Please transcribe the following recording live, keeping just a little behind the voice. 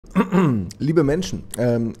Liebe Menschen,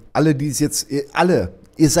 alle, die es jetzt,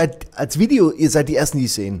 ihr seid als Video, ihr seid die Ersten, die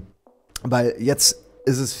es sehen. Weil jetzt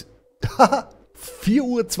ist es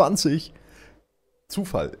 4:20 Uhr.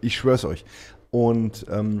 Zufall, ich schwör's euch. Und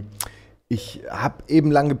ich habe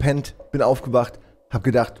eben lang gepennt, bin aufgewacht, habe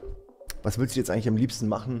gedacht, was willst du jetzt eigentlich am liebsten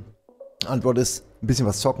machen? Antwort ist, ein bisschen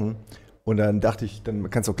was zocken. Und dann dachte ich, dann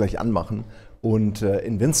kannst du auch gleich anmachen und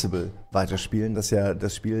Invincible weiterspielen. Das ist ja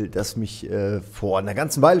das Spiel, das mich vor einer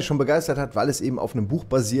ganzen Weile schon begeistert hat, weil es eben auf einem Buch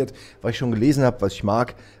basiert, was ich schon gelesen habe, was ich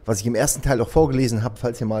mag, was ich im ersten Teil auch vorgelesen habe,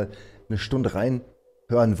 falls ihr mal eine Stunde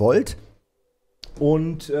reinhören wollt.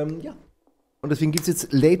 Und ja, und deswegen gibt es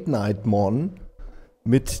jetzt Late Night Morn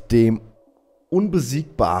mit dem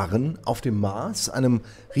Unbesiegbaren auf dem Mars, einem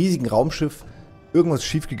riesigen Raumschiff. Irgendwas ist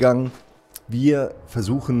schiefgegangen. Wir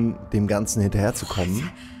versuchen, dem Ganzen hinterherzukommen,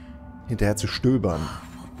 hinterher zu stöbern.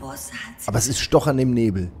 Aber es ist stochern im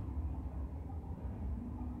Nebel.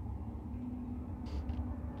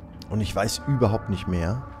 Und ich weiß überhaupt nicht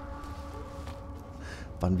mehr,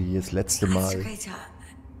 wann wir das letzte Mal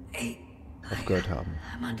aufgehört haben.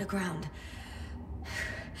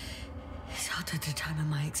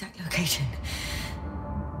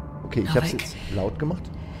 Okay, ich habe es jetzt laut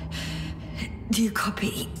gemacht. Do you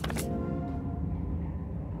copy?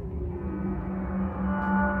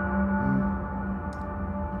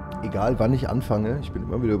 Egal wann ich anfange, ich bin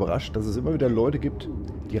immer wieder überrascht, dass es immer wieder Leute gibt,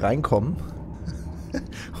 die reinkommen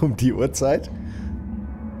um die Uhrzeit.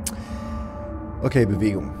 Okay,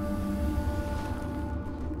 Bewegung.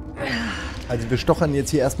 Also wir stochern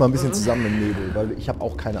jetzt hier erstmal ein bisschen zusammen im Nebel, weil ich habe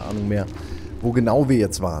auch keine Ahnung mehr, wo genau wir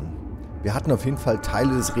jetzt waren. Wir hatten auf jeden Fall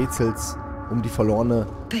Teile des Rätsels um die verlorene...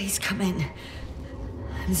 Base, come in.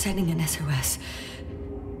 I'm sending an SOS.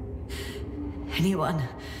 Anyone,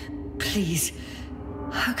 please.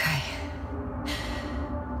 Okay.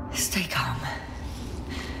 Stay calm.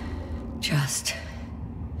 Just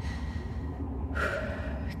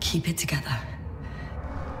keep it together.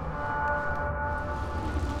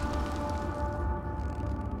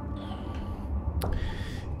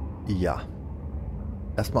 Ja.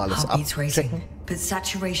 Erstmal alles abchecken. But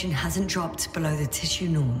saturation hasn't dropped below the tissue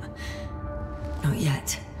norm. Not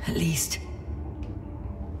yet, at least.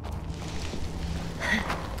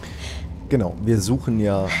 Genau, wir suchen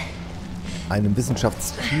ja einem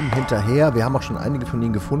Wissenschaftsteam hinterher. Wir haben auch schon einige von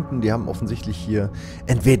ihnen gefunden. Die haben offensichtlich hier,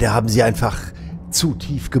 entweder haben sie einfach zu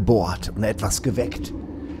tief gebohrt und etwas geweckt,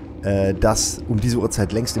 das um diese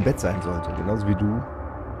Uhrzeit längst im Bett sein sollte. Genauso wie du.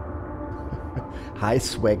 Hi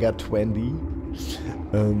Swagger 20.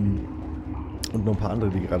 Und noch ein paar andere,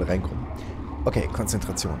 die gerade reinkommen. Okay,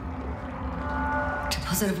 Konzentration.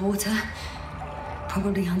 Deposit of water.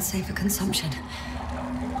 Probably unsafe for consumption.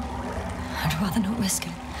 I'd rather not risk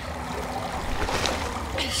it.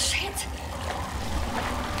 Shit!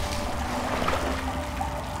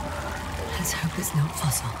 Let's hope it's not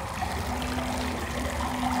fossil.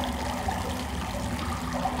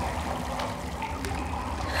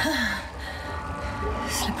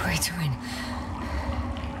 Slippery terrain.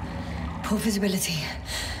 Poor visibility.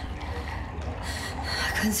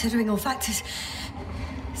 Considering all factors,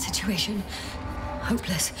 situation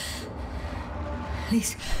hopeless. At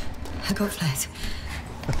least I got flares.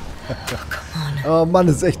 Oh, come on. Oh Mann,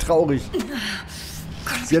 das ist echt traurig.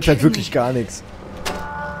 Sie hat halt wirklich gar nichts.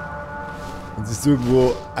 Und sie ist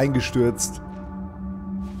irgendwo eingestürzt.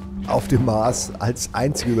 Auf dem Mars als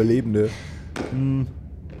einzige Überlebende.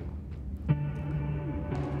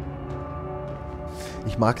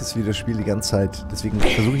 Ich mag es, wie das Spiel die ganze Zeit, deswegen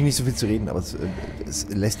versuche ich nicht so viel zu reden, aber es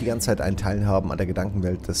lässt die ganze Zeit einen teilhaben an der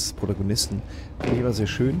Gedankenwelt des Protagonisten. Finde ich immer sehr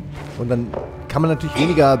schön. Und dann kann man natürlich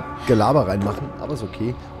weniger Gelaber reinmachen, aber ist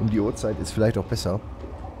okay. Um die Uhrzeit ist vielleicht auch besser.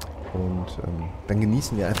 Und dann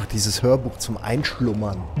genießen wir einfach dieses Hörbuch zum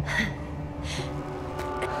Einschlummern.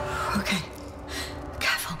 Okay.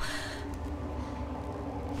 Careful.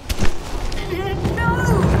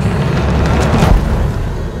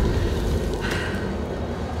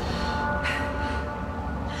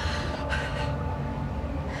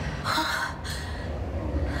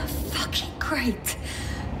 Great.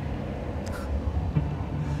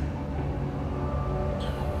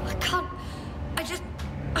 I just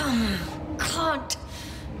can't.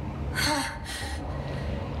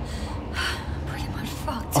 Pretty much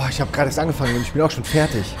fucked. Oh, ich habe gerade erst angefangen und ich bin auch schon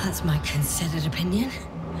fertig. That's my considered opinion.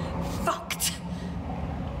 Fucked.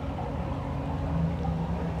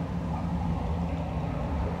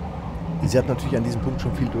 Sie hat natürlich an diesem Punkt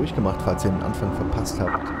schon viel durchgemacht, falls ihr den Anfang verpasst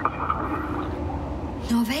habt.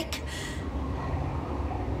 Novik?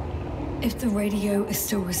 If the radio is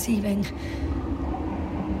still receiving.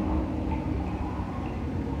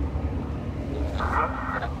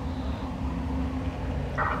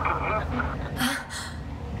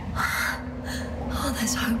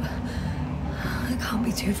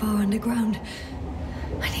 be too far underground.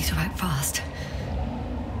 I need to act fast.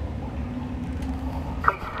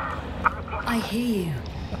 I hear you.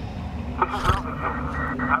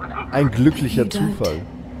 Ein glücklicher Zufall.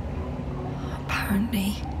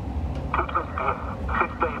 Apparently.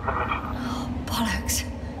 Oh, bollocks.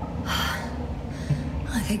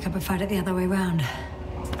 I think I preferred it the other way round.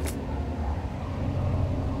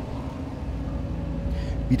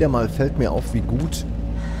 Wieder mal fällt mir auf, wie gut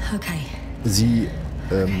sie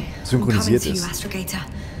synchronisiert ist.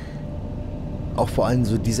 Auch vor allem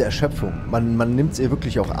so diese Erschöpfung. Man nimmt es ihr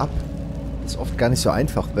wirklich auch ab. Ist oft gar nicht so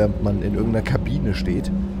einfach, während man in irgendeiner Kabine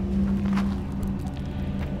steht.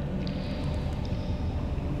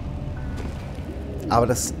 Aber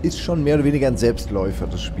das ist schon mehr oder weniger ein Selbstläufer,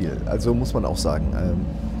 das Spiel. Also muss man auch sagen,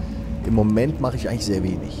 im Moment mache ich eigentlich sehr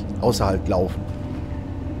wenig. Außer halt laufen.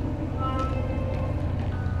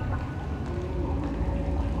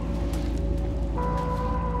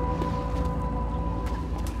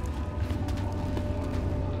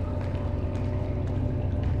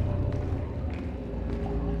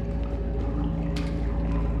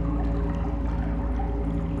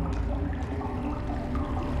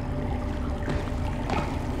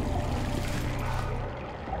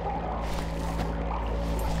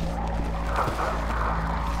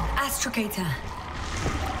 Astrogator.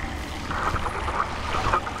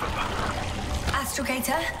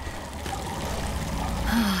 Astrogator?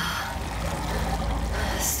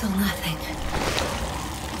 Still nothing.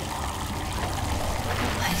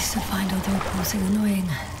 I used to find all the reporting annoying.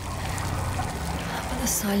 But the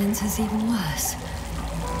silence is even worse.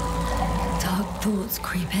 Dark thoughts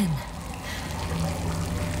creep in.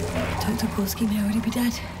 Dr. Gorski may already be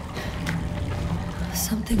dead.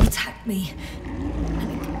 Something attacked me.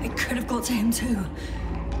 It could have got to him too.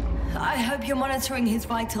 I hope you're monitoring his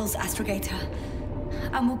vitals, Astrogator.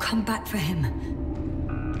 And we'll come back for him.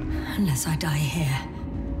 Unless I die here.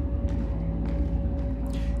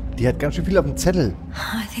 Die hat ganz schön viel auf dem Zettel.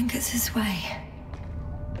 I think it's his way.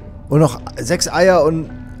 Und noch 6 Eier und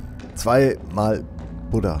 2 Mal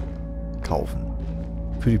Butter kaufen.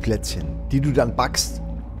 Für die Plätzchen. Die du dann backst,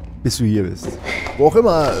 bis du hier bist. Wo auch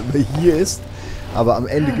immer hier ist. Aber am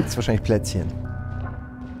Ende gibt es wahrscheinlich Plätzchen.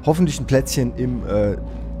 Hoffentlich ein Plätzchen im,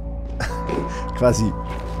 quasi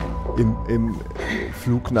im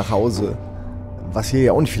Flug nach Hause. Was hier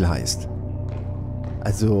ja auch nicht viel heißt.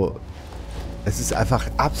 Also, es ist einfach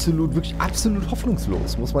absolut, wirklich absolut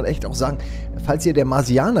hoffnungslos, muss man echt auch sagen. Falls ihr der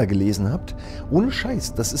Marsianer gelesen habt, ohne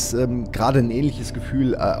Scheiß, das ist gerade ein ähnliches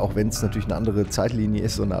Gefühl, auch wenn es natürlich eine andere Zeitlinie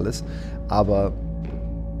ist und alles. Aber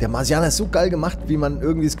der Marsianer ist so geil gemacht, wie man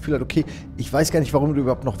irgendwie das Gefühl hat, okay, ich weiß gar nicht, warum du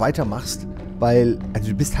überhaupt noch weitermachst, weil, also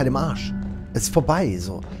du bist halt im Arsch. Es ist vorbei,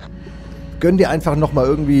 so. Gönn dir einfach nochmal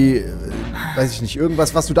irgendwie, weiß ich nicht,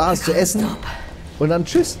 irgendwas, was du da hast zu essen und dann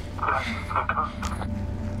tschüss.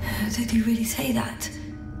 Did you really say that?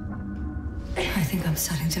 I think I'm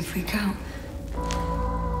starting to freak out.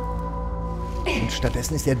 Und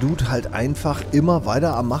stattdessen ist der Dude halt einfach immer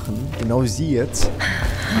weiter am Machen, genau wie sie jetzt.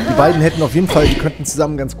 Die beiden hätten auf jeden Fall, die könnten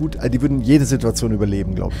zusammen ganz gut, die würden jede Situation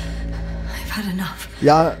überleben, glaube ich. I've had enough.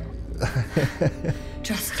 Ja.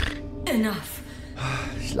 Just enough.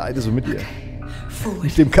 Ich leide so mit ihr. Forward.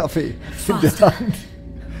 Mit dem Kaffee in der Hand.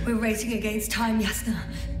 We're racing against time, Yasna.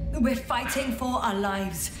 We're fighting for our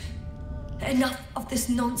lives. Enough of this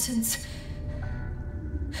nonsense.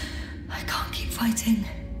 I can't keep fighting.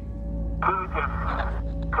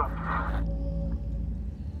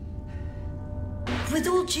 With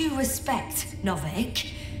all due respect,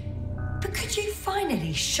 Novik, but could you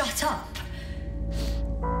finally shut up?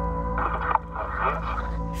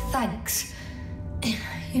 Thanks.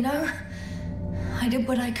 You know, I did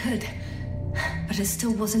what I could, but it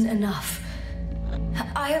still wasn't enough.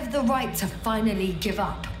 I have the right to finally give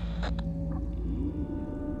up.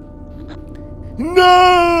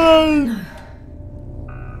 Nein! No.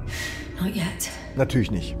 Not yet. Natürlich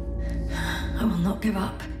nicht. I will not give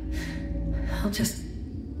up. I'll just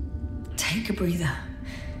take a breather.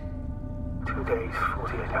 2 days,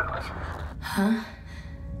 48 hours. Huh?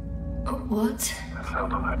 What? That's how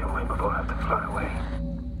long I can wait before I have to fly away.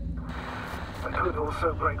 I could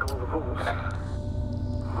also break all the rules.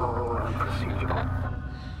 Moral and procedural.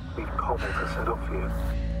 We've cobbled to set up for you.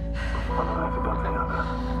 One life above the other.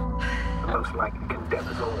 The most likely condemn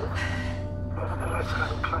us all. Nevertheless,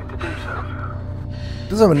 I'm inclined to do so.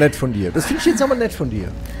 Das ist aber nett von dir. Das finde ich jetzt aber nett von dir.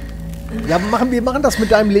 Ja, wir machen das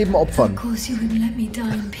mit deinem Leben opfern. Of course you wouldn't let me die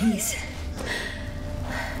in peace.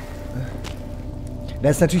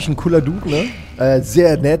 Der ist natürlich ein cooler Dude, ne?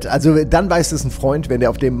 Sehr nett. Also dann weiß es ein Freund, wenn der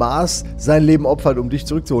auf dem Mars sein Leben opfert, um dich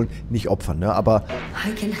zurückzuholen. Nicht opfern, ne? Aber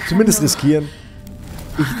zumindest riskieren.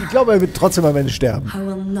 Ich glaube, er wird trotzdem am Ende sterben. I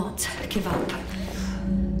will not give up.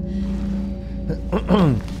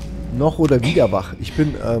 Noch oder wieder wach. Ich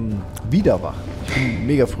bin wieder wach. Ich bin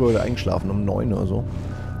mega früh heute eingeschlafen, um 9 oder so.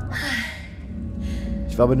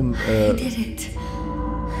 Ich war bei einem... I did it.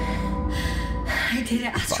 I did it,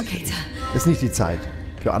 Astrogator. Ist nicht die Zeit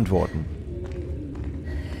für Antworten.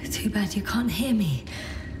 Too bad you can't hear me.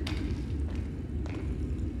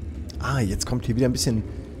 Ah, jetzt kommt hier wieder ein bisschen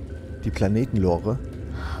die Planetenlore.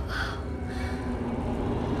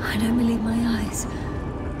 I don't believe my eyes.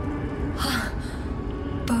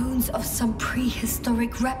 Bones of some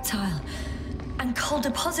prehistoric reptile. And coal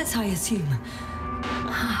deposits, I assume.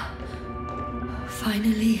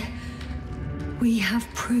 Finally, we have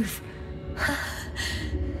proof.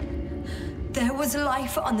 There was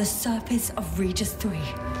life on the surface of Regis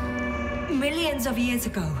III. Millions of years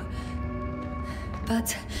ago.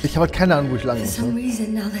 But Ich habe halt keine Ahnung, wo ich lang for muss. some Ne?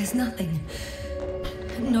 reason now there's nothing.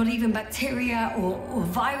 Not even bacteria or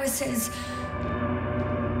viruses.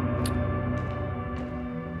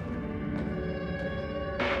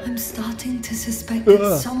 I'm starting to suspect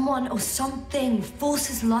that someone or something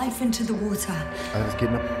forces life into the water, Also das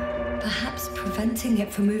geht noch. perhaps preventing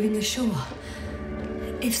it from moving ashore.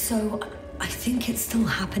 If so, I think it's still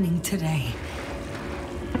happening today.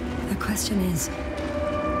 The question is,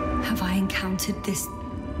 have I encountered this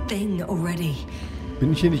thing already?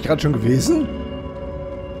 Bin ich hier nicht gerade schon gewesen?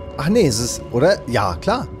 Ach nee, ist es, oder? Ja,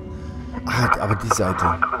 klar. Ah, aber die Seite.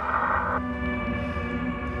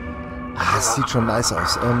 Ah, es sieht schon nice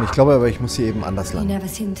aus. Ich glaube aber, ich muss hier eben anders You lang. never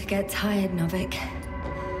seem to get tired, Novik.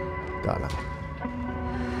 Da lang.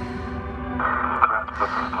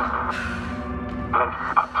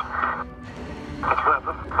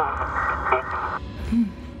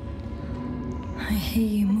 I hear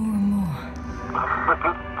you more and more.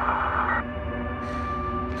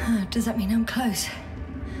 Does that mean I'm close?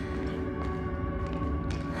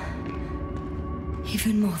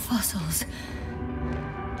 Even more fossils.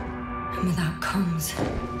 And without comms,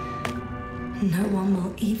 no one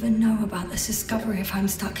will even know about this discovery if I'm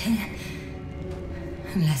stuck here.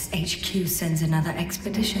 Unless HQ sends another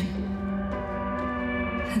expedition.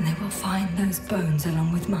 Then they will find those bones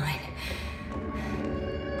along with mine.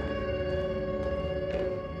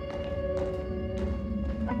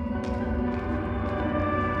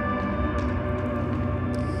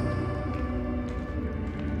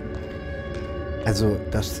 Also,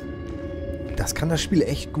 das kann das Spiel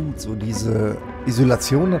echt gut. So diese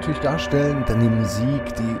Isolation natürlich darstellen. Dann die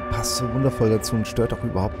Musik, die passt so wundervoll dazu und stört auch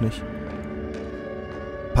überhaupt nicht.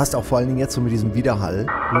 Passt auch vor allen Dingen jetzt so mit diesem Widerhall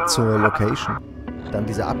gut zur Location. Dann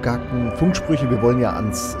diese abgehackten Funksprüche. Wir wollen ja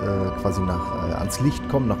ans Licht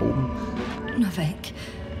kommen, nach oben. Novik,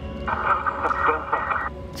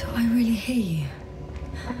 do I really hear you?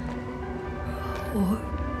 Or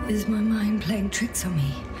is my mind playing tricks on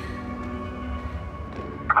me?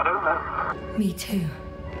 I don't know. Me too.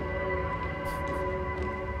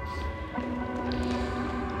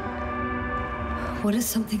 What if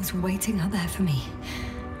something's waiting out there for me?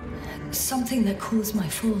 Something that calls my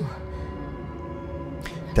fool.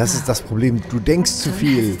 Das ist das Problem. Du denkst zu Don't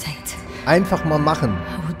viel. hesitate. Einfach mal machen.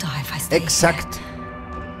 I will die if I stay Exakt.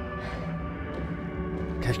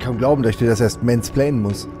 Kann ich kaum glauben, dass ich dir das erst mansplainen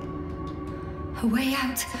muss. here. A way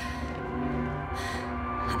out.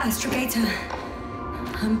 Astrogator,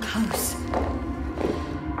 I'm close.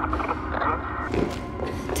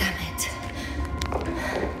 Damn it.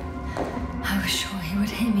 I was sure he would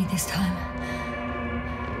hear me this time.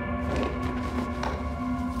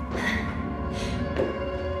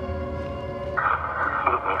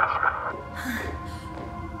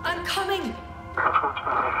 I'm coming.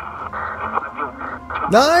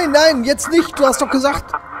 Nein, nein, jetzt nicht. Du hast doch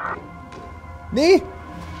gesagt. Nee.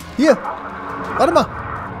 Hier. Warte mal.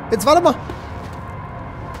 Jetzt warte mal.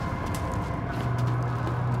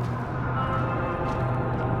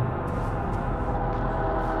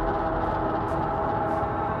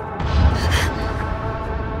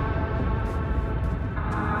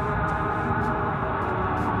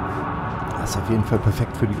 Das ist auf jeden Fall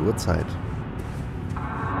perfekt für die Uhrzeit.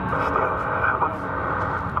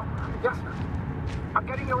 Yasna, I'm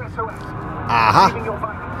getting your SOS. Aha. Leaving your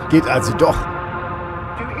vitals. Geht also doch.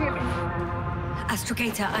 Do you hear me?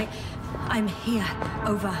 Astrogator, I'm here.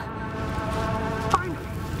 Over. Finally,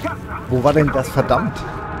 Yasna. Wo war denn das verdammt? It's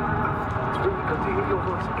really good to hear your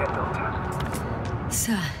voice again, Doctor.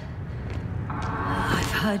 Sir,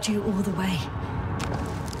 I've heard you all the way.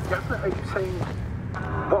 Yasna, are you saying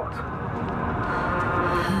what?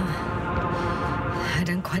 I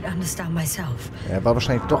don't quite understand myself. Er war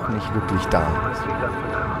wahrscheinlich doch nicht wirklich da. Honestly, left for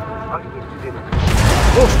now. I need to do it.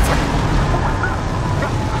 Oh, fuck.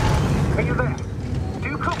 Are you there? Do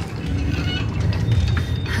you copy?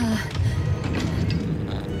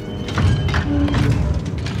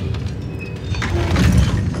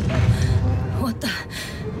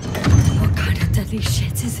 What kind of deadly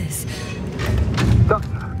shit is this?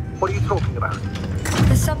 Doctor, what are you talking about?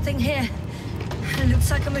 There's something here. It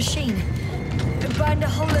looks like a machine. It burned a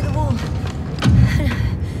hole in the wall.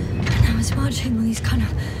 And I was marching on these kind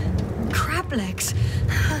of crab legs.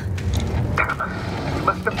 Damn. We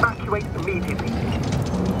must evacuate immediately.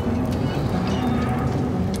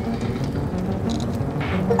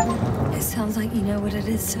 It sounds like you know what it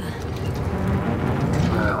is, sir.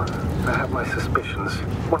 Well, I have my suspicions.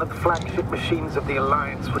 One of the flagship machines of the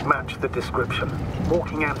Alliance would match the description.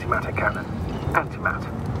 Walking antimatter cannon. Antimat.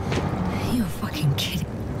 You're fucking kidding.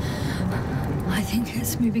 I think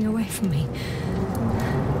it's moving away from me.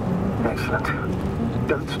 Excellent.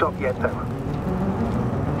 Don't stop yet, though.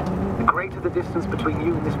 The greater the distance between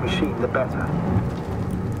you and this machine, the better.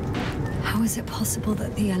 How is it possible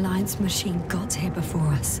that the Alliance machine got here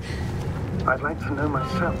before us? I'd like to know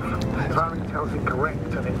myself. If our intel's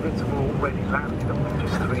incorrect and Invincible already landed on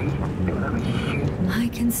Regis III, it would have a huge... I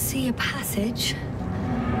can see a passage,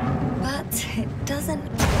 but it doesn't...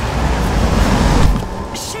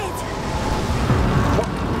 Shit! What?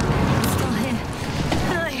 It's still here.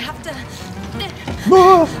 I have to...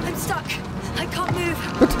 Oh, I'm stuck. I can't move.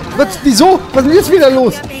 wieso? Was ist denn jetzt wieder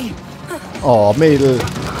los? Get me. Oh, Mädel.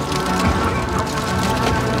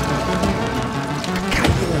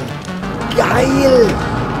 Geil!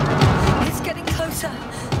 It's getting closer.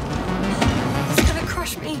 It's gonna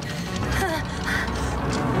crush me.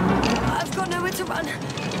 I've got nowhere to run.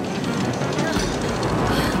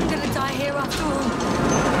 I'm gonna die here after all.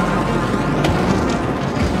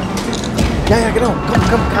 Ja, genau. Komm,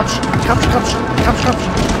 krapsch.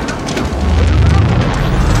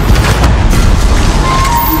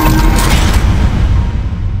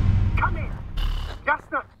 Come in!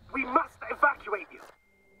 Yasna, we must evacuate you!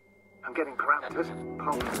 I'm getting parameters.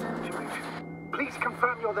 Pulse. Please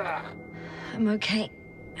confirm you're there. I'm okay.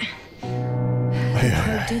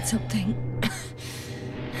 I did something.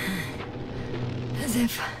 As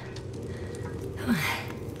if...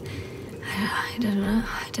 I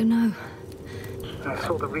don't know. I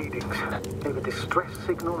saw the readings. Gave a distress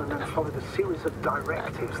signal and then followed a series of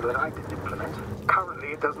directives that I didn't implement. Currently,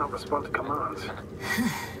 it does not respond to commands.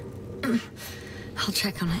 I'll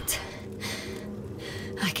check on it.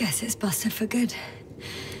 I guess it's busted for good.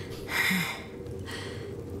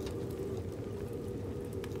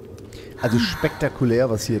 Also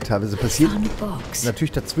spektakulär, was hier teilweise passiert. Found a box.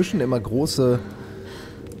 Natürlich dazwischen immer große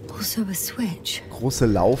Also a switch.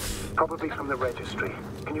 Lauf... Probably from the registry.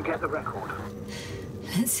 Can you get the record?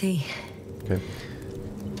 Let's see. Okay.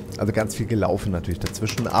 Also ganz viel gelaufen natürlich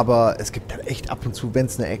dazwischen, aber es gibt halt echt ab und zu, wenn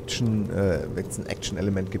es ein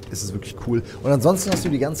Action-Element gibt, ist es wirklich cool. Und ansonsten hast du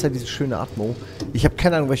die ganze Zeit diese schöne Atmo. Ich habe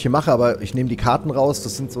keine Ahnung, was ich hier mache, aber ich nehme die Karten raus.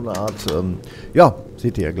 Das sind so eine Art, ja,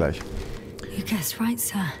 seht ihr ja gleich. You guessed right,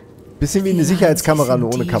 sir. Bisschen wie eine Sicherheitskamera,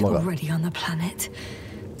 nur ohne Kamera. Already on the planet.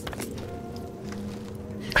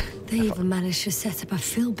 They even managed to set up a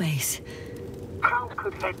field base. How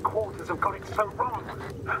could headquarters have got it so wrong?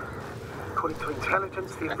 According to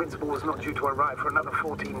intelligence, the Invincible was not due to arrive for another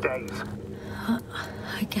 14 days.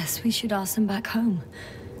 I guess we should ask them back home.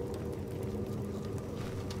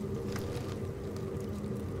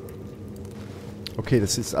 Okay,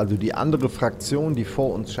 das ist also die andere Fraktion, die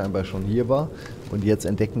vor uns scheinbar schon hier war. Und jetzt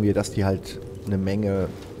entdecken wir, dass die halt eine Menge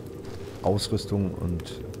Ausrüstung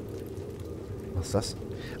und... Was ist das?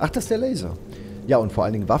 Ach, das ist der Laser. Ja, und vor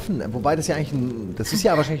allen Dingen Waffen. Wobei das ja eigentlich ein... Das ist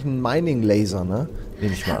ja wahrscheinlich ein Mining-Laser, ne?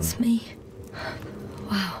 Nehme ich mal an. That's me.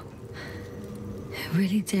 Wow. It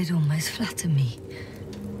really did almost flatter me.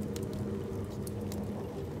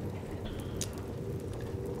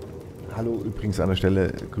 Hallo, übrigens an der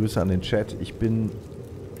Stelle, Grüße an den Chat. Ich bin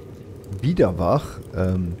wieder wach.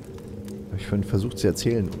 Habe ich vorhin versucht zu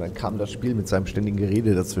erzählen. Und dann kam das Spiel mit seinem ständigen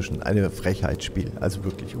Gerede dazwischen. Eine Frechheitsspiel. Also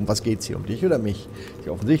wirklich, um was geht's hier? Um dich oder mich?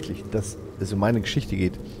 Ja, offensichtlich, dass es um meine Geschichte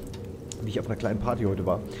geht. Wie ich auf einer kleinen Party heute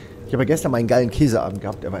war. Ich habe ja gestern meinen geilen Käseabend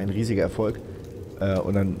gehabt. Der war ein riesiger Erfolg.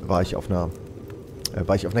 Und dann war ich auf einer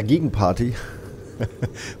Gegenparty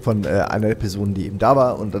von einer der Personen, die eben da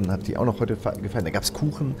war. Und dann hat die auch noch heute gefeiert. Da gab es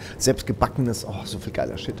Kuchen, selbstgebackenes. Oh, so viel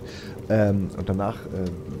geiler Shit. Und danach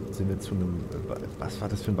sind wir zu einem... Was war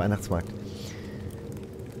das für ein Weihnachtsmarkt?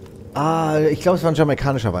 Ich glaube, es war ein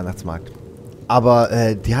jamaikanischer Weihnachtsmarkt.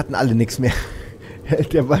 Aber die hatten alle nichts mehr.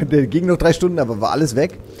 Der ging noch 3 Stunden, aber war alles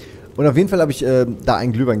weg. Und auf jeden Fall habe ich da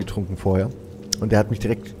einen Glühwein getrunken vorher. Und der hat mich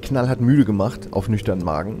direkt knallhart müde gemacht, auf nüchternen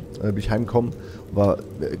Magen. Bin ich heimgekommen, war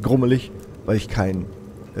grummelig, weil ich kein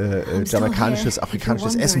jamaikanisches,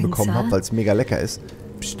 afrikanisches Essen bekommen habe, weil es mega lecker ist.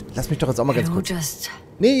 Psst, lass mich doch jetzt auch mal ganz kurz.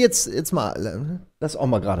 Nee, jetzt mal. Lass auch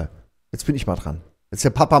mal gerade. Jetzt bin ich mal dran. Jetzt der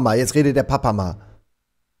Papa mal. Jetzt redet der Papa mal.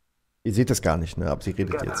 Ihr seht das gar nicht, ne? Aber sie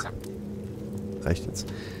redet jetzt. Reicht jetzt.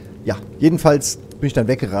 Ja, jedenfalls bin ich dann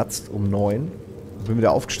weggeratzt um 9. Bin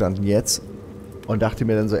wieder aufgestanden jetzt. Und dachte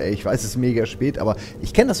mir dann so, ey, ich weiß, es ist mega spät, aber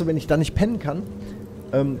ich kenne das so, wenn ich dann nicht pennen kann,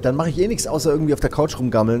 dann mache ich eh nichts, außer irgendwie auf der Couch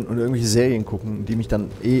rumgammeln und irgendwelche Serien gucken, die mich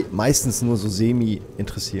dann meistens nur so semi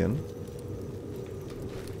interessieren.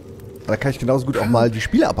 Da kann ich genauso gut auch mal die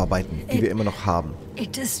Spiele abarbeiten, die wir immer noch haben.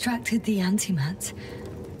 It distracted the antimats.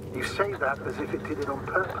 You say that as if it did it on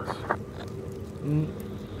purpose.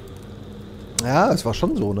 Ja, es war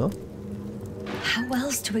schon so, ne? How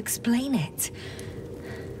else to explain it?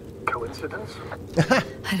 Coincidence?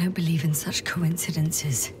 I don't believe in such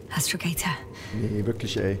coincidences, Astrogator. Nee,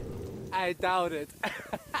 wirklich, ey. I doubt it.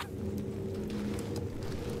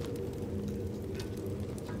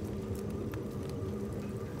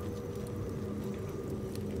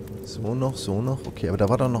 So noch. Okay, aber da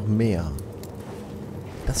war doch noch mehr.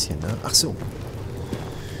 Das hier, ne? Ach so.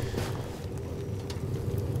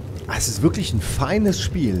 Es ist wirklich ein feines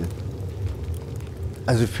Spiel.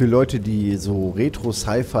 Also für Leute, die so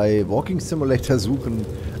Retro-Sci-Fi-Walking-Simulator suchen,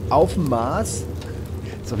 auf dem Mars.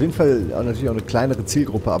 Ist auf jeden Fall auch natürlich auch eine kleinere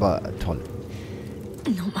Zielgruppe, aber toll.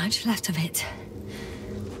 Not much left of it.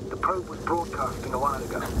 The probe was broadcasting a while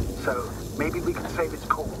ago, so maybe we can save its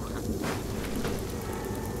call.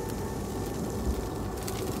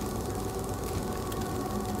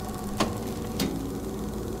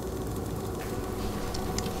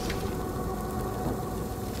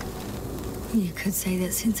 You could say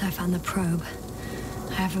that since I found the probe,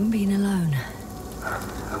 I haven't been alone.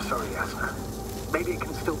 I'm sorry, Yasna. Maybe it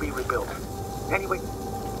can still be rebuilt. Anyway,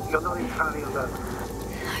 you're not entirely alone.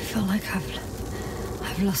 I feel like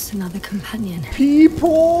I've lost another companion.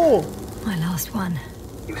 Pipo! My last one.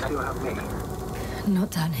 You still have me.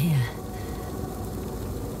 Not down here.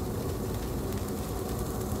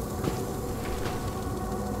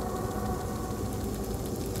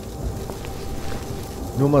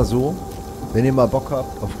 Nur mal so, wenn ihr mal Bock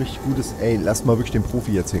habt auf richtig gutes, ey, lasst mal wirklich den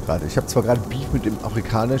Profi jetzt hier gerade. Ich habe zwar gerade Beef mit dem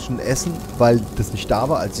afrikanischen Essen, weil das nicht da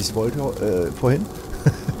war, als ich es wollte vorhin.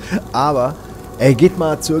 Aber, ey, geht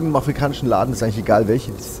mal zu irgendeinem afrikanischen Laden, ist eigentlich egal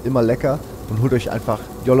welche, das ist immer lecker. Und holt euch einfach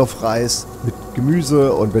Jollof-Reis mit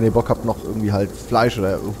Gemüse und wenn ihr Bock habt, noch irgendwie halt Fleisch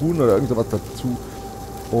oder Huhn oder irgend sowas dazu.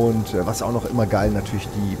 Und was auch noch immer geil, natürlich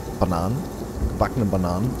die Bananen, gebackenen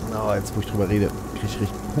Bananen. Aber jetzt, wo ich drüber rede, kriege ich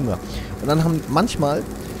richtig Hunger. Und dann haben manchmal,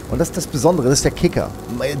 und das ist das Besondere, das ist der Kicker,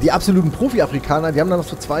 die absoluten Profi-Afrikaner, die haben dann noch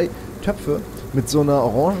so 2 Töpfe mit so einer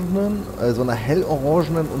orangenen, so einer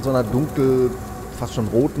hellorangenen und so einer dunkel, fast schon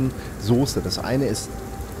roten Soße. Das eine ist,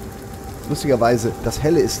 lustigerweise, das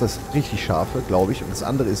helle ist das richtig scharfe, glaube ich, und das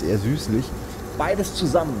andere ist eher süßlich. Beides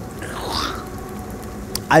zusammen.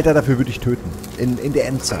 Alter, dafür würde ich töten. In der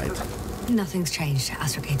Endzeit. Nothing's changed,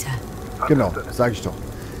 Astrogator. Genau, sage ich doch.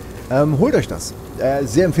 Holt euch das.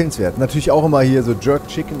 Sehr empfehlenswert. Natürlich auch immer hier so Jerk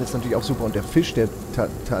Chicken ist natürlich auch super. Und der Fisch, der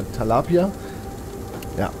Tilapia.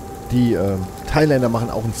 Ja, die Thailänder machen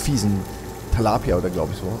auch einen fiesen Tilapia, oder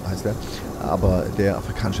glaube ich so heißt der. Aber der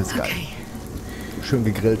afrikanische ist geil. Okay. Schön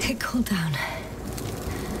gegrillt. Cool down.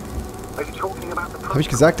 Habe ich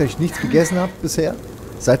gesagt, dass ich nichts gegessen habe bisher?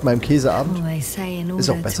 Seit meinem Käseabend? Well, they say in Ist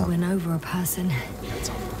auch order besser. to win over a person,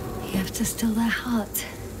 you have to steal their heart.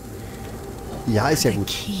 Ja, ist ja The gut.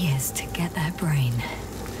 key is to get their brain.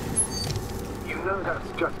 You know that's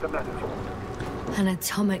just a metaphor.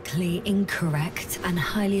 Anatomically incorrect and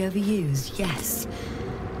highly overused, yes.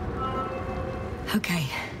 Okay.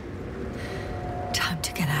 Time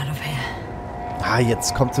to get out of here. Ah,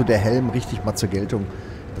 jetzt kommt so der Helm richtig mal zur Geltung.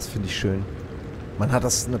 Das finde ich schön. Man hat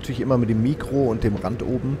das natürlich immer mit dem Mikro und dem Rand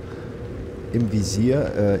oben im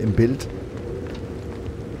Visier, im Bild.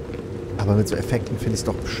 Aber mit so Effekten finde ich es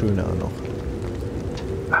doch schöner noch.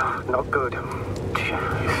 Not good. You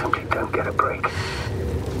simply don't get a break.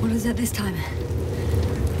 What is it this time?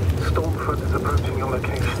 Stormfront is approaching your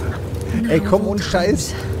location. Ey, komm, ohne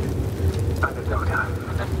Scheiß. I don't know, Dad.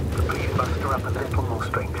 But please muster up a little more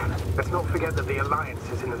strength. Let's not forget that the Alliance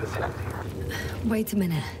is in the vicinity. Wait a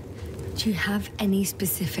minute. Do you have any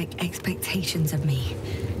specific expectations of me?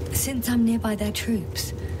 Since I'm nearby their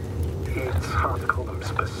troops. It's hard to call them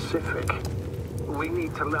specific. We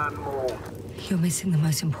need to learn more. You're missing the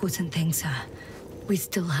most important thing, sir. We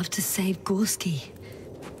still have to save Gorski.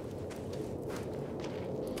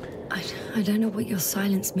 I don't know what your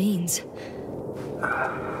silence means.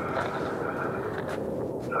 I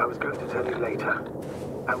was going to tell you later.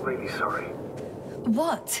 I'm really sorry.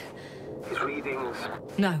 What? his readings.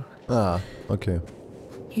 No. Ah, okay.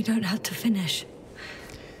 You don't have to finish.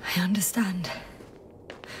 I understand.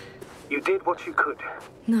 You did what you could.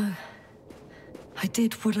 No. I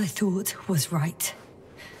did what I thought was right.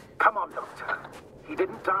 Come on, Doctor. He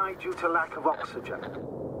didn't die due to lack of oxygen.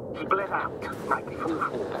 He bled out, likely from the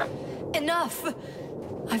fall. Enough!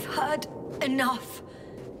 I've heard enough.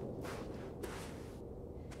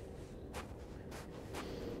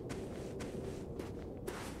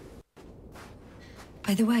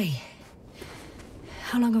 By the way,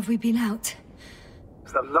 how long have we been out?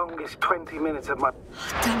 It's the longest 20 minutes of my...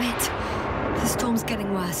 Oh, damn it. The storm's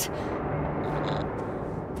getting worse.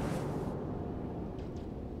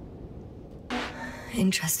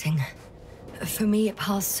 Interesting. For me, it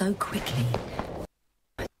passed so quickly.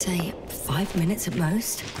 I'd say 5 minutes at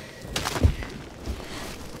most.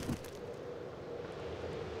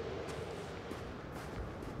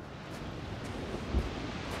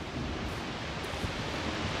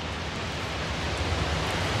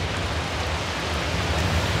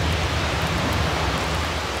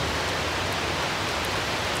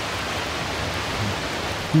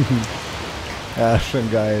 Ja, schon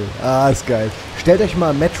geil. Ah, ist geil. Stellt euch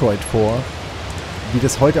mal Metroid vor, wie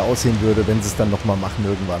das heute aussehen würde, wenn sie es dann nochmal machen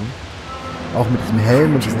irgendwann. Auch mit diesem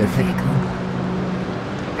Helm und diesen Effekten.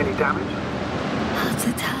 Any damage? Hard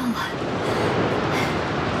to tell.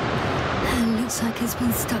 It looks like it's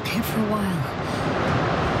been stuck here for a while.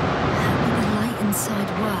 But the light inside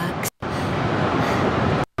works.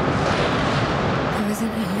 There isn't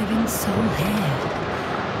a living soul here.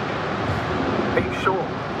 Are you sure?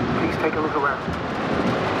 Please take a look around.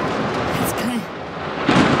 It's clear.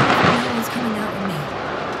 No one's coming out with me.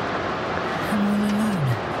 I'm all alone.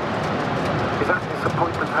 Is that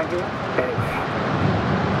disappointment I hear? Anyway.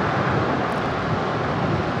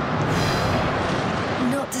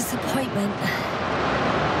 Not disappointment,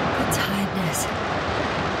 but tiredness.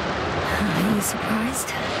 Are you surprised?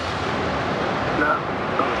 No,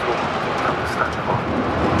 not at all. It's understandable.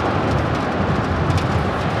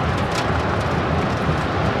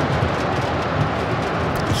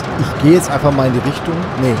 Ich gehe jetzt einfach mal in die Richtung.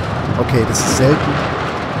 Nee, okay, das ist selten.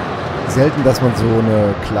 Selten, dass man so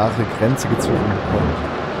eine klare Grenze gezogen bekommt.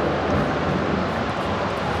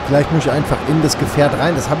 Vielleicht muss ich einfach in das Gefährt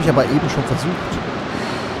rein. Das habe ich aber eben schon versucht.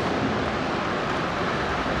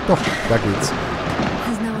 Doch, da geht's.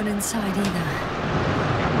 There's no one inside either.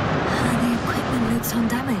 The equipment looks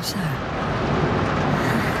undamaged though.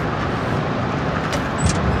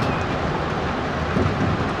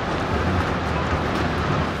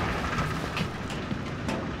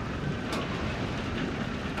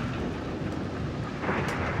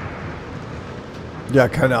 Ja,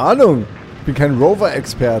 keine Ahnung. Ich bin kein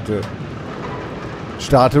Rover-Experte.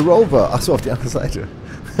 Starte Rover. Ach so, auf die andere Seite.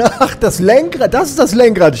 Ach, das Lenkrad. Das ist das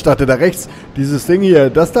Lenkrad. Ich dachte, da rechts, dieses Ding hier,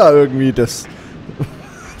 das da irgendwie, das...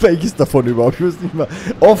 Welches davon überhaupt? Ich weiß nicht mal.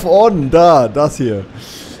 Off-on, da, das hier.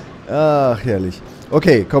 Ach, herrlich.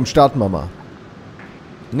 Okay, komm, starten wir mal.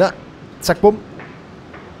 Na, zack, bumm.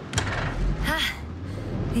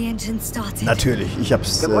 The engine started. Natürlich, ich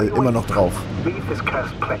hab's immer noch drauf. Leave this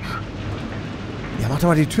cursed place. Ja, mach doch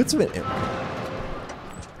mal die Tür zu. Ich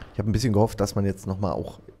habe ein bisschen gehofft, dass man jetzt nochmal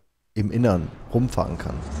auch im Innern rumfahren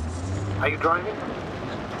kann. Are you driving?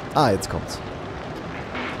 Ah, jetzt kommt's.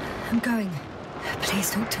 I'm going.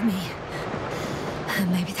 Please talk to me.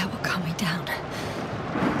 Maybe that will calm me down.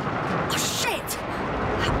 Oh shit!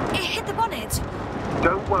 It hit the bonnet.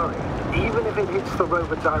 Don't worry. Even if it hits the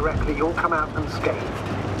rover directly, you'll come out unscathed.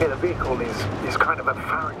 Yeah, the vehicle is kind of a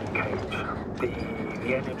Faraday cage.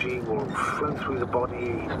 The energy will flow through the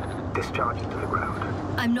body, discharging to the ground.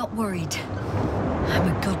 I'm not worried. I'm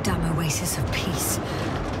a goddamn oasis of peace.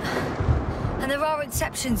 And there are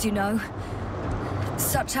exceptions, you know.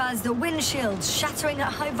 Such as the windshield shattering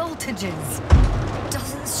at high voltages.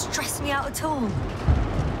 Doesn't stress me out at all.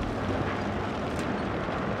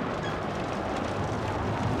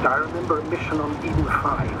 I remember a mission on Eden 5.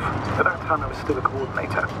 At that time I was still a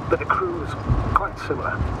coordinator, but the crew was quite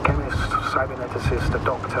similar. Chemist, cyberneticist, a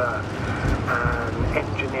doctor, an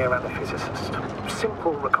engineer and a physicist.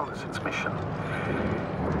 Simple reconnaissance mission.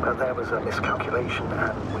 But there was a miscalculation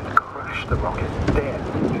and we crashed the rocket. Then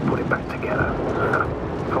we put it back together.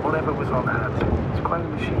 For whatever was on hand. It's quite a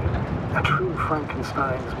machine. A true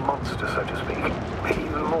Frankenstein's monster, so to speak.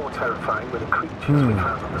 Even more terrifying were the creatures we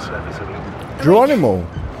found on the surface of Eden. Geronimo.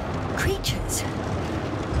 Creatures?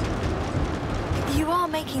 You are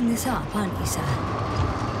making this up, aren't you, sir?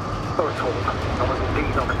 Not at all. I was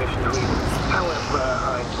indeed on a mission to Eden. However,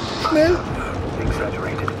 I have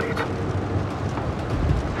exaggerated a bit.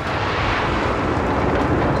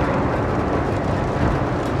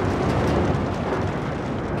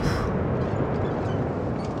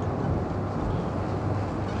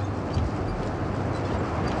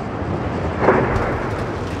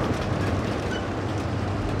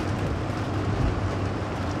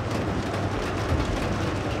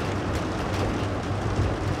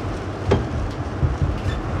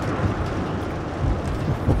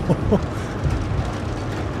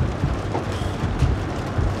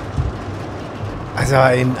 Also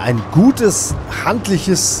ein gutes,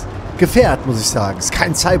 handliches Gefährt, muss ich sagen. Ist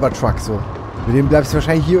kein Cybertruck so. Mit dem bleibst du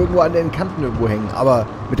wahrscheinlich hier irgendwo an den Kanten irgendwo hängen. Aber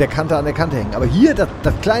mit der Kante an der Kante hängen. Aber hier, das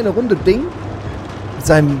kleine runde Ding mit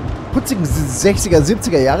seinem putzigen 60er,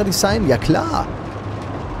 70er Jahre Design, ja klar.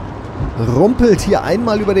 Rumpelt hier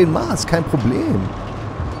einmal über den Mars, kein Problem.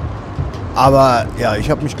 Aber ja,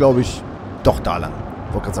 ich habe mich, glaube ich, doch da lang,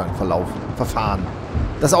 wollte gerade sagen, verfahren.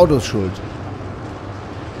 Das Auto ist schuld.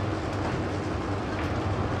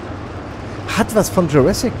 Hat was von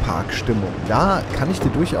Jurassic Park Stimmung. Da kann ich dir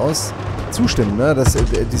durchaus zustimmen, ne? Dass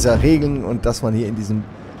dieser Regeln und dass man hier in diesem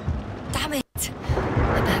Damn it!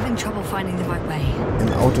 I'm having trouble finding the right way.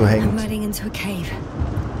 im Auto hängt. I'm riding into a cave.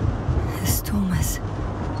 The storm has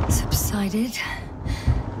subsided.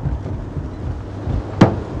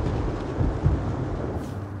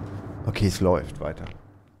 Okay, es läuft weiter.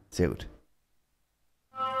 Sehr gut.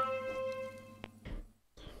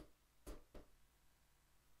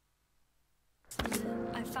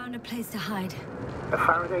 I found a place to hide. A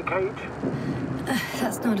Faraday cage?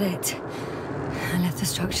 That's not it. I left the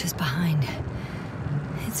structures behind.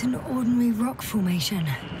 It's an ordinary rock formation.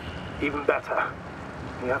 Even better.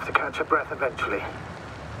 You have to catch your breath eventually.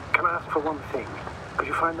 Can I ask for one thing? Could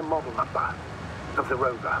you find the model number of the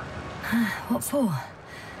rover? What for?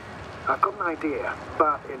 I've got an idea,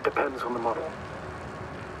 but it depends on the model.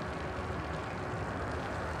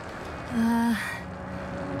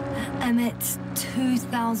 Emmet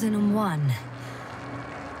 2001.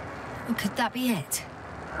 Could that be it?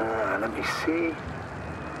 Let me see.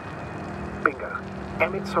 Bingo.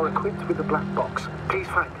 Emmets are equipped with a black box. Please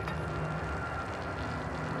find it.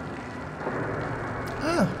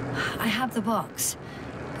 I have the box,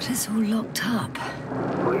 but it's all locked up.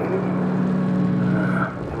 Really?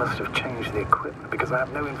 They must have changed the equipment because I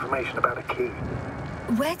have no information about a key.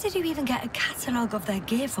 Where did you even get a catalogue of their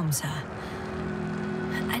gear from, sir?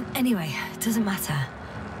 And anyway, it doesn't matter.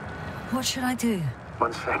 What should I do?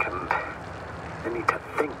 1 second. I need to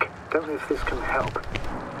think. Don't know if this can help.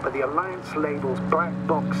 But the Alliance labels black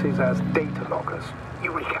boxes as data loggers.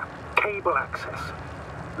 Eureka. Cable access.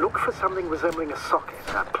 Look for something resembling a socket,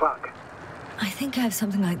 a plug. I think I have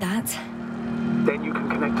something like that. Then you can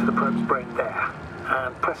connect to the probe's brain there.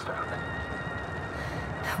 And presto.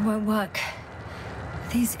 Won't work.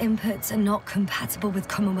 These inputs are not compatible with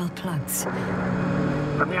Commonwealth plugs.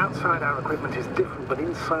 From the outside, our equipment is different, but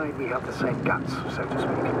inside we have the same guts, so to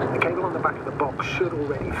speak. The cable on the back of the box should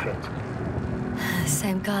already fit.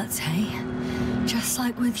 Same guts, hey? Just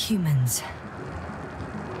like with humans.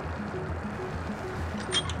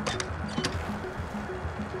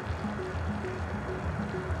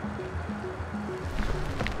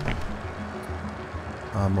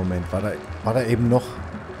 Moment, war da eben noch...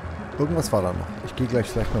 Irgendwas war da noch. Ich gehe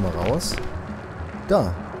gleich nochmal raus.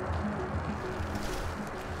 Da.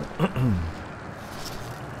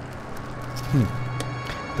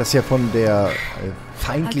 Das ist ja von der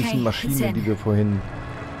feindlichen Maschine, die wir vorhin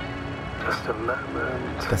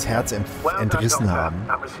das Herz entrissen haben.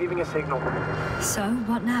 So,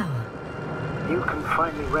 what now? You can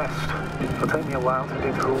finally rest. It'll take me a while to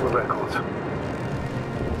dig through all the records.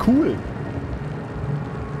 Cool.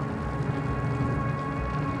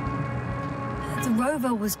 The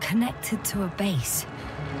rover was connected to a base.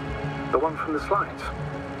 The one from the slides?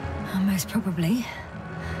 Most probably.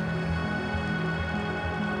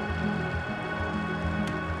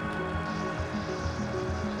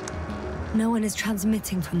 No one is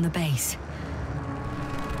transmitting from the base.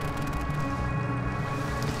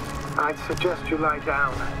 I'd suggest you lie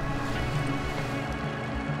down.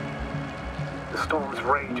 The storm's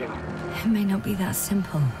raging. It may not be that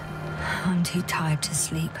simple. I'm too tired to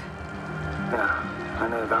sleep. Yeah, I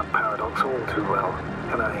know that paradox all too well.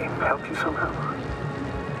 Can I help you somehow?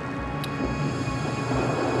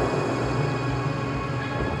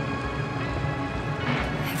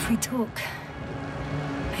 If we talk,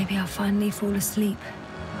 maybe I'll finally fall asleep.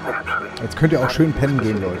 Jetzt könnt ihr auch schön pennen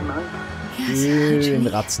gehen, Leute. Yes, Den actually,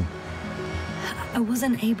 Ratzen. I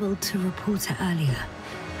wasn't able to report it earlier,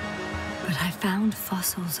 but I found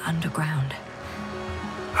fossils underground.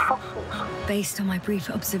 Fossils? Based on my brief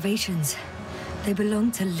observations, they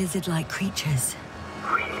belong to lizard-like creatures.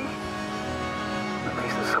 Really? That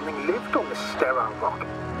means that something lived on this sterile rock.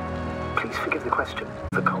 Please forgive the question,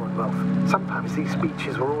 the Commonwealth. Sometimes these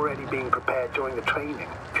speeches were already being prepared during the training,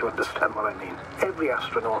 if you understand what I mean. Every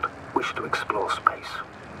astronaut wished to explore space.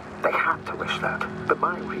 They had to wish that. But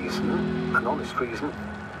my reason, an honest reason,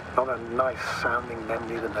 not a nice-sounding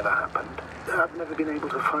memory that never happened, I've never been able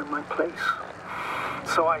to find my place.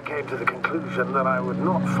 So I came to the conclusion that I would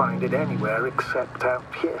not find it anywhere except out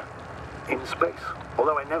here, in space,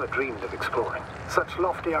 although I never dreamed of exploring. Such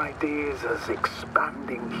lofty ideas as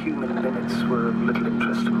expanding human limits were of little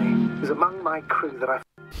interest to me. It was among my crew that I...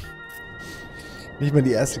 Nicht mal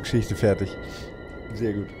die erste Geschichte fertig.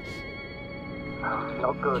 Sehr gut.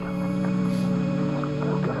 Not good.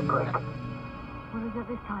 Don't get a break. What is it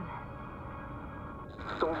this time?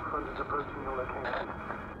 Storm front is approaching your location.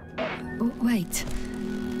 Oh, wait.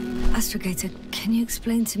 Astrogator, can you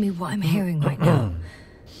explain to me what I'm hearing right now?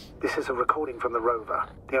 This is a recording from the rover.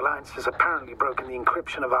 The Alliance has apparently broken the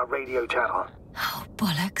encryption of our radio channel. Oh,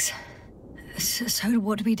 bollocks. So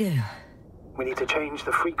what do we do? We need to change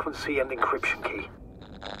the frequency and encryption key.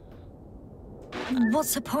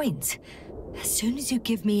 What's the point? As soon as you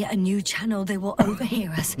give me a new channel, they will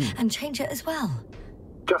overhear us and change it as well.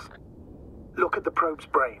 Just look at the probe's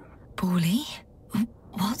brain. Bally?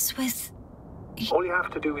 What's with... All you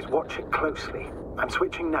have to do is watch it closely. I'm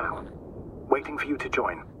switching now. Waiting for you to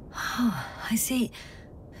join. Oh, I see.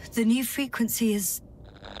 The new frequency is...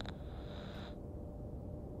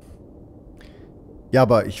 Ja,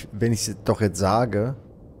 aber wenn ich es doch jetzt sage...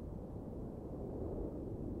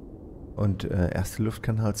 Und erster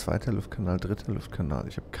Luftkanal, zweiter Luftkanal, dritter Luftkanal.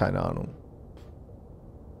 Ich habe keine Ahnung.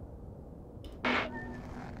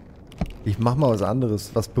 Ich mach mal was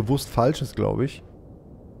anderes. Was bewusst Falsches, glaube ich.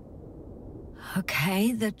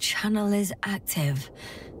 Okay, the channel is active.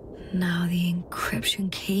 Now the encryption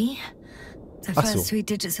key. The first 3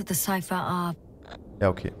 digits of the cipher are... Ja,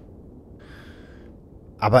 okay.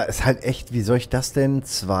 Aber es ist halt echt, wie soll ich das denn?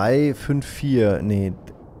 2, 5, 4. Nee.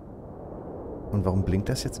 Und warum blinkt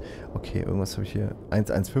das jetzt? Okay, irgendwas habe ich hier.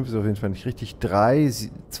 115 ist auf jeden Fall nicht richtig. 3,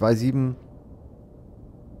 2, 7.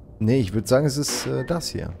 Nee, ich würde sagen, es ist das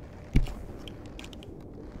hier.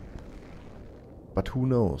 But who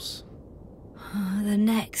knows? The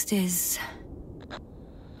next is...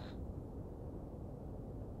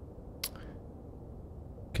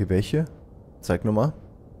 Okay, welche? Zeig nochmal.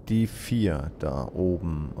 Die 4 da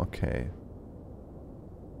oben. Okay.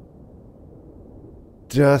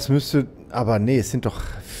 Das müsste... Aber nee, es sind doch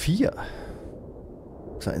 4.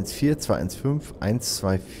 214, 215,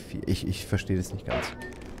 124. Ich verstehe das nicht ganz.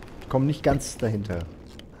 Ich komme nicht ganz dahinter.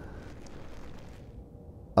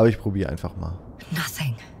 Aber ich probiere einfach mal.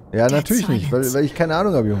 Nothing. Ja, natürlich nicht, weil ich keine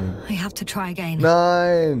Ahnung habe, Junge. I have to try again.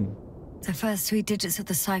 Nein! The first 3 digits of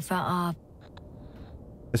the cipher are...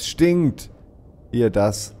 Es stinkt. Hier,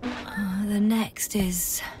 das. The next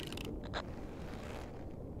is...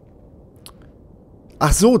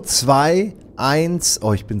 Ach so, 2, 1...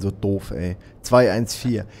 Oh, ich bin so doof, ey. 2, 1,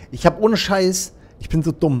 4. Ich habe ohne Scheiß... Ich bin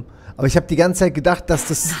so dumm. Aber ich habe die ganze Zeit gedacht, dass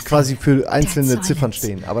das quasi für einzelne Ziffern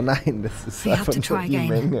stehen. Aber nein, das ist einfach nur die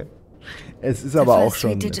Menge. Es ist aber auch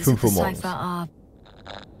schon 5 Uhr morgens.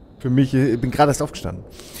 Für mich, ich bin gerade erst aufgestanden.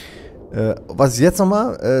 Was ist jetzt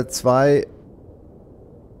nochmal? 2,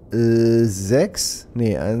 6.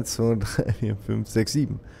 Nee, 1, 2, 3, 4, 5, 6,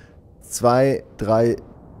 7. 2, 3,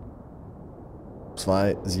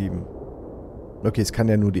 2, 7. Okay, es kann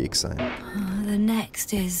ja nur die X sein. The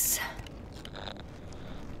next is...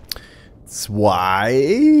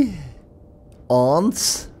 2,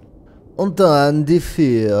 1 und dann die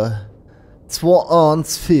 4. 2,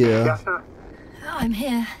 1, 4. Yasna? I'm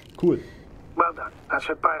here. Cool. Well done. That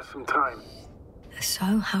should buy us some time. So,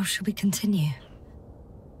 how should we continue?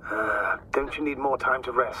 Don't you need more time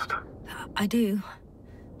to rest? I do.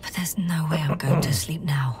 But there's no way I'm going to sleep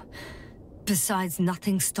now. Besides,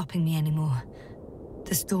 nothing's stopping me anymore.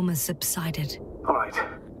 The storm has subsided. All right.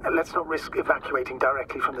 Let's not risk evacuating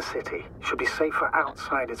directly from the city. It should be safer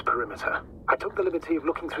outside its perimeter. I took the liberty of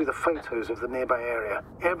looking through the photos of the nearby area.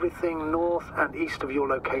 Everything north and east of your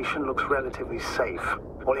location looks relatively safe.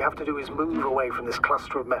 All you have to do is move away from this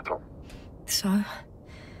cluster of metal. So,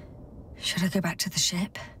 should I go back to the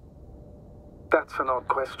ship? That's an odd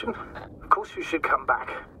question. Of course you should come back.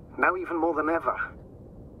 Now even more than ever.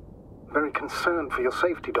 Very concerned for your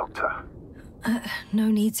safety, Doctor. No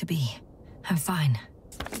need to be. I'm fine.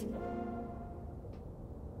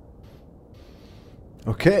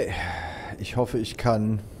 Okay. Ich hoffe, ich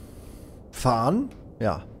kann fahren.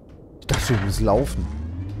 Ja. Ich dachte, ich muss laufen.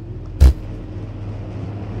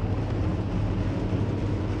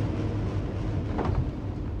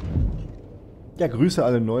 Ja, Grüße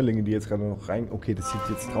alle Neulinge, die jetzt gerade noch rein... Okay, das sieht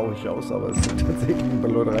jetzt traurig aus, aber es sind tatsächlich ein paar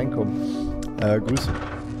Leute reinkommen. Grüße.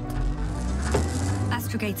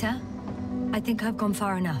 Astrogator, I think I've gone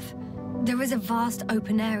far enough. There is a vast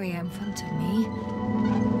open area in front of me.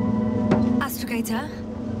 Astrogator,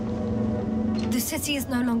 the city is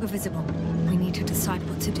no longer visible. We need to decide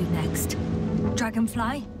what to do next.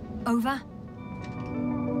 Dragonfly, over?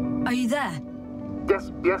 Are you there?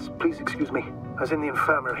 Yes, please excuse me. as in the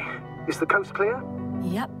infirmary. Is the coast clear?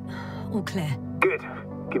 Yep, all clear. Good.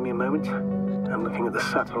 Give me a moment. I'm looking at the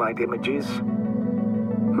satellite images.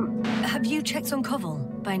 Have you checked on Koval,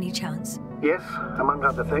 by any chance? Yes, among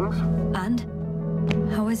other things. And?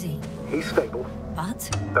 How is he? He's stable. But?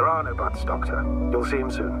 There are no buts, Doctor. You'll see him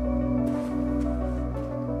soon.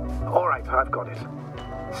 All right, I've got it.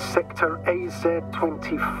 Sector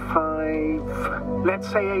AZ-25... Let's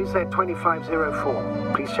say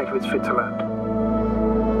AZ-2504. Please check if it's fit to land.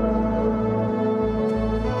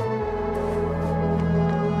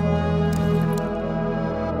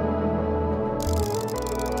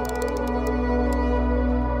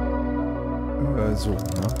 So, ne?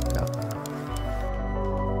 Ja.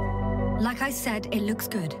 Like I said, it looks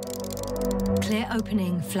good. Clear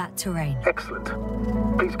opening, flat terrain. Excellent.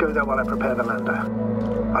 Please go there while I prepare the lander.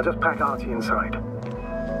 I'll just pack Artie inside.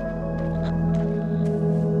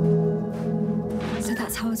 So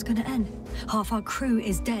that's how it's gonna end. Half our crew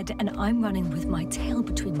is dead and I'm running with my tail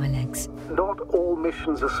between my legs. Not all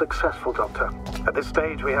missions are successful, Doctor. At this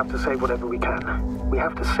stage, we have to save whatever we can. We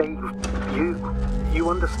have to save you.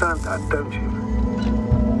 You understand that, don't you?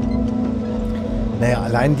 Naja,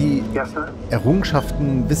 allein die Yasna?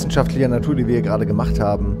 Errungenschaften wissenschaftlicher Natur, die wir hier gerade gemacht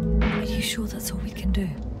haben,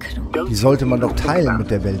 die sollte man doch teilen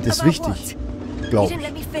mit der Welt. Das ist wichtig, glaube ich.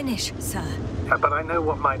 But I know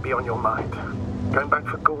what might be on your mind. Going back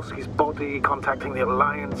for Gorski's body, contacting the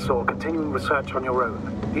Alliance, or continuing research on your own.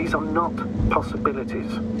 These are not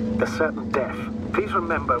possibilities. They're certain death. Please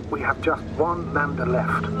remember, we have just one lander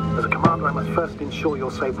left. As a commander, I must first ensure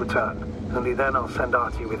your safe return. Only then I'll send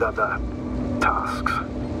Artie with other tasks.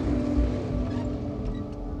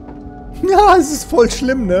 Ja, es ist voll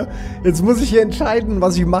schlimm, ne? Jetzt muss ich hier entscheiden,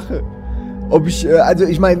 was ich mache. Ob ich, also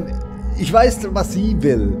ich meine, ich weiß, was sie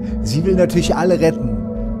will. Sie will natürlich alle retten.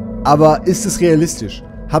 Aber ist es realistisch?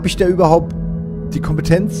 Habe ich da überhaupt die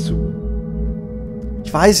Kompetenz zu?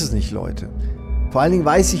 Ich weiß es nicht, Leute. Vor allen Dingen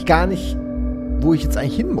weiß ich gar nicht, wo ich jetzt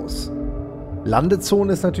eigentlich hin muss.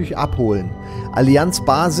 Landezone ist natürlich abholen.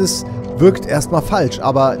 Allianzbasis wirkt erstmal falsch,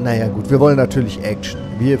 aber naja gut, wir wollen natürlich Action.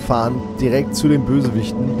 Wir fahren direkt zu den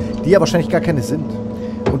Bösewichten, die ja wahrscheinlich gar keine sind.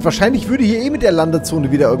 Und wahrscheinlich würde hier eh mit der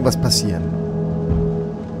Landezone wieder irgendwas passieren.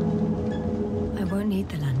 I won't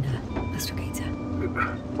need the lander, Astrogator.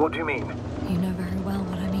 What do you mean? You know very well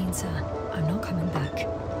what I mean, sir. I'm not coming back.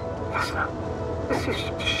 Yasna, this is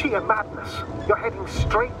sheer madness. You're heading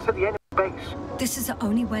straight to the enemy base. This is the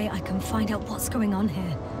only way I can find out what's going on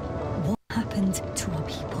here. What happened to our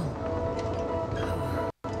people?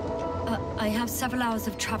 I have several hours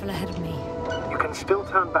of travel ahead of me. You can still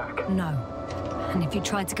turn back. No. And if you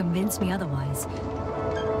try to convince me otherwise,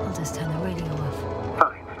 I'll just turn the radio off.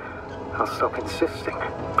 Fine. I'll stop insisting.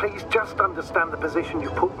 Please just understand the position you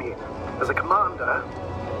put me in. As a commander,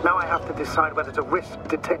 now I have to decide whether to risk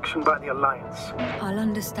detection by the Alliance. I'll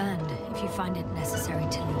understand if you find it necessary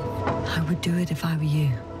to leave. I would do it if I were you.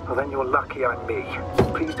 Well, then you're lucky I'm me.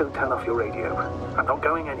 Please don't turn off your radio. I'm not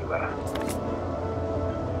going anywhere.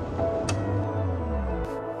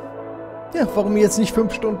 Ja, warum jetzt nicht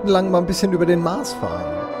 5 Stunden lang mal ein bisschen über den Mars fahren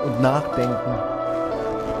und nachdenken?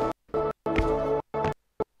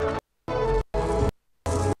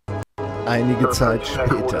 Einige Zeit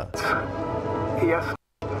später. Yes.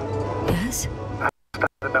 Yes?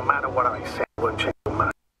 No matter what I say, won't change your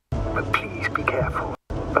mind. But please be careful.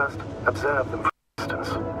 First, observe them for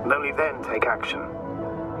distance, and only then take action.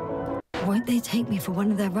 Won't they take me for one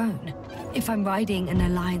of their own? If I'm riding an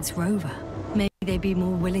Alliance rover, maybe they'd be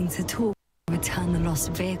more willing to talk and return the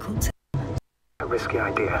lost vehicle to them. A risky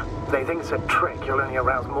idea. They think it's a trick, you'll only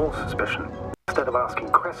arouse more suspicion. Instead of asking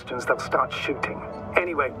questions, they'll start shooting.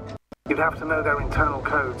 Anyway, you'd have to know their internal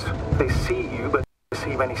codes. If they see you but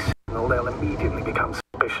receive any signal, they'll immediately become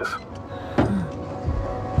suspicious.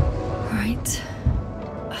 Right.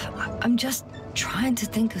 I'm just trying to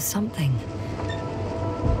think of something.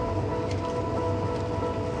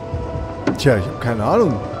 Tja, ich habe keine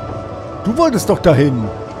Ahnung. Du wolltest doch dahin.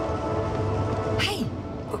 Hey,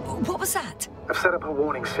 what was that? I've set up a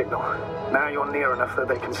warning signal. Now you're near enough that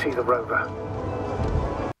they can see the rover.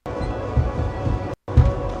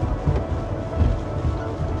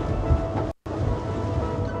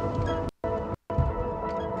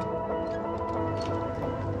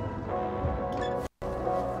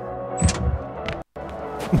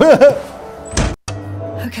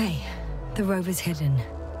 Okay, the rover's hidden.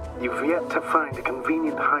 You've yet to find a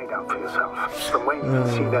convenient hideout for yourself, from where you can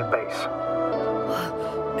see their base.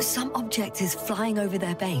 Some object is flying over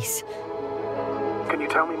their base. Can you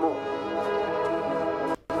tell me more?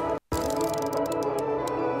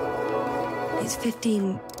 It's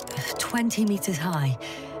 15, 20 meters high.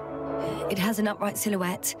 It has an upright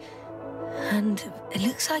silhouette, and it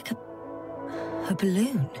looks like a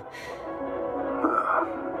balloon.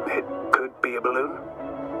 It could be a balloon.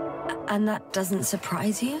 And that doesn't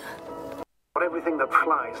surprise you? Not everything that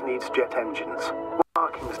flies needs jet engines. What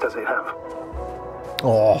markings does it have?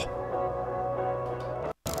 Oh.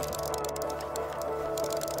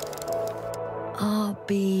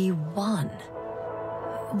 RB1.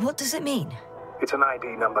 What does it mean? It's an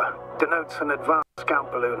ID number. Denotes an advanced scout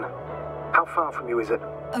balloon. How far from you is it?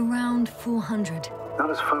 Around 400. Not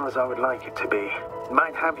as far as I would like it to be. It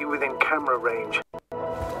might have you within camera range.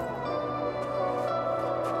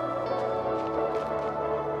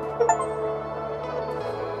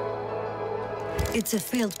 It's a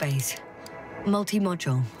field base.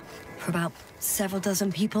 Multi-module. For about several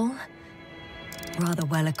dozen people. Rather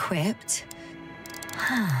well equipped.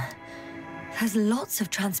 There's lots of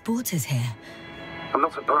transporters here. I'm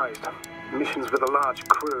not surprised. Missions with a large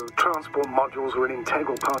crew, transport modules were an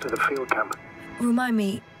integral part of the field camp. Remind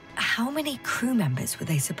me, how many crew members were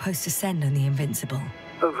they supposed to send on the Invincible?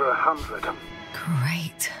 Over 100.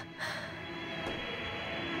 Great.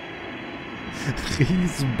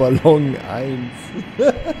 Riesenballon 1.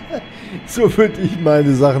 So würde ich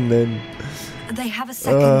meine Sachen nennen. They have a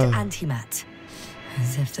second antimat.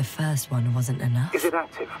 As if the first one wasn't enough. Is it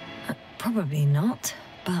active? Probably not,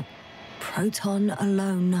 but Proton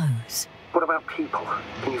alone knows. What about people?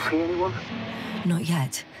 Can you see anyone? Not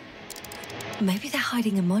yet. Maybe they're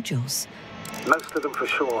hiding in modules. Most of them for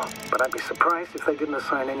sure, but I'd be surprised if they didn't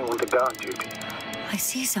assign anyone to guard duty. I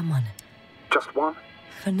see someone. Just one?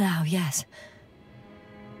 For now, yes.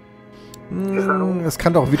 Es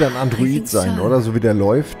kann doch wieder ein Android sein, oder? So wie der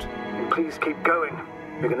läuft. Please keep going.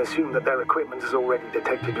 You can assume that their equipment has already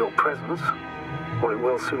detected your presence. Or it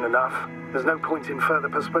will soon enough. There's no point in further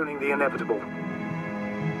postponing the inevitable.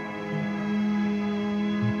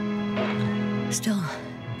 Still,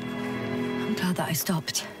 I'm glad that I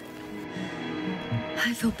stopped.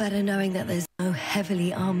 I feel better knowing that there's no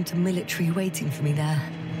heavily armed military waiting for me there.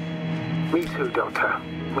 Me too, Doctor.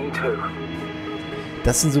 Me too.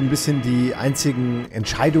 Das sind so ein bisschen die einzigen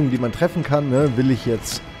Entscheidungen, die man treffen kann. Ne? Will ich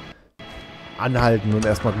jetzt anhalten und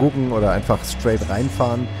erstmal gucken oder einfach straight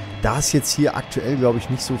reinfahren? Da es jetzt hier aktuell, glaube ich,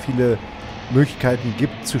 nicht so viele Möglichkeiten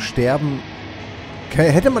gibt zu sterben,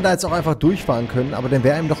 hätte man da jetzt auch einfach durchfahren können, aber dann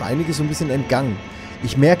wäre einem doch einiges so ein bisschen entgangen.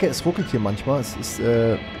 Ich merke, es ruckelt hier manchmal. Es ist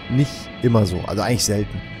nicht immer so, also eigentlich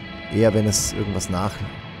selten. Eher, wenn es irgendwas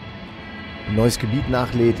ein neues Gebiet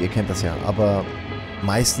nachlädt, ihr kennt das ja, aber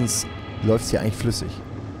meistens läuft es hier eigentlich flüssig.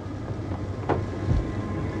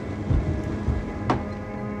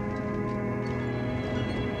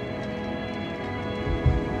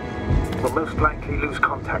 We'll most likely lose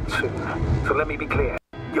contact soon. So let me be clear.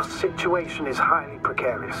 Your situation is highly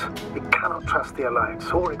precarious. You cannot trust the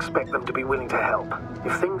Alliance or expect them to be willing to help.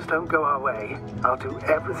 If things don't go our way, I'll do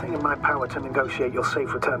everything in my power to negotiate your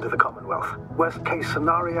safe return to the Commonwealth. Worst case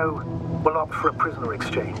scenario, we'll opt for a prisoner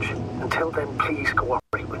exchange. Until then, please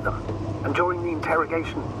cooperate with them. And during the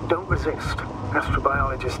interrogation, don't resist.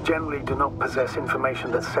 Astrobiologists generally do not possess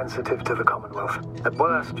information that's sensitive to the Commonwealth. At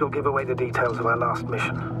worst, you'll give away the details of our last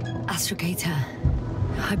mission. Astrogator,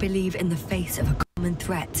 I believe in the face of a common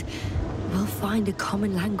threat, we'll find a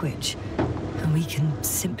common language, and we can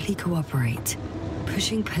simply cooperate,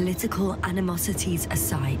 pushing political animosities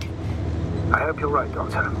aside. I hope you're right,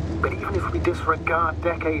 Doctor. But even if we disregard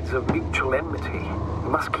decades of mutual enmity, we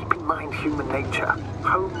must keep in mind human nature.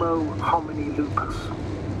 Homo homini lupus.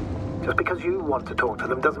 Just because you want to talk to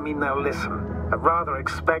them doesn't mean they'll listen. I'd rather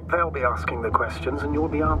expect they'll be asking the questions and you'll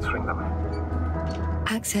be answering them.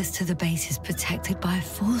 Access to the base is protected by a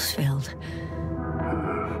force field.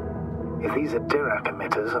 If these are Dirac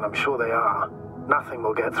emitters, and I'm sure they are, nothing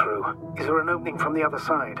will get through. Is there an opening from the other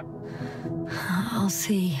side? I'll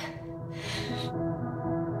see.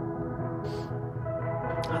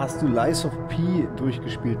 Hast du Lies of P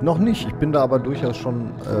durchgespielt? Noch nicht. Ich bin da aber durchaus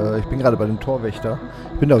schon, ich bin gerade bei dem Torwächter.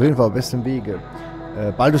 Ich bin da auf jeden Fall auf bestem Wege.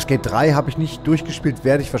 Baldur's Gate 3 habe ich nicht durchgespielt,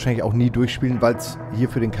 werde ich wahrscheinlich auch nie durchspielen, weil es hier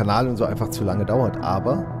für den Kanal und so einfach zu lange dauert.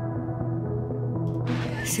 Aber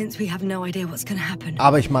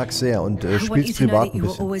ich mag es sehr und spiele es privat ein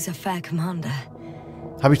bisschen.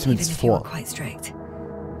 Habe ich zumindest vor.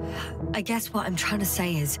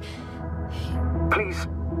 Please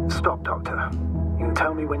stop, Doctor. You can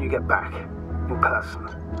tell me when you get back. In person.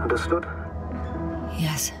 Understood?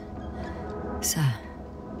 Yes, sir.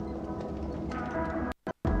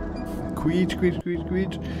 Quietsch, quietsch, quietsch,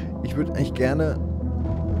 quietsch. Ich würde eigentlich gerne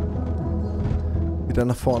wieder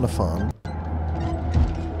nach vorne fahren.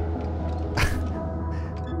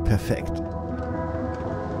 Perfekt.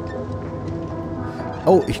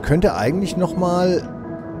 Oh, ich könnte eigentlich nochmal...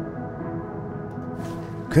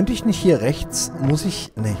 Könnte ich nicht hier rechts... Muss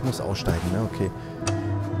ich... Ne, ich muss aussteigen, ne? Okay.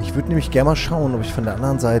 Ich würde nämlich gerne mal schauen, ob ich von der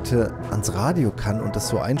anderen Seite ans Radio kann und das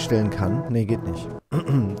so einstellen kann. Ne, geht nicht.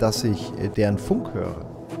 Dass ich deren Funk höre.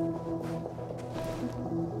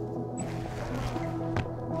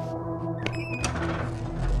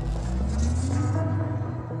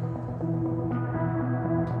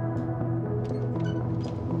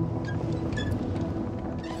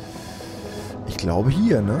 Ich glaube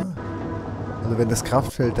hier, ne? Also wenn das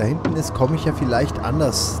Kraftfeld da hinten ist, komme ich ja vielleicht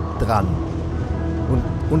anders dran. Und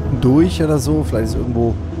unten durch oder so, vielleicht ist irgendwo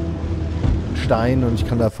ein Stein und ich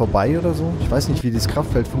kann da vorbei oder so. Ich weiß nicht, wie dieses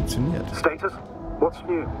Kraftfeld funktioniert. Status? What's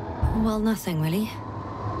new? Well, nothing really.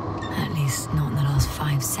 At least not in the last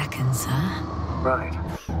 5 seconds, sir. Right.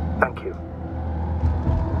 Thank you.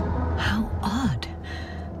 How odd.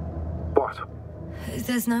 What?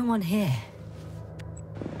 There's no one here.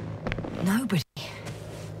 Nobody.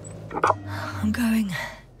 I'm going.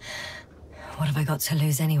 What have I got to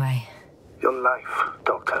lose anyway? Your life,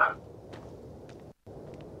 Doctor.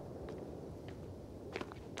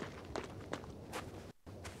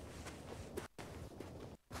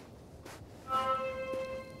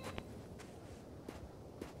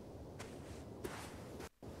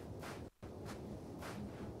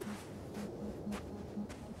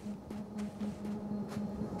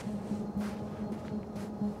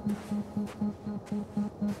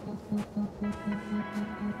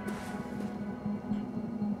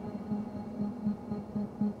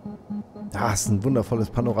 Das ist ein wundervolles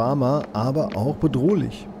Panorama, aber auch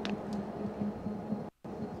bedrohlich.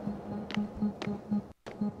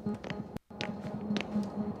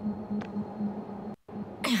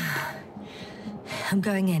 I'm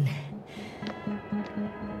going in.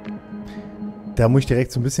 Da muss ich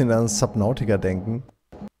direkt so ein bisschen an Subnautica denken.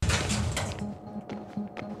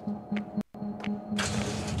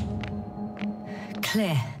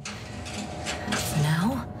 Clear. For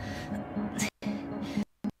now.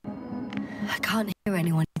 I can't hear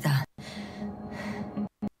anyone either.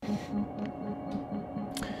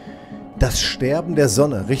 Das Sterben der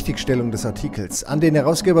Sonne, Richtigstellung des Artikels. An den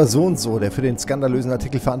Herausgeber so und so, der für den skandalösen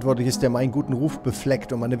Artikel verantwortlich ist, der meinen guten Ruf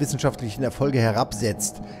befleckt und meine wissenschaftlichen Erfolge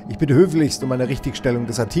herabsetzt. Ich bitte höflichst um eine Richtigstellung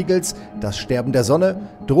des Artikels Das Sterben der Sonne,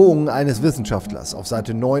 Drohungen eines Wissenschaftlers auf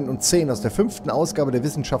Seite 9 und 10 aus der 5. Ausgabe der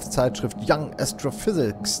Wissenschaftszeitschrift Young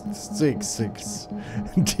Astrophysics,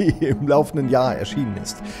 die im laufenden Jahr erschienen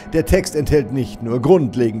ist. Der Text enthält nicht nur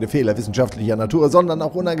grundlegende Fehler wissenschaftlicher Natur, sondern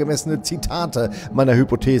auch unangemessene Zitate meiner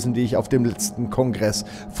Hypothesen, die ich auf dem letzten Kongress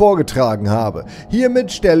vorgetragen habe.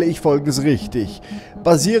 Hiermit stelle ich Folgendes richtig.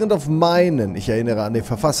 Basierend auf meinen, ich erinnere an den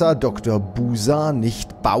Verfasser Dr. Busa,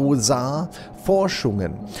 nicht Bausa,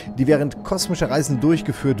 Forschungen, die während kosmischer Reisen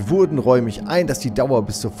durchgeführt wurden, räume ich ein, dass die Dauer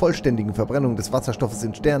bis zur vollständigen Verbrennung des Wasserstoffes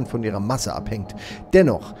in Sternen von ihrer Masse abhängt.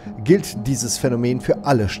 Dennoch gilt dieses Phänomen für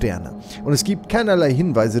alle Sterne. Und es gibt keinerlei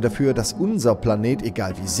Hinweise dafür, dass unser Planet,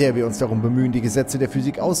 egal wie sehr wir uns darum bemühen, die Gesetze der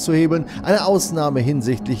Physik auszuhebeln, eine Ausnahme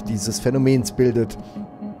hinsichtlich dieses Phänomens bildet.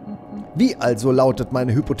 Wie also lautet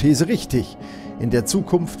meine Hypothese richtig? In der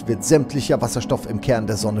Zukunft wird sämtlicher Wasserstoff im Kern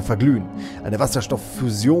der Sonne verglühen. Eine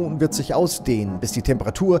Wasserstofffusion wird sich ausdehnen, bis die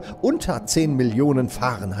Temperatur unter 10 Millionen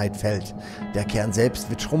Fahrenheit fällt. Der Kern selbst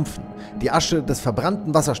wird schrumpfen. Die Asche des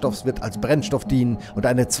verbrannten Wasserstoffs wird als Brennstoff dienen und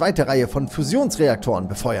eine zweite Reihe von Fusionsreaktoren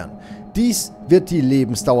befeuern. Dies wird die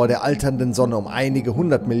Lebensdauer der alternden Sonne um einige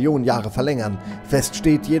 100 Millionen Jahre verlängern. Fest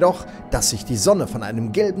steht jedoch, dass sich die Sonne von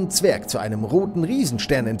einem gelben Zwerg zu einem roten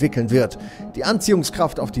Riesenstern entwickeln wird. Die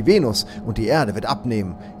Anziehungskraft auf die Venus und die Erde wird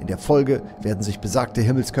abnehmen. In der Folge werden sich besagte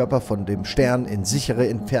Himmelskörper von dem Stern in sichere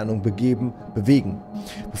Entfernung bewegen.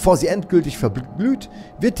 Bevor sie endgültig verglüht,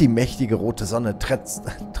 wird die mächtige rote Sonne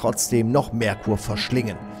trotzdem noch Merkur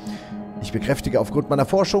verschlingen. Ich bekräftige aufgrund meiner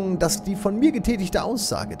Forschungen, dass die von mir getätigte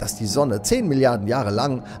Aussage, dass die Sonne 10 Milliarden Jahre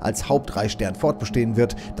lang als Hauptreichstern fortbestehen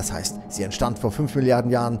wird, das heißt, sie entstand vor 5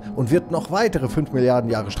 Milliarden Jahren und wird noch weitere 5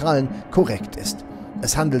 Milliarden Jahre strahlen, korrekt ist.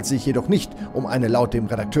 Es handelt sich jedoch nicht um eine laut dem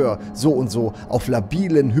Redakteur so und so auf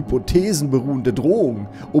labilen Hypothesen beruhende Drohung,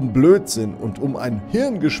 um Blödsinn und um ein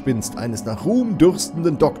Hirngespinst eines nach Ruhm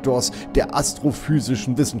dürstenden Doktors der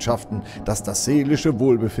astrophysischen Wissenschaften, das das seelische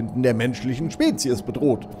Wohlbefinden der menschlichen Spezies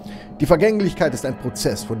bedroht. Die Vergänglichkeit ist ein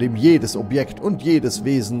Prozess, von dem jedes Objekt und jedes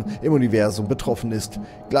Wesen im Universum betroffen ist.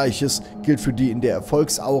 Gleiches gilt für die in der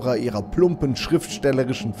Erfolgsaura ihrer plumpen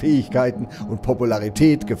schriftstellerischen Fähigkeiten und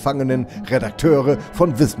Popularität gefangenen Redakteure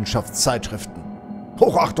von Wissenschaftszeitschriften.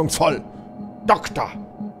 Hochachtungsvoll! Dr.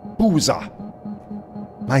 Busa!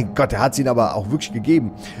 Mein Gott, er hat es ihn aber auch wirklich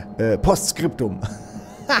gegeben. Postskriptum.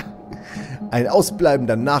 Ein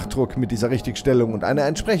ausbleibender Nachdruck mit dieser Richtigstellung und einer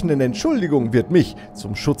entsprechenden Entschuldigung wird mich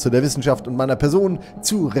zum Schutze der Wissenschaft und meiner Person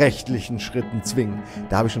zu rechtlichen Schritten zwingen.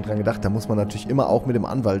 Da habe ich schon dran gedacht, da muss man natürlich immer auch mit dem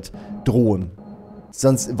Anwalt drohen.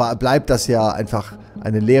 Sonst bleibt das ja einfach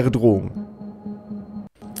eine leere Drohung.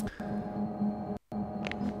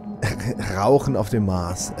 Rauchen auf dem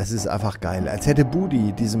Mars. Es ist einfach geil. Als hätte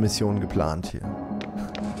Budi diese Mission geplant hier.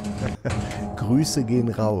 Grüße gehen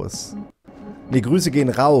raus. Ne, Grüße gehen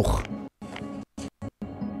Rauch.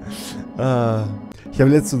 Ich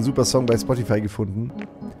habe letztens einen super Song bei Spotify gefunden.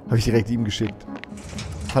 Habe ich direkt ihm geschickt.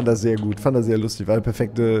 Fand er sehr gut. Fand er sehr lustig. War der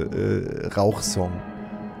perfekte Rauchsong.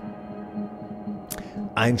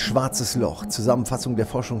 Ein schwarzes Loch. Zusammenfassung der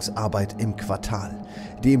Forschungsarbeit im Quartal.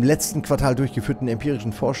 Die im letzten Quartal durchgeführten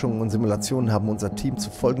empirischen Forschungen und Simulationen haben unser Team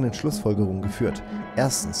zu folgenden Schlussfolgerungen geführt.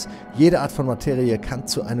 Erstens, jede Art von Materie kann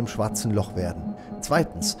zu einem schwarzen Loch werden.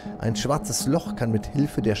 Zweitens, ein schwarzes Loch kann mit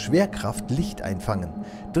Hilfe der Schwerkraft Licht einfangen.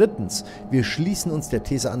 Drittens, wir schließen uns der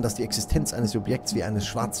These an, dass die Existenz eines Objekts wie eines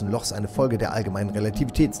schwarzen Lochs eine Folge der allgemeinen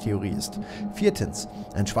Relativitätstheorie ist. Viertens,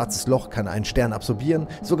 ein schwarzes Loch kann einen Stern absorbieren,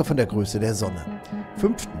 sogar von der Größe der Sonne.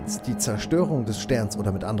 Fünftens, die Zerstörung des Sterns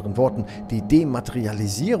oder mit anderen Worten, die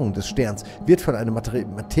Dematerialisierung des Sterns wird von einem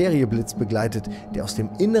Materieblitz begleitet, der aus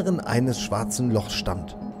dem Inneren eines schwarzen Lochs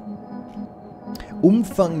stammt.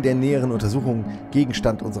 Umfang der näheren Untersuchungen,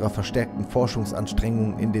 Gegenstand unserer verstärkten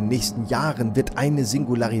Forschungsanstrengungen in den nächsten Jahren wird eine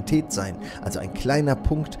Singularität sein, also ein kleiner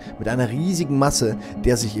Punkt mit einer riesigen Masse,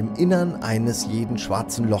 der sich im Innern eines jeden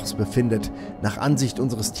schwarzen Lochs befindet. Nach Ansicht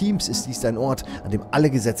unseres Teams ist dies ein Ort, an dem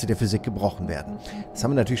alle Gesetze der Physik gebrochen werden. Das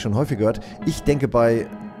haben wir natürlich schon häufig gehört. Ich denke bei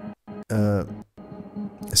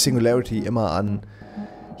Singularity immer an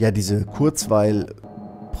ja diese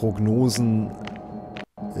Kurzweil-Prognosen,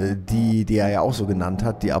 die er ja auch so genannt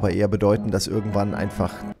hat, die aber eher bedeuten, dass irgendwann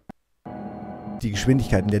einfach die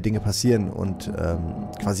Geschwindigkeiten der Dinge passieren und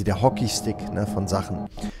quasi der Hockeystick von Sachen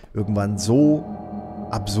irgendwann so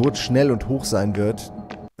absurd schnell und hoch sein wird,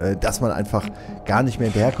 dass man einfach gar nicht mehr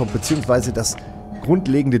hinterherkommt, beziehungsweise dass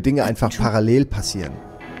grundlegende Dinge einfach parallel passieren.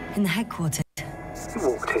 Bin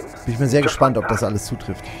ich mir sehr gespannt, ob das alles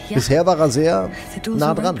zutrifft. Bisher war er sehr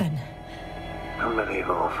nah dran.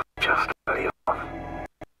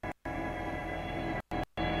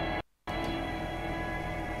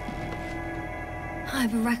 I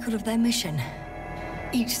have a record of their mission.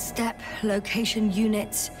 Each step, location,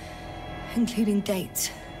 units, including dates.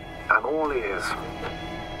 I'm all ears.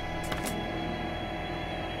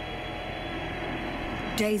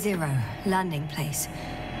 Day 0, landing place.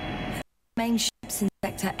 Main ships in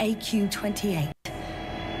sector AQ-28.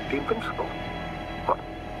 The Invincible? What?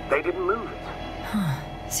 They didn't move it?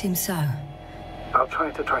 Seems so. I'll try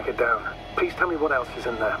to track it down. Please tell me what else is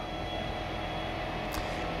in there.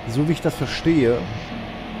 So wie ich das verstehe,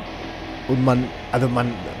 und wenn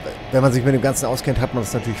man sich mit dem Ganzen auskennt, hat man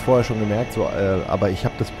das natürlich vorher schon gemerkt, so, aber ich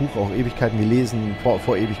habe das Buch auch Ewigkeiten gelesen,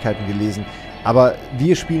 vor Ewigkeiten gelesen, aber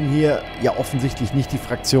wir spielen hier ja offensichtlich nicht die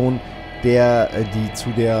Fraktion, die zu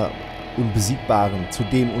dem Unbesiegbaren, zu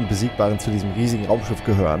diesem riesigen Raumschiff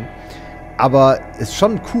gehören, aber es ist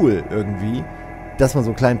schon cool irgendwie, dass man so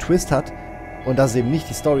einen kleinen Twist hat, und dass es eben nicht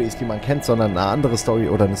die Story ist, die man kennt, sondern eine andere Story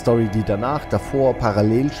oder eine Story, die davor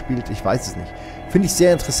parallel spielt. Ich weiß es nicht. Finde ich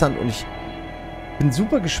sehr interessant und ich bin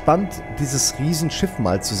super gespannt, dieses Riesenschiff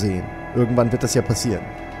mal zu sehen. Irgendwann wird das ja passieren.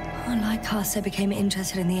 Like Carcer became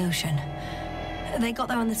interested in the ocean. They got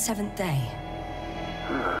there on the 7th day.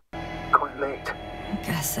 Quite late.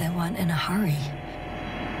 Guess they weren't in a hurry.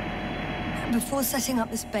 Before setting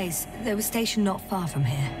up this base, they were stationed not far from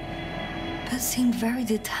here. But seemed very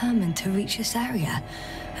determined to reach this area.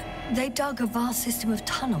 They dug a vast system of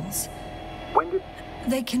tunnels. When did...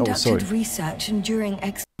 They conducted research and during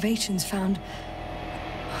excavations found...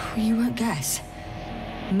 You won't guess.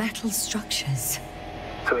 Metal structures.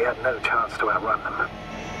 So we had no chance to outrun them.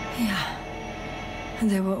 Yeah.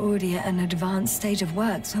 And they were already at an advanced stage of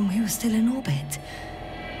works when we were still in orbit.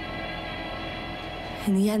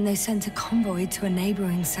 In the end, they sent a convoy to a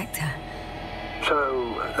neighboring sector.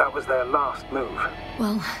 So, that was their last move?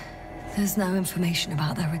 Well, there's no information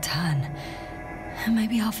about their return.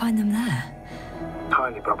 Maybe I'll find them there.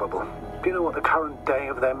 Highly probable. Do you know what the current day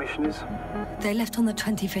of their mission is? They left on the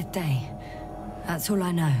 25th day. That's all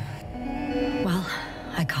I know. Well,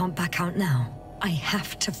 I can't back out now. I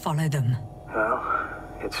have to follow them. Well,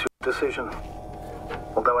 it's your decision.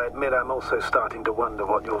 Although I admit I'm also starting to wonder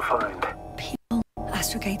what you'll find. People,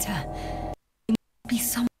 Astrogator, they must be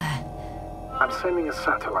somewhere. I'm sending a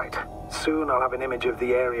satellite. Soon I'll have an image of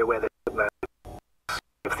the area where the ship landed.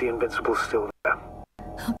 If the Invincible's still there.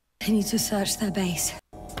 I'll continue to search their base.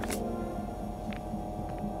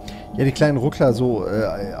 Ja, die kleinen Ruckler, so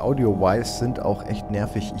audio-wise, sind auch echt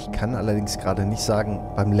nervig. Ich kann allerdings gerade nicht sagen,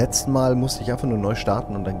 beim letzten Mal musste ich einfach nur neu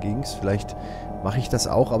starten und dann ging's. Vielleicht mache ich das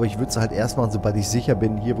auch, aber ich würde es halt erst machen, sobald ich sicher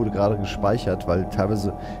bin, hier wurde gerade gespeichert, weil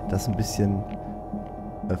teilweise das ein bisschen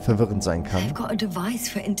verwirrend sein kann. I've got a device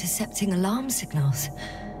for intercepting alarm signals.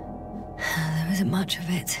 There isn't much of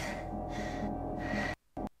it.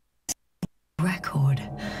 Record.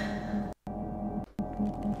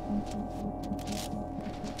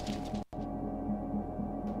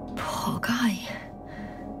 Poor guy.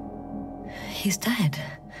 He's dead.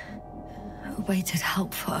 Waited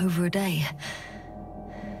help for over a day.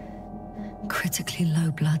 Critically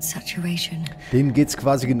low blood saturation. Denen geht's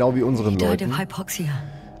quasi genau wie unseren Died of Leuten. hypoxia.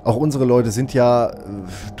 Auch unsere Leute sind ja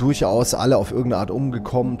durchaus alle auf irgendeine Art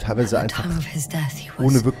umgekommen, teilweise einfach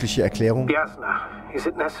ohne wirkliche Erklärung. Yasna, is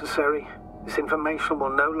it necessary? This information will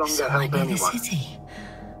no longer So I help near the anyone. city.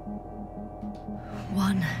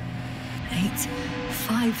 1, 8,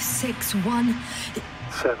 5, 6, 1.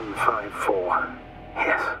 754.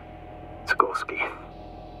 Yes. Skorsky.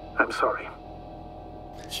 I'm sorry.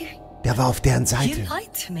 You Der war auf deren Seite.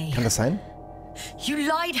 lied to me. Kann das sein? You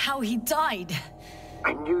lied how he died.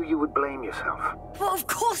 I knew you would blame yourself. Well, of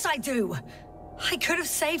course I do. I could have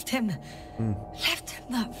saved him. Left him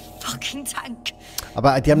that fucking tank.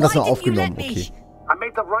 Aber die haben das Why noch didn't you aufgenommen, let me? okay. I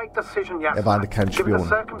made the right decision, Yasna. Er war kein Given the Spion.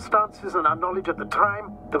 circumstances and our knowledge at the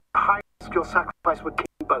time, the high risk your sacrifice would kill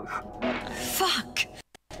you both. Fuck.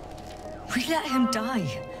 We let him die.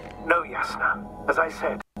 No, Yasna. As I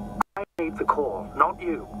said, I made the call, not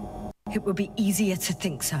you. It would be easier to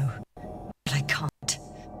think so. But I can't.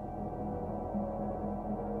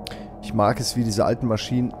 Ich mag es, wie diese alten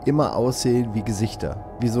Maschinen immer aussehen wie Gesichter.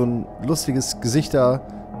 Wie so ein lustiges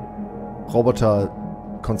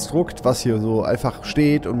Gesichter-Roboter-Konstrukt, was hier so einfach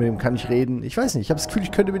steht und mit dem kann ich reden. Ich weiß nicht, ich habe das Gefühl,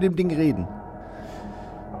 ich könnte mit dem Ding reden.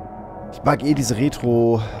 Ich mag diese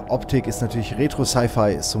Retro-Optik, ist natürlich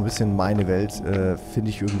Retro-Sci-Fi, ist so ein bisschen meine Welt. Finde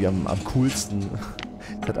ich irgendwie am coolsten.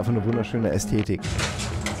 Es hat einfach eine wunderschöne Ästhetik.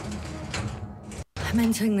 I'm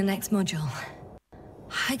entering the next module.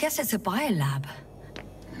 I guess it's a biolab.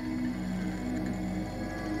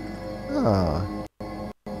 Ah,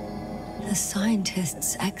 The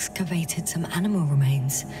scientists excavated some animal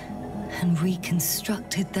remains and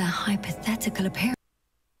reconstructed their hypothetical appearance.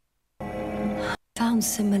 Found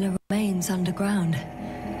similar remains underground,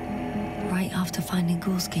 right after finding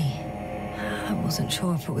Gorski. I wasn't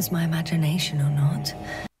sure if it was my imagination or not.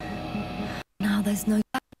 Now there's no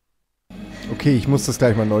okay, ich muss das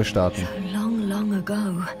gleich mal neu starten. long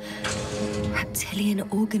ago. Reptilian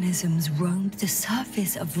organisms roamed the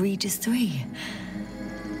surface of Regis III.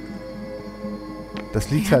 Das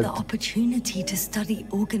They liegt had halt... the opportunity to study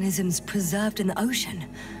organisms preserved in the ocean.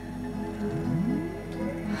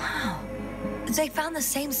 Wow. They found the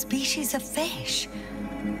same species of fish.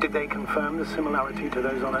 Did they confirm the similarity to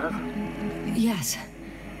those on Earth? Yes,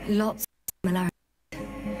 lots of similarities.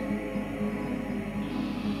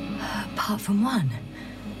 Apart from one.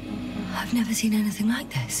 I've never seen anything like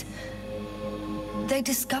this. They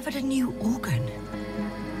discovered a new organ.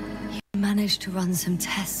 He managed to run some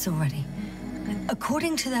tests already.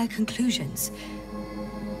 According to their conclusions,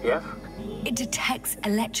 Yes? it detects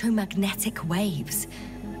electromagnetic waves.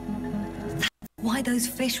 That's why those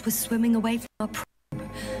fish were swimming away from our probe.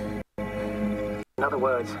 In other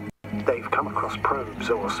words, they've come across probes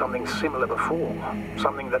or something similar before.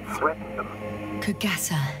 Something that threatened them. Could guess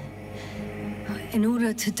her. In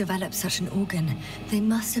order to develop such an organ, they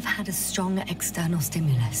must have had a strong external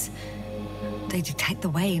stimulus. They detect the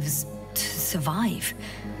waves to survive.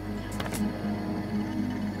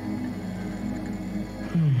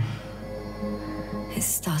 It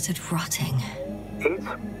started rotting. It?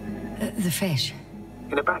 The fish.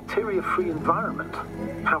 In a bacteria-free environment?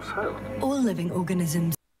 How so? All living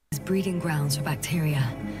organisms as breeding grounds for bacteria.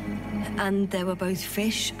 And there were both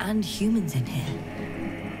fish and humans in here.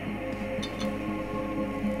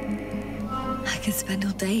 I could spend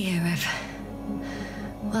all day here if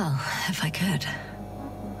I could.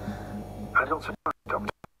 I'm not surprised, Doctor.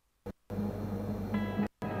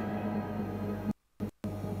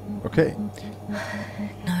 Okay.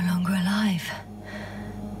 No longer alive.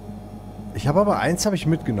 Ich habe aber eins habe ich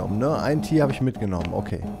mitgenommen, ne? Ein Tier habe ich mitgenommen,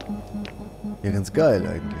 okay. Ja, ganz geil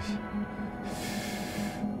eigentlich.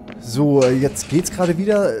 So, jetzt geht's gerade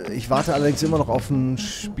wieder. Ich warte allerdings immer noch auf einen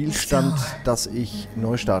Spielstand, dass ich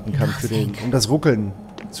neu starten kann, um das Ruckeln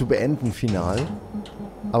zu beenden, final.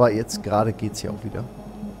 Aber jetzt gerade geht's hier auch wieder.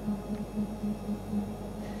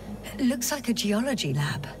 It looks like a geology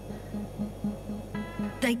lab.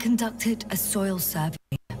 They conducted a soil survey.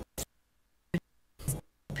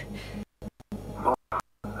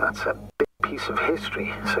 That's a piece of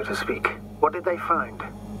history, so to speak. What did they find?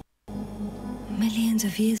 Millions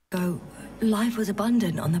of years ago, life was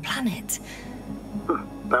abundant on the planet.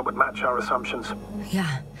 That would match our assumptions.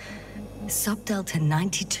 Yeah. Subdelta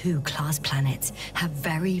 92 class planets have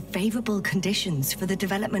very favorable conditions for the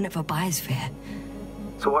development of a biosphere.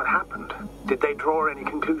 So what happened? Did they draw any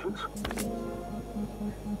conclusions?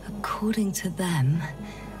 According to them,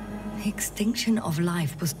 the extinction of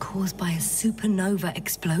life was caused by a supernova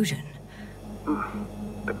explosion.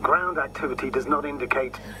 The ground activity does not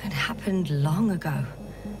indicate... It happened long ago.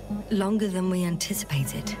 Longer than we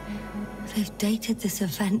anticipated. They've dated this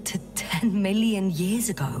event to 10 million years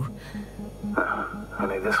ago.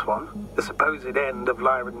 Only this one? The supposed end of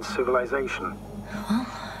Lyran's civilization. Well,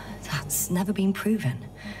 that's never been proven.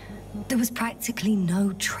 There was practically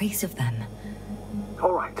no trace of them.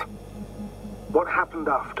 All right. What happened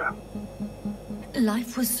after?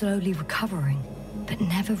 Life was slowly recovering, but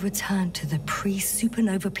never returned to the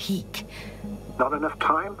pre-supernova peak. Not enough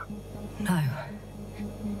time? No.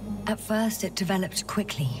 At first it developed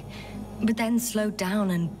quickly, but then slowed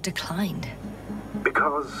down and declined.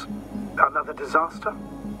 Because another disaster?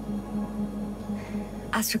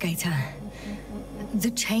 Astrogator,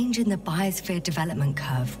 the change in the biosphere development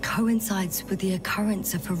curve coincides with the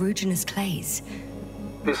occurrence of ferruginous clays.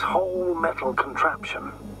 This whole metal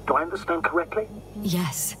contraption, do I understand correctly?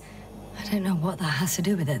 Yes. I don't know what that has to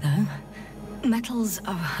do with it, though. Metals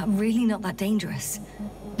are really not that dangerous.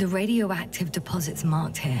 The radioactive deposits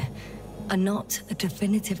marked here are not a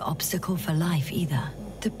definitive obstacle for life either.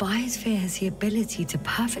 The biosphere has the ability to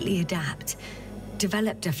perfectly adapt,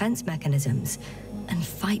 develop defense mechanisms, and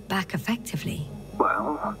fight back effectively.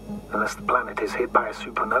 Well, unless the planet is hit by a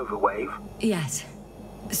supernova wave. Yes.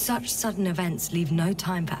 Such sudden events leave no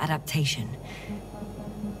time for adaptation.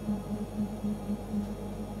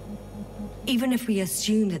 Even if we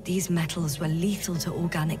assume that these metals were lethal to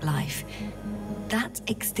organic life, that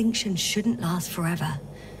extinction shouldn't last forever.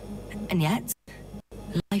 And yet,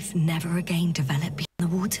 life never again developed beyond the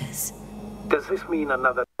waters. Does this mean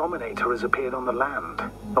another Dominator has appeared on the land?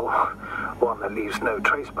 Or one that leaves no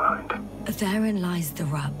trace behind? Therein lies the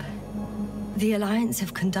rub. The Alliance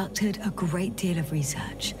have conducted a great deal of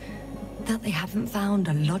research. That they haven't found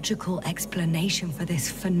a logical explanation for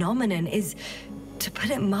this phenomenon is, to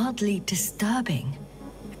put it mildly, disturbing.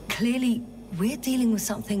 Clearly, we're dealing with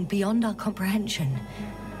something beyond our comprehension.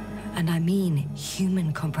 And I mean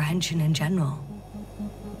human comprehension in general.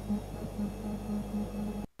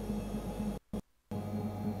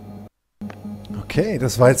 Okay,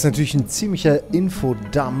 das war jetzt natürlich ein ziemlicher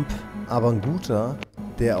Infodump, aber ein guter,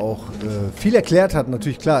 der auch viel erklärt hat.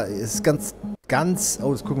 Natürlich, klar, ist ganz,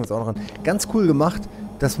 oh, das gucken wir uns auch noch an, ganz cool gemacht,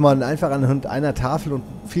 dass man einfach anhand einer Tafel und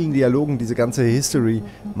vielen Dialogen diese ganze History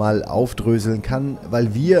mal aufdröseln kann,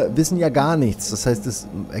 weil wir wissen ja gar nichts. Das heißt, es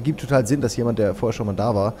ergibt total Sinn, dass jemand, der vorher schon mal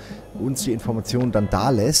da war, uns die Informationen dann da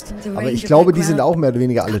lässt. Aber ich glaube, die sind auch mehr oder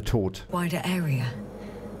weniger alle tot.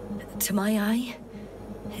 To my eye,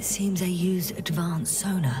 it seems they use advanced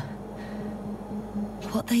sonar.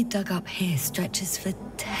 What they dug up here stretches for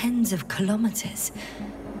tens of kilometers.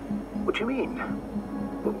 What do you mean?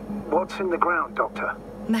 What's in the ground, Doctor?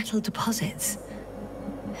 Metal deposits.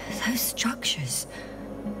 Those structures.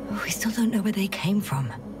 We still don't know where they came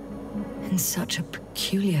from. In such a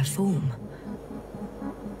peculiar form.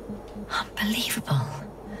 Unbelievable.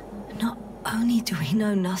 Not only do we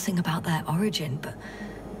know nothing about their origin, but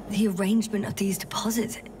the arrangement of these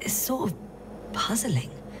deposits is sort of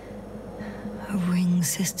puzzling. A ring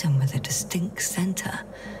system with a distinct center.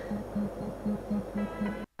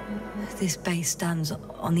 This base stands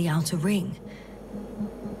on the outer ring.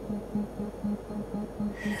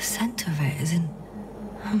 The center of it is in...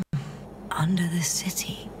 under the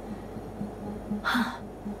city. Huh.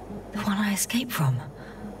 The one I escaped from.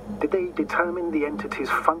 Did they determine the entity's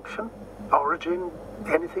function? Origin?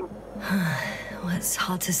 Anything? Well, it's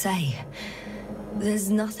hard to say. There's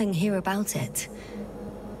nothing here about it.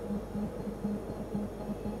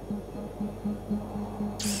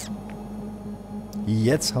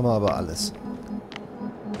 Jetzt haben wir aber alles.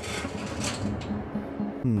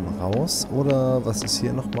 Raus? Oder was ist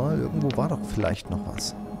hier nochmal? Irgendwo war doch vielleicht noch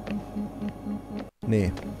was.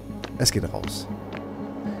 Nee. Es geht raus.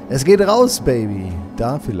 Es geht raus, Baby.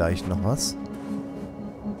 Da vielleicht noch was.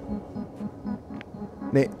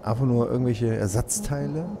 Nee, einfach nur irgendwelche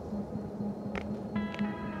Ersatzteile.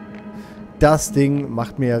 Das Ding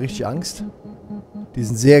macht mir ja richtig Angst. Die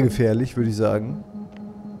sind sehr gefährlich, würde ich sagen.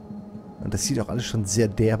 Und das sieht auch alles schon sehr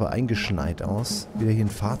derbe eingeschneit aus. Wieder hier ein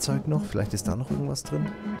Fahrzeug noch. Vielleicht ist da noch irgendwas drin.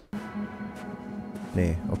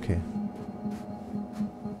 Nee, okay.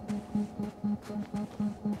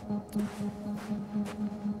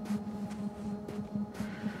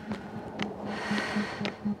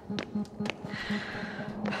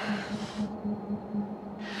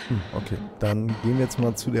 Okay, dann gehen wir jetzt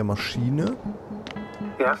mal zu der Maschine.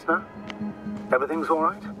 Yasna? Everything's all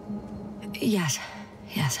right? Yes.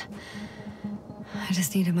 I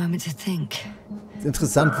just need a moment to think.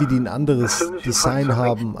 Interessant, wie die ein anderes Design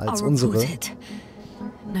haben als unsere.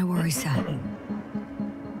 No worries, sir.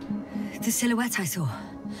 The silhouette I saw.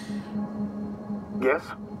 Yes?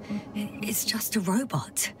 It's just a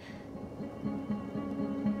robot.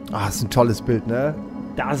 Ah, das ist ein tolles Bild, ne?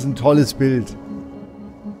 Das ist ein tolles Bild.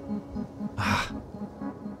 Ah.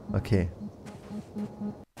 Okay.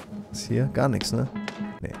 Ist hier gar nichts, ne?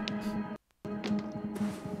 Nee.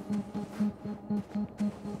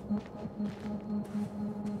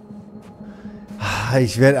 Ah,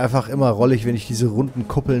 ich werde einfach immer rollig, wenn ich diese runden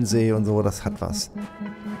Kuppeln sehe und so. Das hat was.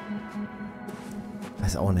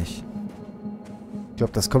 Weiß auch nicht. Ich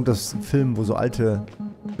glaube, das kommt aus einem Film, wo so alte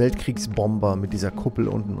Weltkriegsbomber mit dieser Kuppel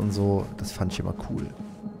unten und so. Das fand ich immer cool.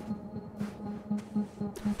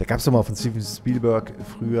 Da gab es doch mal von Steven Spielberg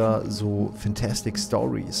früher so Fantastic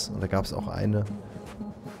Stories. Und da gab es auch eine,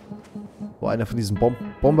 wo einer von diesen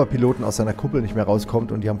Bomberpiloten aus seiner Kuppel nicht mehr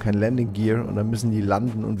rauskommt und die haben kein Landing Gear und dann müssen die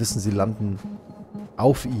landen und wissen, sie landen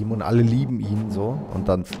auf ihm und alle lieben ihn so und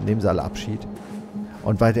dann nehmen sie alle Abschied.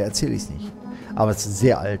 Und weiter erzähle ich es nicht. Aber es ist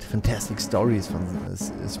sehr alt. Fantastic Stories von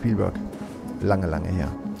Spielberg. Lange, lange her.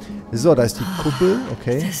 So, da ist die Kuppel.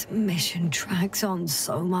 Okay. This mission drags on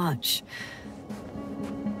so much.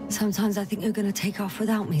 Sometimes I think you're gonna take off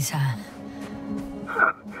without me, sir.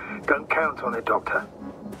 Don't count on it, Doctor.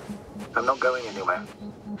 I'm not going anywhere.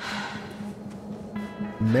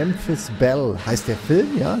 Memphis Belle heißt der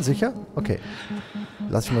Film, ja? Sicher? Okay.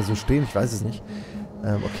 Lass ich mal so stehen, ich weiß es nicht.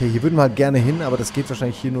 Okay, hier würden wir halt gerne hin, aber das geht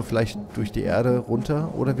wahrscheinlich hier nur vielleicht durch die Erde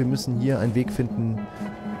runter. Oder wir müssen hier einen Weg finden,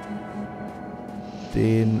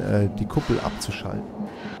 die Kuppel abzuschalten.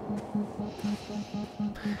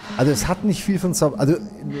 Also es hat nicht viel von also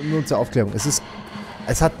nur zur Aufklärung,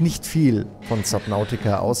 es hat nicht viel von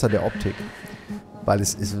Subnautica außer der Optik. Weil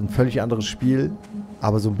es ist ein völlig anderes Spiel,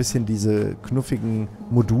 aber so ein bisschen diese knuffigen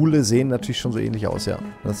Module sehen natürlich schon so ähnlich aus, ja.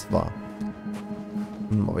 Das war.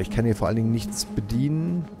 Aber ich kann hier vor allen Dingen nichts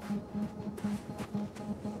bedienen.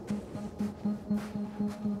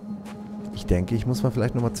 Ich denke, ich muss mal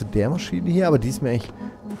vielleicht nochmal zu der Maschine hier, aber die ist mir eigentlich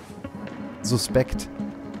suspekt.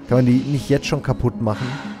 Kann man die nicht jetzt schon kaputt machen?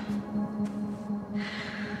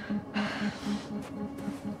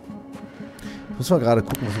 Ich muss mal gerade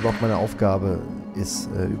gucken, was überhaupt meine Aufgabe ist.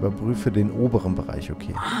 Überprüfe den oberen Bereich,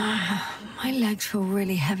 okay. My legs feel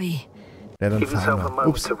really heavy. Ja, dann Give yourself a fahren wir. moment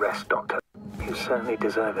Ups, to rest, Doctor. You certainly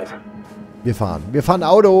deserve it. wir fahren. Wir fahren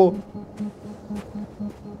Auto!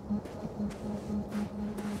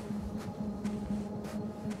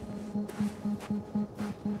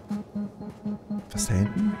 Was da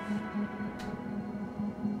hinten?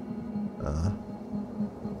 Ah.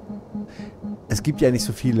 Es gibt ja nicht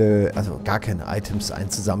so viele, also gar keine Items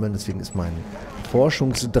einzusammeln, deswegen ist mein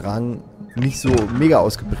Forschungsdrang nicht so mega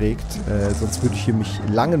ausgeprägt. Sonst würde ich hier mich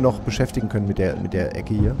lange noch beschäftigen können mit der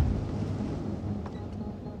Ecke hier.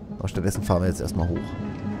 Aber stattdessen fahren wir jetzt erstmal hoch.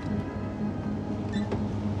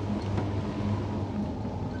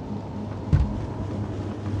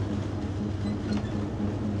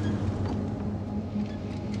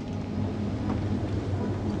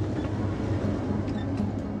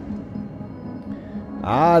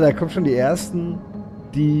 Ah, da kommen schon die ersten,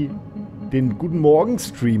 die den Guten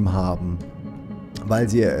Morgen-Stream haben. Weil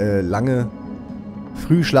sie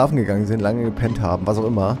früh schlafen gegangen sind, lange gepennt haben, was auch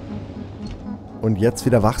immer. Und jetzt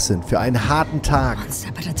wieder wach sind für einen harten Tag. One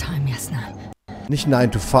step at a time, Yasna. Nicht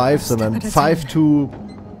 9 to 5, sondern 5 to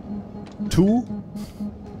 2.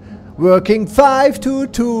 Working 5 to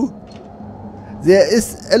 2. There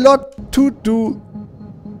is a lot to do.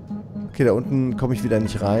 Okay, da unten komme ich wieder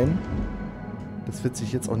nicht rein. Das wird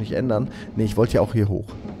sich jetzt auch nicht ändern. Ne, ich wollte ja auch hier hoch.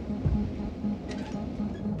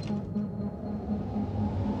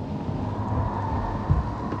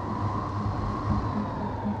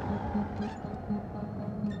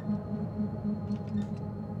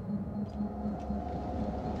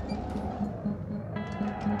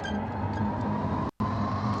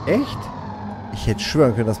 Echt? Ich hätte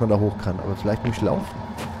schwören können, dass man da hoch kann, aber vielleicht muss ich laufen.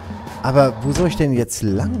 Aber wo soll ich denn jetzt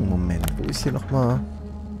lang? Moment, wo ist hier nochmal...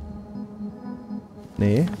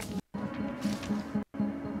 Nee.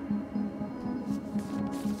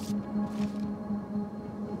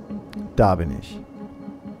 Da bin ich.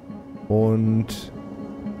 Und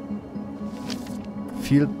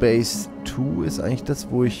Field Base 2 ist eigentlich das,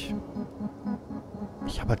 wo ich...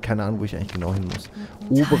 Ich habe halt keine Ahnung, wo ich eigentlich genau hin muss.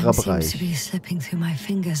 Oberer Bereich. Seems to be slipping through my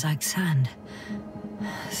fingers like sand.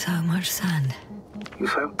 So much sand. You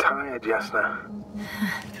sound tired, Yasna.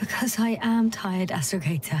 Because I am tired,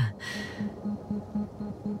 Astrogator.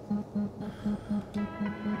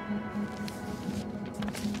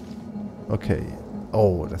 Okay.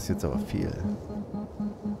 Oh, das ist jetzt aber viel.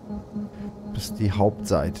 Das ist die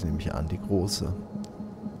Hauptseite, nehme ich an, die große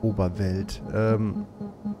Oberwelt.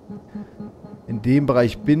 In dem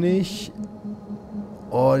Bereich bin ich.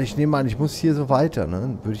 Oh, ich nehme an, ich muss hier so weiter,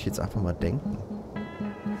 ne? Würde ich jetzt einfach mal denken.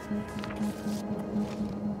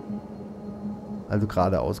 Also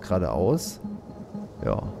geradeaus, geradeaus.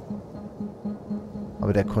 Ja.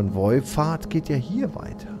 Aber der Konvoipfad geht ja hier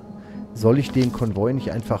weiter. Soll ich den Konvoi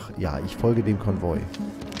nicht einfach... Ja, ich folge dem Konvoi.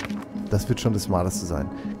 Das wird schon das Smarteste sein.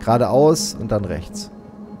 Geradeaus und dann rechts.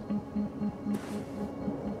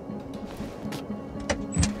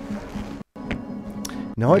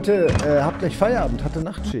 Na, heute habt gleich Feierabend, hatte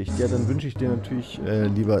Nachtschicht. Ja, dann wünsche ich dir natürlich,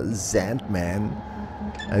 lieber Sandman,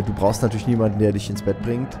 du brauchst natürlich niemanden, der dich ins Bett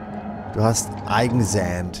bringt. Du hast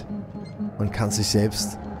Eigensand und kannst dich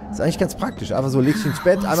selbst... Ist eigentlich ganz praktisch. Einfach so, legst dich ins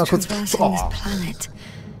Bett, einmal kurz... Oh.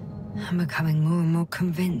 I'm becoming more and more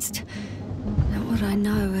convinced that what I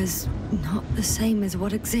know is not the same as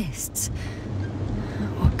what exists.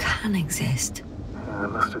 What can exist. I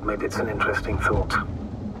must admit it's an interesting thought.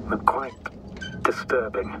 And quite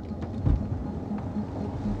disturbing.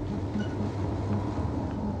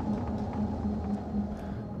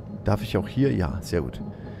 Darf ich auch hier? Ja, sehr gut.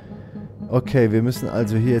 Okay, wir müssen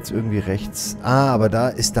also hier jetzt irgendwie rechts... Ah, aber da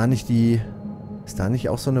ist da nicht die... Ist da nicht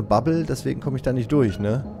auch so eine Bubble? Deswegen komme ich da nicht durch,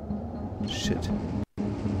 ne? Shit.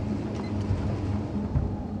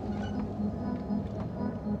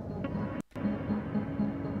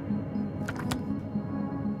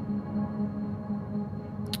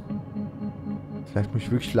 Vielleicht muss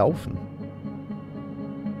ich wirklich laufen.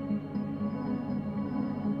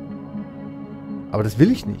 Aber das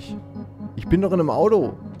will ich nicht. Ich bin doch in einem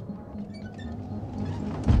Auto.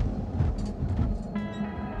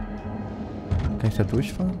 Kann ich da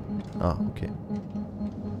durchfahren? Ah, okay.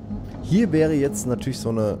 Hier wäre jetzt natürlich so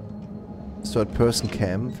eine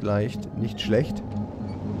Third-Person-Cam vielleicht nicht schlecht.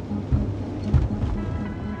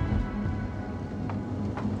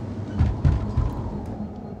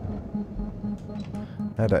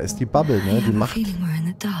 Ja, da ist die Bubble, ne?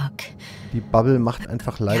 Die Bubble macht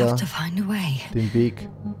einfach leider den Weg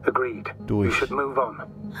durch.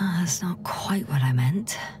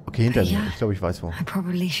 Okay, hinter mir. Ich glaube, ich weiß wo.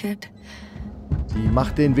 Die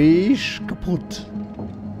macht den Weg kaputt.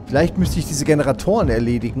 Vielleicht müsste ich diese Generatoren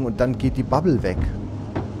erledigen und dann geht die Bubble weg.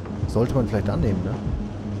 Sollte man vielleicht annehmen, ne?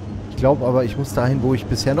 Ich glaube aber, ich muss dahin, wo ich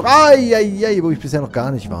bisher noch... wo ich bisher noch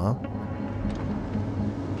gar nicht war.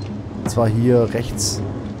 Und zwar hier rechts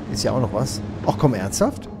ist ja auch noch was. Ach komm,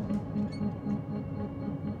 ernsthaft?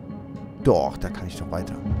 Doch, da kann ich doch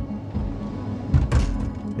weiter.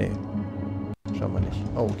 Nee. Schauen wir nicht.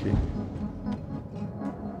 Oh, okay.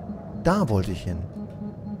 Da wollte ich hin.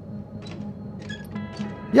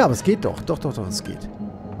 Ja, aber es geht doch. Doch, es geht.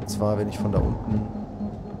 Und zwar, wenn ich von da unten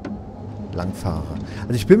lang fahre.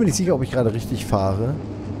 Also ich bin mir nicht sicher, ob ich gerade richtig fahre.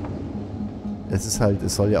 Es ist halt,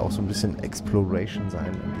 es soll ja auch so ein bisschen Exploration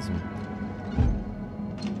sein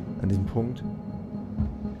an diesem Punkt.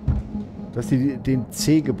 Du hast den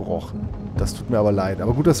C gebrochen. Das tut mir aber leid.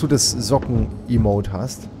 Aber gut, dass du das Socken-Emote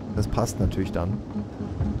hast. Das passt natürlich dann.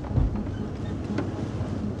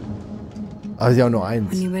 Aber es ist ja auch nur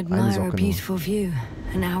eins. Eine Socke nur.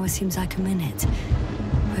 An hour seems like a minute,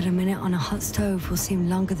 but a minute on a hot stove will seem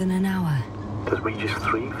longer than an hour. Does Regis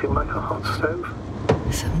III feel like a hot stove?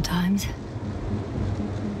 Sometimes.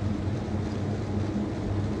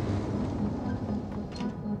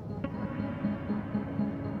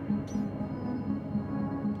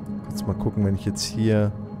 Kurz mal gucken, wenn ich jetzt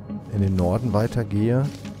hier in den Norden weitergehe.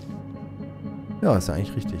 Ja, ist ja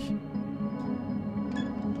eigentlich richtig.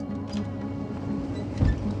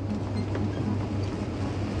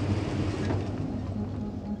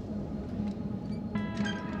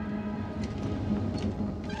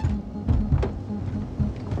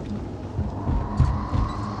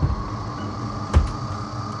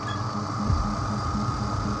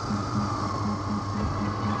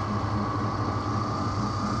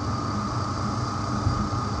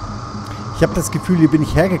 Ich habe das Gefühl, hier bin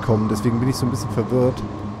ich hergekommen, deswegen bin ich so ein bisschen verwirrt.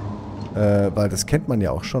 Weil das kennt man ja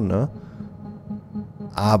auch schon, ne?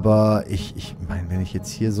 Aber ich meine, wenn ich jetzt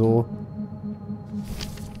hier so...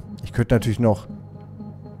 Ich könnte natürlich auch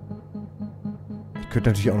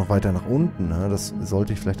noch weiter nach unten, ne? Das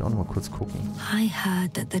sollte ich vielleicht auch noch mal kurz gucken. I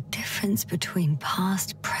heard that the difference between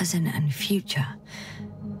past, present and future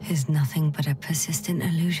is nothing but a persistent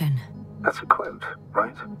illusion. That's a quote,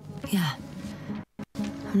 right? Yeah.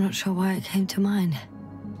 I'm not sure why it came to mind.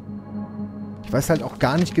 Ich weiß halt auch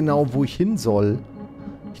gar nicht genau, wo ich hin soll.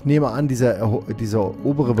 Ich nehme an, dieser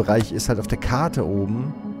obere Bereich ist halt auf der Karte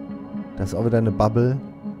oben. Da ist auch wieder eine Bubble.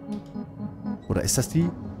 Oder ist das die?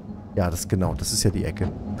 Ja, das ist ja die Ecke,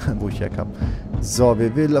 wo ich herkam. So,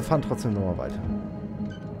 wir fahren trotzdem nochmal weiter.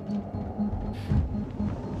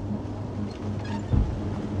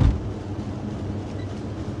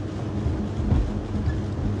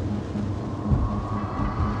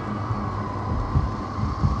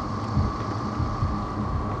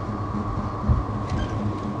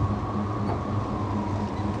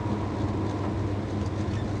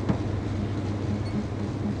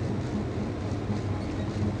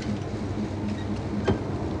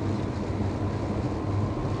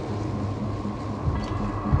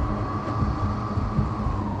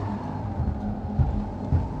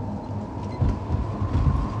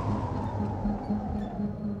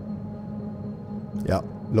 Ja,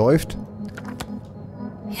 läuft.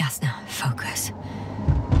 Yasna, focus.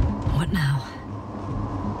 What now?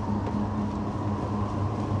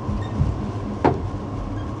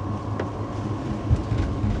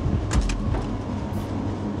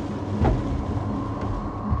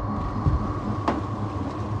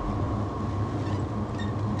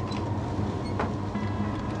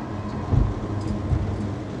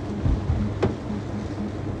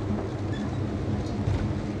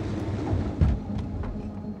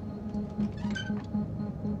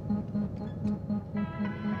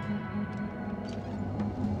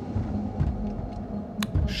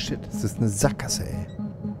 Shit, das ist eine Sackgasse, ey.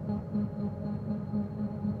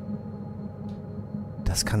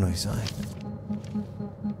 Das kann doch nicht sein.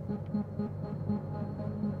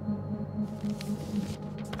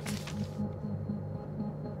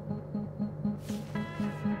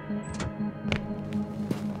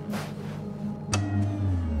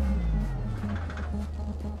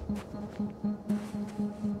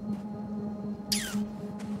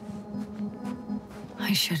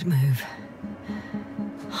 I should move.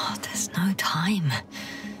 Oh, there's no time.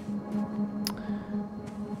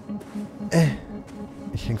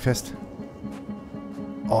 Ich häng fest.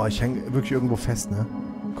 Oh, ich häng wirklich irgendwo fest, ne?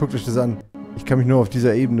 Guckt euch das an. Ich kann mich nur auf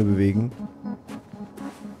dieser Ebene bewegen.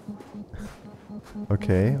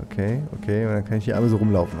 Okay. Und dann kann ich hier einmal so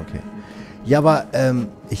rumlaufen, okay. Ja, aber,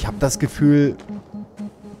 ich habe das Gefühl,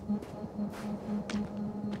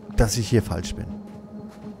 dass ich hier falsch bin.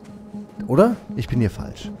 Oder? Ich bin hier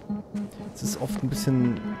falsch. Es ist oft ein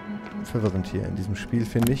bisschen verwirrend hier in diesem Spiel,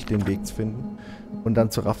 finde ich, den Weg zu finden. Und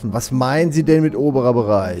dann zu raffen. Was meinen Sie denn mit oberer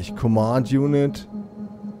Bereich? Command Unit?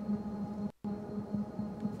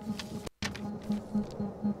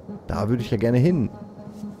 Da würde ich ja gerne hin.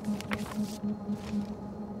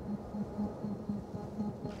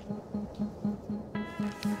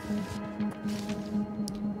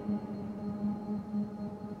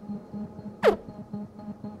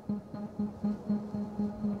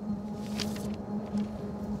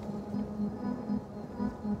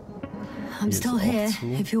 I'm still here,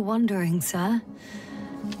 if you're wondering, sir.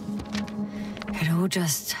 It all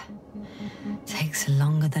just takes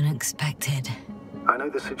longer than expected. I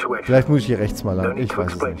know the situation. Vielleicht muss ich hier rechts mal No lang. need Ich to weiß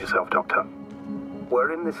es explain nicht. yourself, Doctor.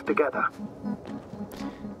 We're in this together.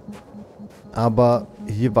 Aber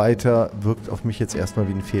hier weiter wirkt auf mich jetzt erstmal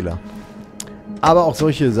wie ein Fehler. Aber auch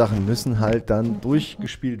solche Sachen müssen halt dann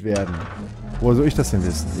durchgespielt werden. Woher soll ich das denn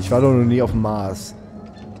wissen? Ich war doch noch nie auf dem Mars.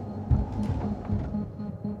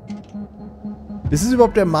 Ist es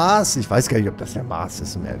überhaupt der Mars? Ich weiß gar nicht, ob das der Mars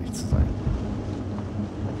ist, um ehrlich zu sein.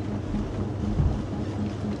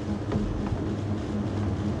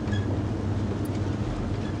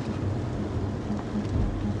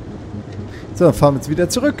 So, dann fahren wir jetzt wieder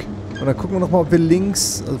zurück. Und dann gucken wir nochmal, ob wir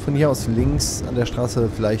links, also von hier aus links an der Straße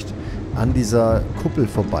vielleicht an dieser Kuppel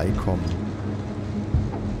vorbeikommen.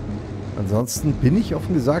 Ansonsten bin ich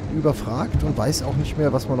offen gesagt überfragt und weiß auch nicht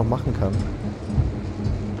mehr, was man noch machen kann.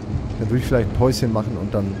 Dann würde ich vielleicht ein Päuschen machen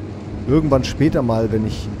und dann irgendwann später mal, wenn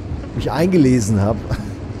ich mich eingelesen habe,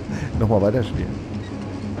 nochmal weiterspielen.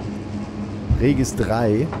 Regis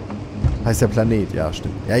 3 heißt der Planet, ja,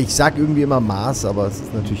 stimmt. Ja, ich sag irgendwie immer Mars, aber es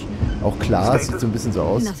ist natürlich auch klar, es sieht so ein bisschen so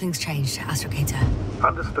aus. Nothing's changed, Astrogator.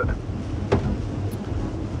 Understood.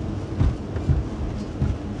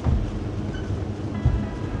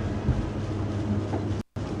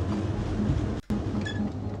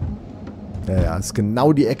 Ja, ist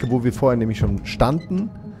genau die Ecke, wo wir vorher nämlich schon standen.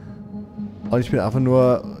 Und ich bin einfach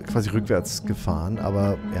nur quasi rückwärts gefahren,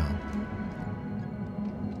 aber ja.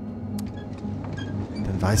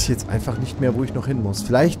 Dann weiß ich jetzt einfach nicht mehr, wo ich noch hin muss.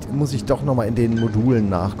 Vielleicht muss ich doch nochmal in den Modulen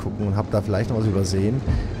nachgucken und habe da vielleicht noch was übersehen.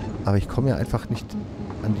 Aber ich komme ja einfach nicht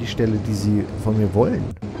an die Stelle, die sie von mir wollen.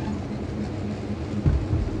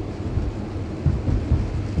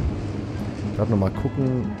 Gerade nochmal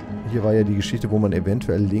gucken. Hier war ja die Geschichte, wo man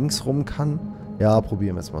eventuell links rum kann. Ja,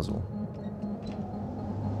 probieren wir es mal so.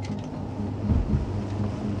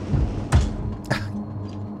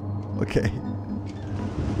 Okay.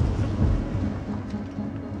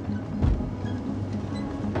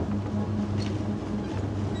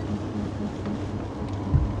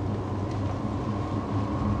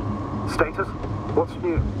 Status? What's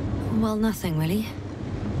new? Well, nothing really.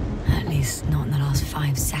 At least not in the last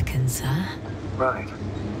 5 seconds, sir. Right.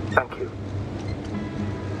 Thank you.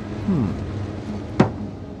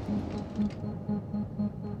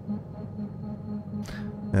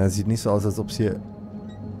 Ja, sieht nicht so aus, als ob es hier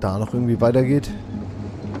da noch irgendwie weitergeht.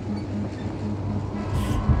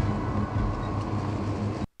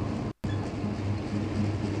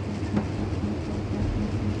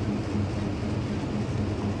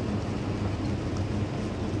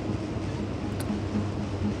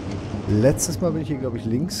 Letztes Mal bin ich hier, glaube ich,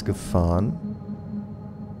 links gefahren.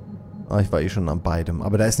 Ah, ich war eh schon an beidem.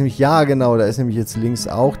 Aber da ist nämlich, ja genau, da ist nämlich jetzt links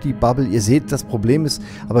auch die Bubble. Ihr seht, das Problem ist,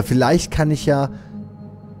 aber vielleicht kann ich ja,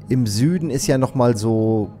 im Süden ist ja nochmal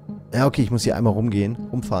so, ja okay, ich muss hier einmal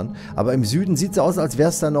rumfahren. Aber im Süden sieht es aus, als wäre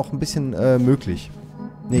es da noch ein bisschen möglich.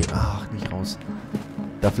 Nee, ach, nicht raus.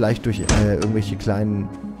 Da vielleicht durch irgendwelche kleinen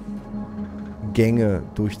Gänge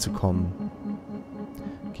durchzukommen.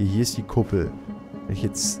 Okay, hier ist die Kuppel. Wenn ich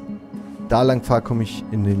jetzt da lang fahre, komme ich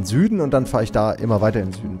in den Süden und dann fahre ich da immer weiter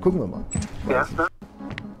in den Süden. Gucken wir mal. Yasna?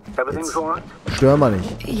 Everything's all right? Stören wir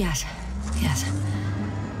nicht. Yes.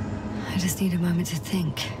 I just need a moment to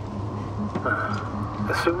think.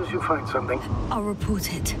 As soon as you find something. I'll report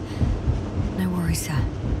it. No worries, sir.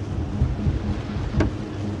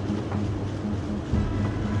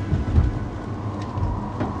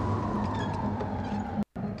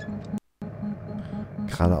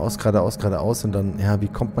 Geradeaus, geradeaus, geradeaus und dann, ja, wie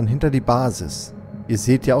kommt man hinter die Basis? Ihr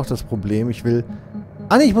seht ja auch das Problem, ich will...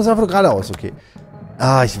 Ah ne, ich muss einfach nur geradeaus, okay.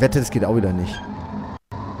 Ah, ich wette, das geht auch wieder nicht.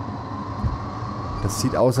 Das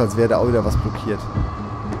sieht aus, als wäre da auch wieder was blockiert.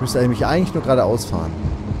 Ich müsste nämlich eigentlich nur geradeaus fahren.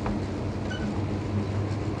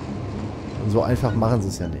 Und so einfach machen sie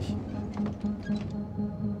es ja nicht.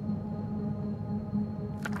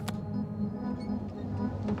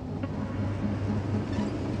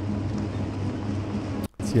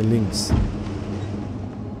 Jetzt hier links.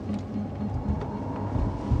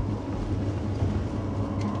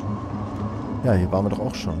 Ja, hier waren wir doch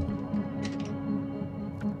auch schon.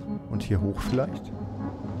 Und hier hoch vielleicht?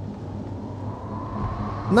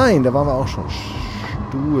 Nein, da waren wir auch schon.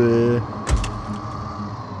 Stuhl.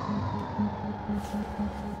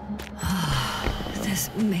 This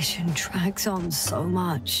mission drags on so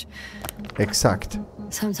much. Exakt.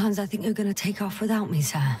 Sometimes I think you're gonna take off without me,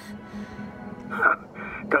 sir.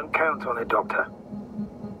 Don't count on it, Doctor.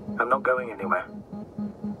 I'm not going anywhere.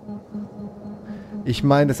 Ich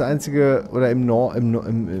meine, das einzige, oder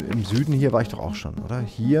im Süden hier war ich doch auch schon, oder?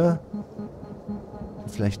 Hier?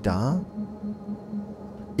 Vielleicht da?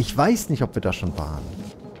 Ich weiß nicht, ob wir da schon waren.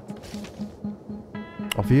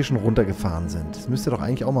 Ob wir hier schon runtergefahren sind. Das müsste doch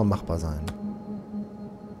eigentlich auch mal machbar sein.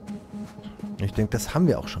 Ich denke, das haben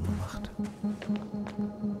wir auch schon gemacht.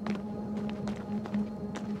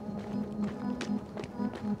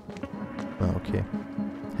 Ah, okay.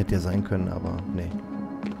 Hätte ja sein können, aber nee.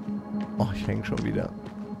 Oh, ich hänge schon wieder.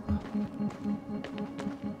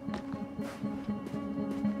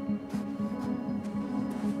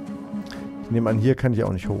 Ich nehme an, hier kann ich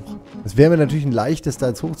auch nicht hoch. Es wäre mir natürlich ein leichtes, da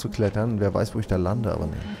jetzt hochzuklettern. Wer weiß, wo ich da lande, aber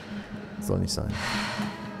nee. Soll nicht sein.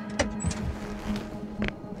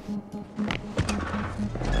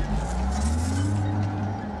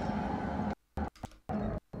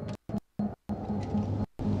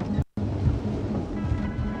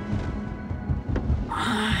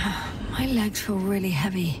 My legs feel really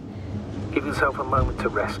heavy. Give yourself a moment to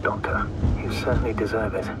rest, Doctor. You certainly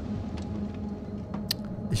deserve it.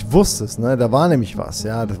 Ich wusste es, ne? Da war nämlich was,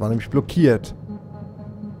 ja. Das war nämlich blockiert.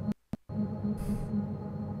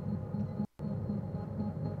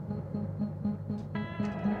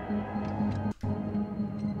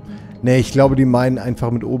 Ne, ich glaube, die meinen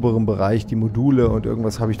einfach mit oberem Bereich die Module und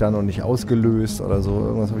irgendwas habe ich da noch nicht ausgelöst oder so.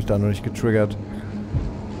 Irgendwas habe ich da noch nicht getriggert.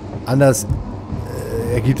 Anders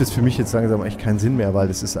ergibt es für mich jetzt langsam echt keinen Sinn mehr, weil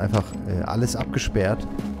das ist einfach alles abgesperrt.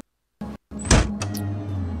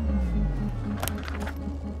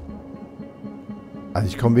 Also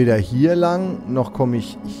ich komme weder hier lang, noch komme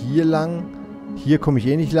ich hier lang. Hier komme ich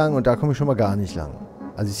eh nicht lang und da komme ich schon mal gar nicht lang.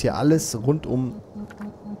 Also ist hier alles rundum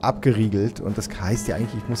abgeriegelt und das heißt ja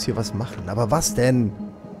eigentlich, ich muss hier was machen. Aber was denn?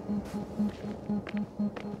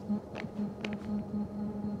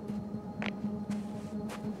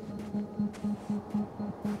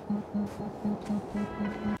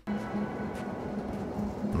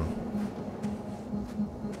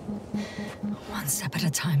 step at a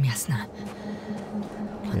time, Yasna.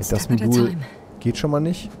 Okay, das Modul geht schon mal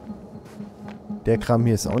nicht. Der Kram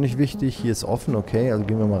hier ist auch nicht wichtig. Hier ist offen, okay, also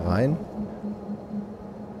gehen wir mal rein.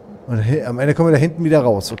 Und am Ende kommen wir da hinten wieder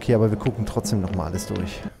raus. Okay, aber wir gucken trotzdem nochmal alles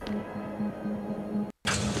durch.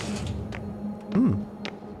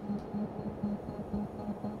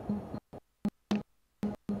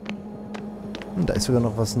 Da ist sogar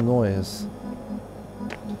noch was Neues.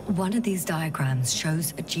 One of these diagrams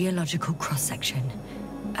shows a geological cross-section.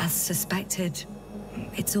 As suspected,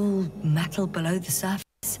 it's all metal below the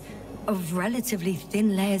surface, of relatively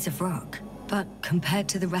thin layers of rock. But compared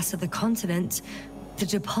to the rest of the continent, the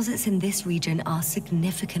deposits in this region are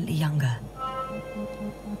significantly younger.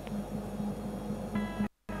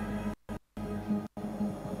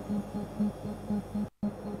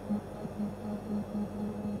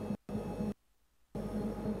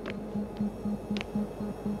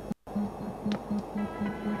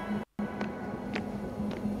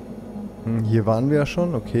 Hier waren wir ja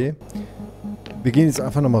schon, okay. Wir gehen jetzt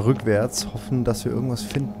einfach nochmal rückwärts, hoffen, dass wir irgendwas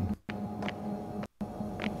finden.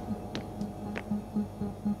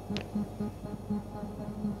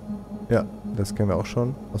 Ja, das kennen wir auch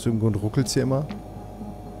schon. Aus irgendeinem Grund ruckelt es hier immer.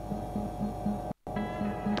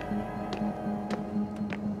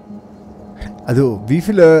 Also, wie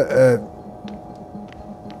viele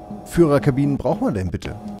Führerkabinen braucht man denn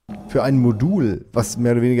bitte? Für ein Modul, was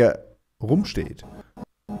mehr oder weniger rumsteht.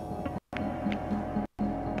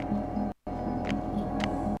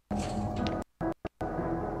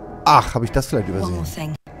 Ach, habe ich das vielleicht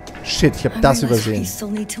übersehen? Shit, ich habe das übersehen. So,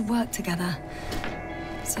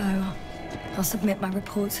 I'll submit my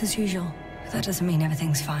reports as usual. That doesn't mean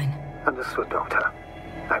everything's fine. Understood, Doctor.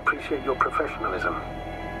 I appreciate your professionalism.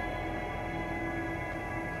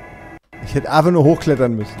 Ich hätte einfach nur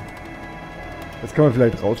hochklettern müssen. Das kann man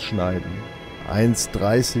vielleicht rausschneiden.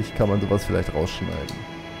 1,30 kann man sowas vielleicht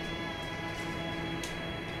rausschneiden.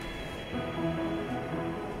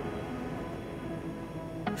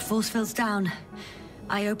 Force field's down.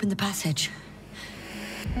 I open the passage.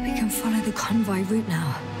 We can follow the convoy route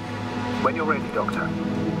now. When you're ready, Doctor.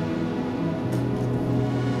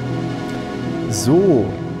 So,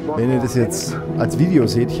 wenn ihr das jetzt als Video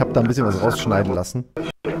seht, ich habe da ein bisschen was rausschneiden lassen.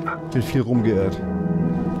 Bin viel rumgeirrt.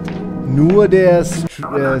 Nur der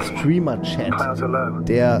Streamer-Chat,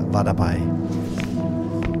 der war dabei.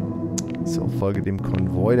 So, folge dem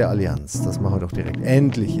Konvoi der Allianz. Das machen wir doch direkt.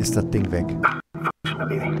 Endlich ist das Ding weg.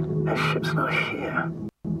 The ship's not here.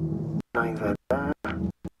 Neither there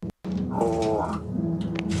or...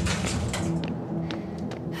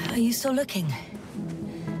 Are you still looking?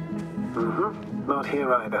 Not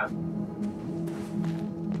here either.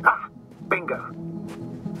 Ah, bingo.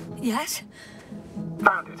 Yes?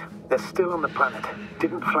 Found it. They're still on the planet.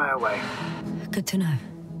 Didn't fly away. Good to know.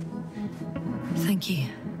 Thank you.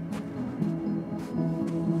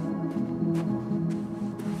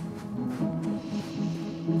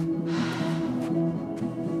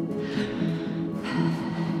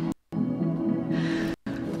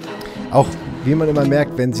 Auch wie man immer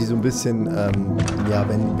merkt, wenn sie so ein bisschen, ja,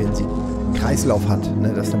 wenn sie einen Kreislauf hat, ne,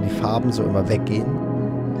 dass dann die Farben so immer weggehen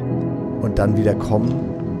und dann wieder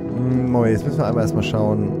kommen. Moment, jetzt müssen wir einmal erstmal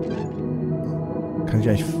schauen. Kann ich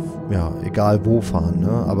eigentlich, ja, egal wo fahren,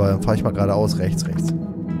 ne? Aber dann fahre ich mal geradeaus, rechts.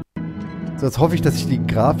 So, jetzt hoffe ich, dass sich die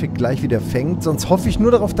Grafik gleich wieder fängt. Sonst hoffe ich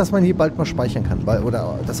nur darauf, dass man hier bald mal speichern kann,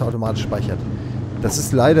 oder dass er automatisch speichert. Das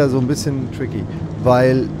ist leider so ein bisschen tricky,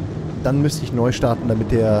 weil dann müsste ich neu starten,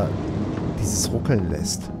 damit der dieses Ruckeln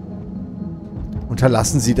lässt.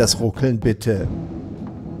 Unterlassen Sie das Ruckeln, bitte.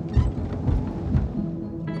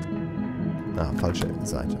 Ah, falsche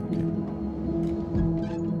Seite, okay.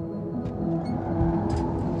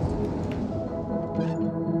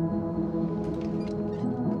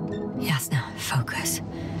 Yasna, focus.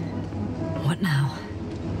 What now?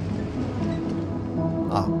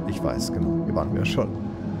 Ah, ich weiß, genau. Hier waren wir schon.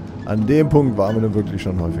 An dem Punkt waren wir nun wirklich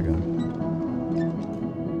schon häufiger.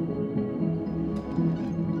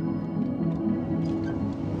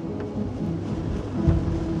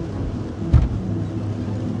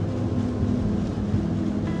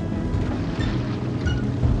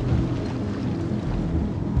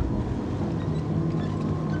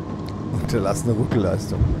 Unterlassene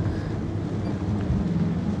Rückleistung.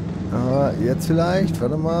 Aber jetzt vielleicht,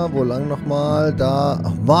 warte mal, wo lang nochmal? Da.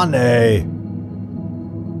 Ach Mann, ey!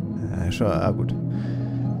 Ja, schon, ah, gut.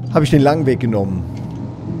 Habe ich den langen Weg genommen.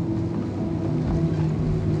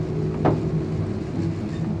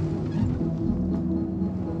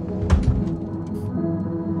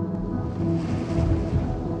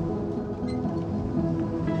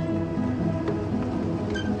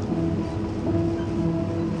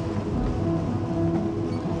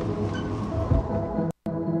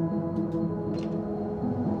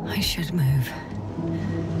 move.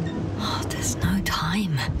 Oh, there's no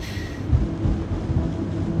time.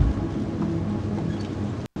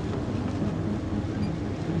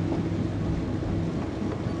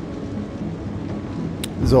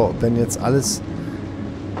 So, wenn jetzt alles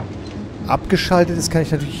abgeschaltet ist, kann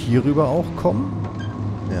ich natürlich hier rüber auch kommen.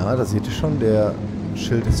 Ja, da seht ihr schon, der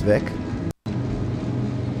Schild ist weg.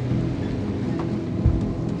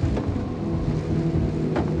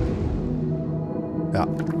 Ja.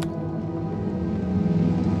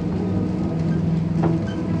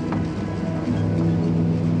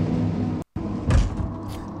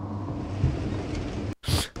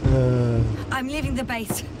 I'm leaving the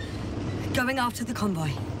base. Going after the convoy.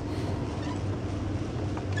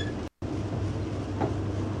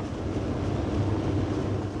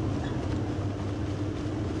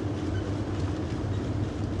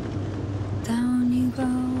 Down you go,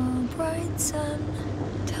 oh bright sun.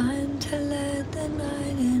 Time to let the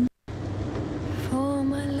night in. For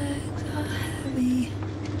my legs are heavy.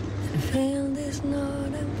 And field is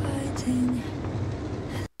not inviting.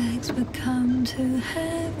 Legs become too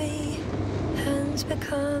heavy. Hands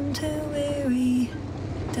become too weary.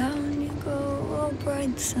 Down you go, oh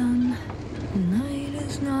bright sun. Night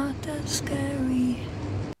is not that scary.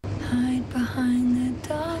 Hide behind the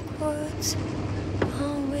dark woods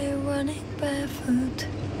while we're running barefoot.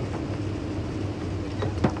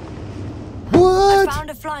 What? I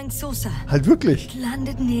found a flying saucer. Halt wirklich. It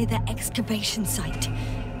landed near the excavation site.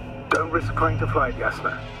 Don't risk trying to fly it,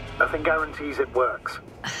 Yasna. Nothing guarantees it works.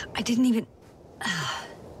 I didn't even...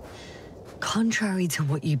 Contrary to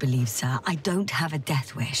what you believe, sir, I don't have a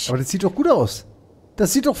death wish. Aber das sieht doch gut aus.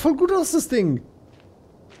 Das sieht doch voll gut aus, das Ding.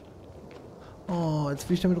 Oh, jetzt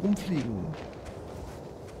will ich damit rumfliegen.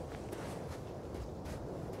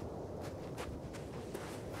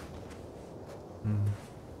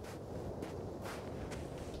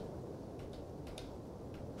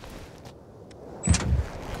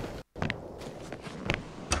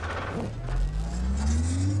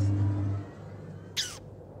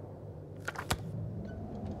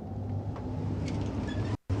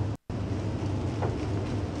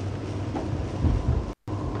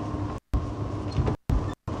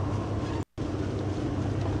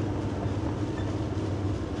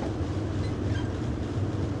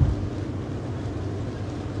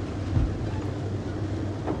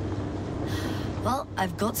 Well,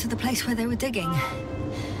 I've got to the place where they were digging.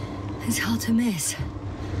 It's hard to miss.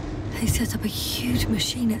 They set up a huge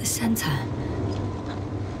machine at the center.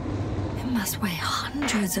 It must weigh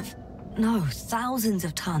hundreds of... no, thousands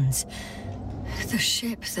of tons. The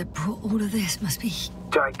ship that brought all of this must be...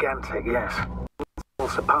 Gigantic, yes. It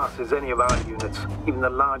surpasses any of our units, even the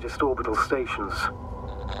largest orbital stations.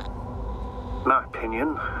 In my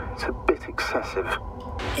opinion, it's a bit excessive.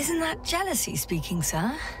 Isn't that jealousy speaking,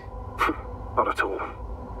 sir? Not at all.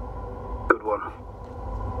 Good one.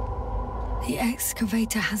 The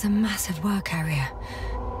excavator has a massive work area.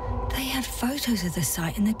 They had photos of the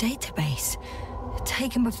site in the database,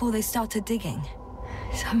 taken before they started digging.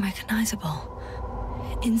 It's unrecognizable.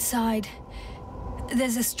 Inside,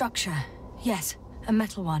 there's a structure. Yes, a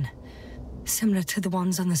metal one. Similar to the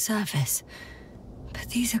ones on the surface. But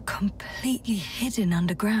these are completely hidden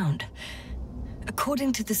underground.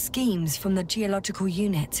 According to the schemes from the geological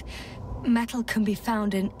unit, metal can be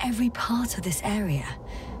found in every part of this area.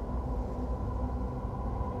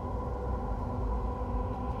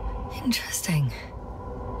 Interesting.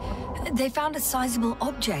 They found a sizable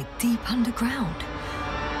object deep underground.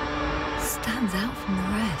 Stands out from the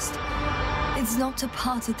rest. It's not a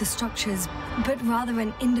part of the structures, but rather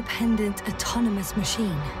an independent, autonomous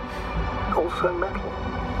machine. Also metal?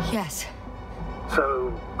 Yes.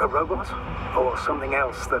 So, a robot? Or something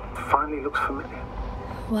else that finally looks familiar?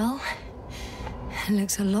 Well, it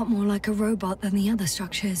looks a lot more like a robot than the other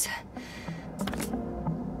structures.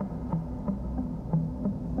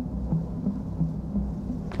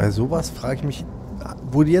 Bei sowas frage ich mich,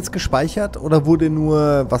 wurde jetzt gespeichert oder wurde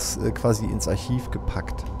nur was quasi ins Archiv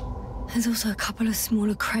gepackt? There's also a couple of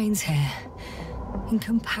smaller cranes here. In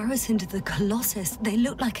comparison to the Colossus, they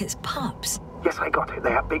look like it's pups. Yes, I got it.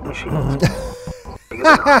 They have big machines. Bigger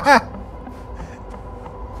than ours.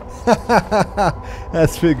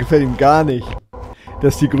 Das gefällt ihm gar nicht.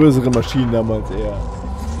 Das ist die größere Maschinen damals eher.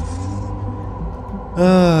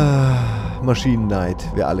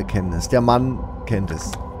 Maschinenneid, wir alle kennen es. Der Mann kennt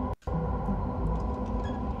es.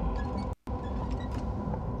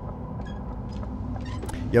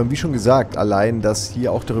 Ja, und wie schon gesagt, allein, dass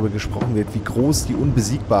hier auch darüber gesprochen wird, wie groß die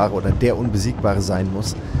Unbesiegbare oder der Unbesiegbare sein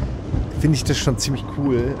muss, finde ich das schon ziemlich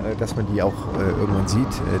cool, dass man die auch irgendwann sieht,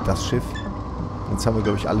 das Schiff. Jetzt haben wir,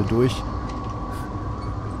 glaube ich, alle durch.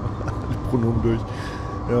 Alle Pronomen durch.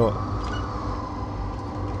 Ja.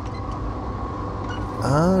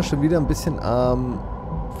 Ah, schon wieder ein bisschen am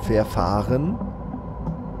Verfahren.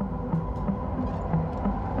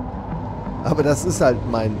 Aber das ist halt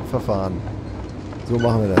mein Verfahren. So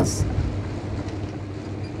machen wir das.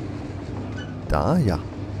 Da, ja.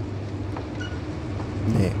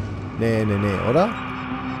 Nee. Nee, oder?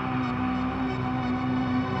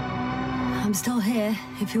 I'm still here,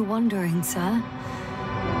 if you're wondering, sir.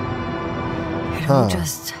 It all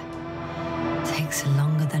just takes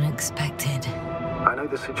longer than expected. I know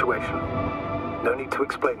the situation. No need to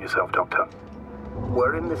explain yourself, Doctor.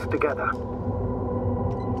 We're in this together.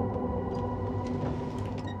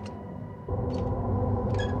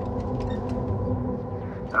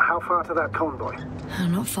 How far to that convoy?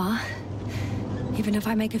 Not far. Even if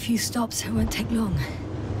I make a few stops, it won't take long.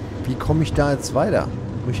 Wie komme ich da jetzt weiter?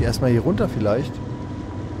 Muss ich erstmal hier runter vielleicht?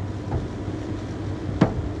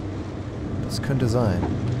 Das könnte sein.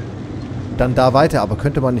 Dann da weiter, aber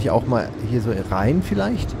könnte man nicht auch mal hier so rein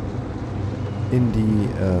vielleicht? In die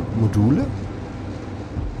Module?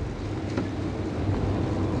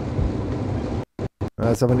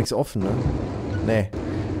 Da ist aber nichts offen, ne? Nee.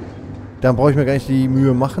 Dann brauche ich mir gar nicht die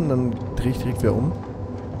Mühe machen, dann drehe ich direkt wieder um.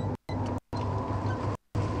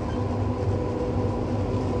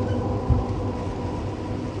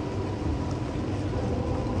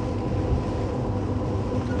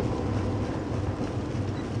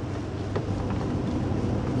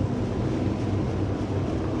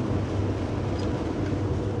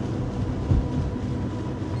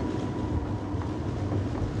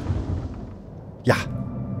 Ja.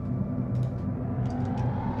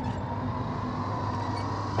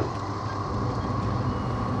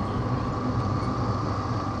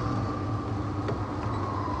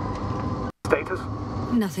 Status?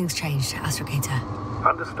 Nothing's changed, Astrogator.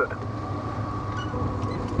 Understood.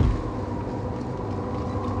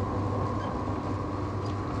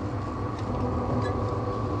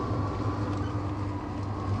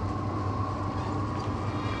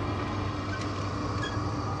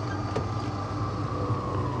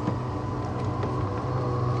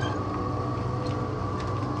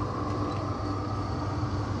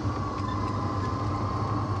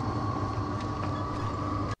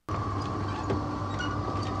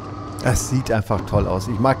 Es sieht einfach toll aus.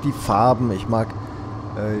 Ich mag die Farben, ich mag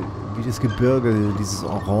wie das Gebirge, dieses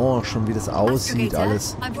Orange und wie das aussieht,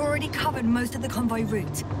 alles. I've already covered most of the convoy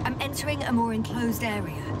route. I'm entering a more enclosed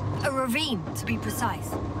area. A ravine, to be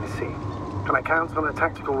precise. I see. Can I count on a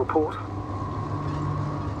tactical report?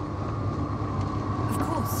 Of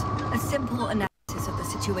course. A simple analysis of the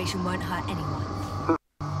situation won't hurt anyone.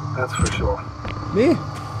 That's for sure. Nee.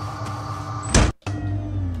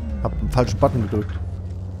 Hab einen falschen Button gedrückt.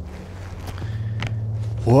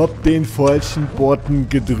 Hab den falschen Button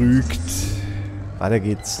gedrückt. Weiter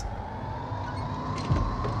geht's.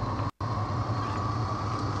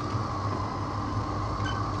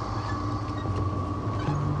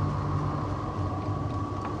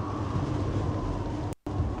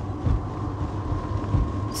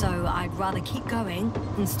 So I'd rather keep going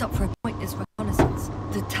and stop for a pointless reconnaissance.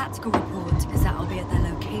 The tactical report is that I'll be at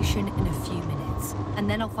their location in a few minutes, and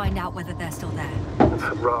then I'll find out whether they're still there. It's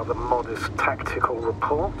a rather modest tactical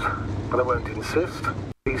report, but I won't insist.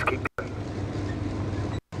 Please keep going.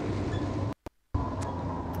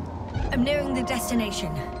 I'm nearing the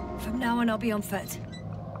destination. From now on, I'll be on foot.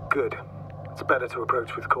 Good. It's better to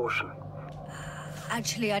approach with caution.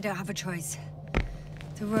 Actually, I don't have a choice.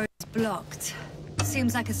 The road's blocked.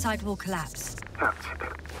 Seems like a sidewall collapse. How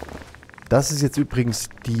typical. Das ist jetzt übrigens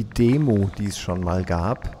die Demo, die es schon mal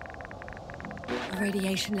gab. The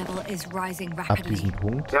radiation level is rising Ab rapidly. diesem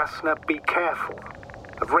Punkt. Yasna, be careful.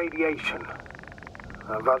 Of radiation.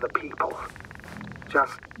 Of other people.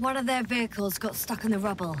 Just... One of their vehicles got stuck in the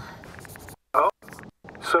rubble. Oh?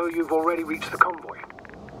 So you've already reached the convoy?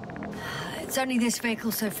 It's only this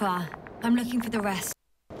vehicle so far. I'm looking for the rest.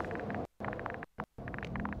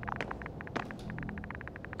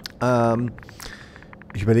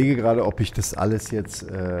 Ich überlege gerade, ob ich das alles jetzt...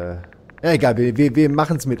 Ja, egal, wir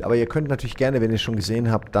machen es mit, aber ihr könnt natürlich gerne, wenn ihr es schon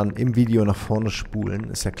gesehen habt, dann im Video nach vorne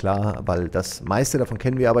spulen, ist ja klar, weil das meiste davon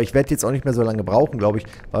kennen wir, aber ich werde jetzt auch nicht mehr so lange brauchen, glaube ich,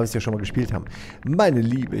 weil wir es ja schon mal gespielt haben. Meine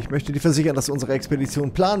Liebe, ich möchte dir versichern, dass unsere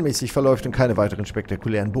Expedition planmäßig verläuft und keine weiteren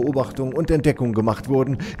spektakulären Beobachtungen und Entdeckungen gemacht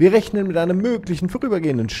wurden. Wir rechnen mit einem möglichen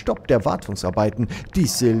vorübergehenden Stopp der Wartungsarbeiten.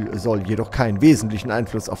 Dies soll jedoch keinen wesentlichen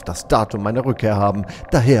Einfluss auf das Datum meiner Rückkehr haben.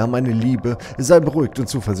 Daher, meine Liebe, sei beruhigt und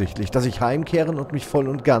zuversichtlich, dass ich heimkehren und mich voll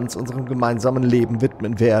und ganz unserem gemeinsamen Leben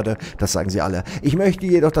widmen werde. Das sagen sie alle. Ich möchte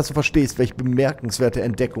jedoch, dass du verstehst, welche bemerkenswerte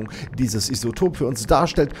Entdeckung dieses Isotop für uns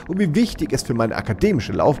darstellt und wie wichtig es für meine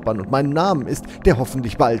akademische Laufbahn und meinen Namen ist, der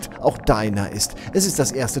hoffentlich bald auch deiner ist. Es ist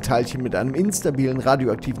das erste Teilchen mit einem instabilen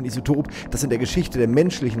radioaktiven Isotop, das in der Geschichte der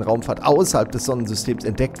menschlichen Raumfahrt außerhalb des Sonnensystems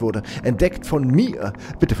entdeckt wurde. Entdeckt von mir.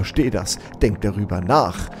 Bitte versteh das. Denk darüber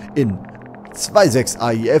nach. In 26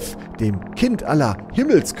 AIF, dem Kind aller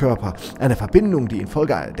Himmelskörper, einer Verbindung, die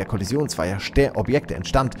infolge der Kollision zweier Objekte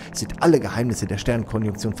entstand, sind alle Geheimnisse der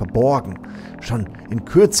Sternenkonjunktion verborgen. Schon in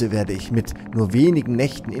Kürze werde ich mit nur wenigen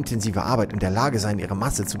Nächten intensiver Arbeit in der Lage sein, ihre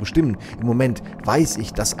Masse zu bestimmen. Im Moment weiß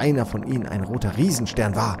ich, dass einer von ihnen ein roter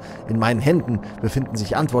Riesenstern war. In meinen Händen befinden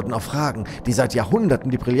sich Antworten auf Fragen, die seit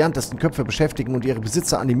Jahrhunderten die brillantesten Köpfe beschäftigen und ihre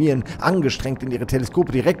Besitzer animieren, angestrengt in ihre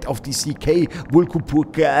Teleskope direkt auf die CK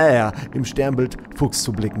Vulcupurca im Sternbild Fuchs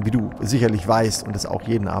zu blicken, wie du sicherlich weißt und es auch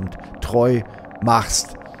jeden Abend treu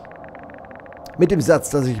machst. Mit dem Satz,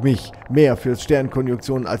 dass ich mich mehr für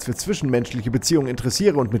Sternkonjunktionen als für zwischenmenschliche Beziehungen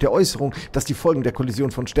interessiere und mit der Äußerung, dass die Folgen der Kollision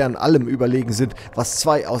von Sternen allem überlegen sind, was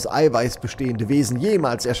zwei aus Eiweiß bestehende Wesen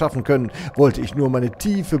jemals erschaffen können, wollte ich nur meine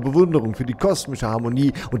tiefe Bewunderung für die kosmische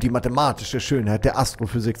Harmonie und die mathematische Schönheit der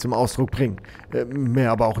Astrophysik zum Ausdruck bringen.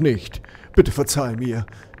 Mehr aber auch nicht. Bitte verzeih mir.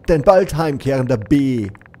 Dein bald heimkehrender B.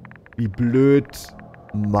 Wie blöd,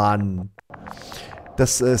 Mann.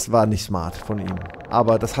 Das war nicht smart von ihm.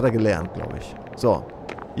 Aber das hat er gelernt, glaube ich. So,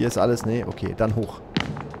 hier ist alles. Nee, okay, dann hoch.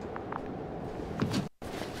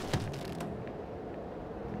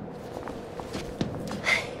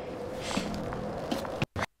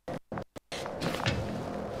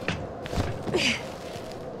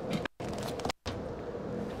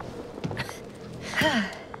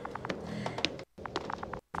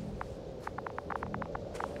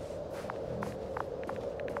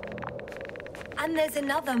 And there's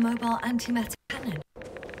another mobile antimatter cannon.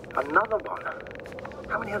 Another one?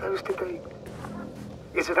 How many of those did they...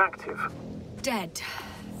 Is it active? Dead,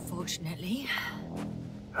 fortunately.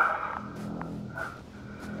 I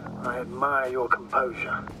admire your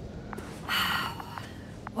composure.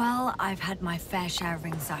 Well, I've had my fair share of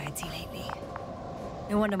anxiety lately.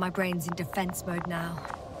 No wonder my brain's in defense mode now.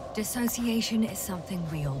 Dissociation is something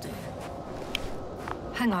we all do.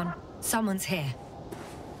 Hang on, someone's here.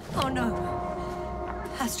 Oh no.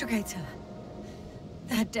 Astrogator.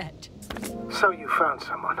 They're dead. So you found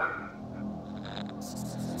someone.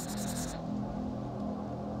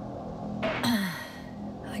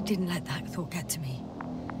 I didn't let that thought get to me.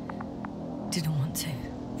 Didn't want to.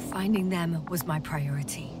 Finding them was my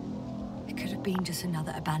priority. It could have been just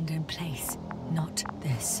another abandoned place, not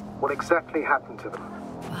this. What exactly happened to them?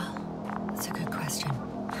 Well, that's a good question.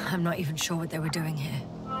 I'm not even sure what they were doing here.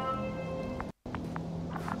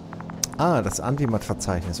 Ah, das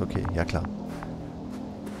Antimat-Verzeichnis. Okay, ja klar.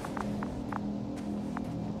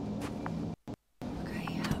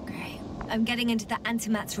 Okay. I'm getting into the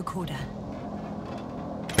Antimat's recorder.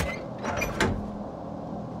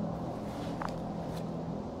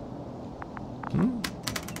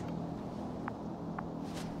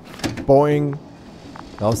 Boing.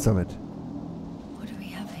 Raus damit. What do we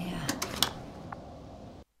have here?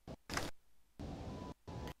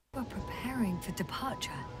 We're preparing for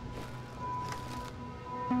departure.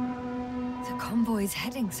 The convoy's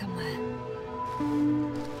heading somewhere.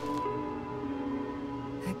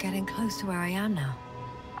 They're getting close to where I am now.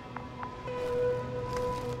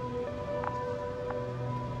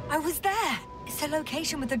 I was there! It's the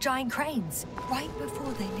location with the giant cranes. Right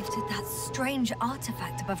before they lifted that strange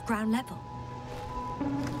artifact above ground level.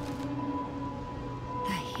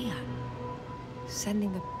 They're here.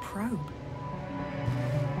 Sending a probe.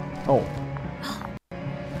 Oh.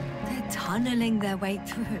 They're tunneling their way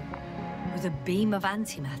through with a beam of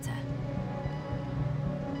antimatter.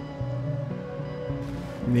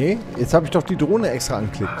 Nee, jetzt habe ich doch die Drohne extra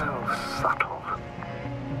angeklickt. How subtle.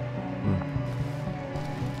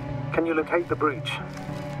 Can you locate the breach?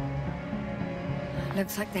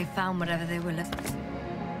 Looks like they found whatever they were looking for.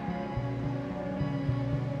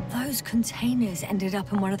 Those containers ended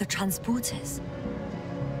up in one of the transporters.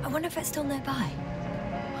 I wonder if it's still nearby.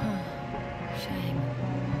 Huh. Shame.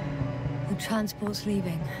 The transport's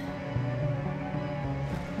leaving.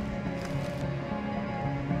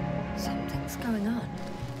 Something's going on.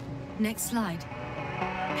 Next slide.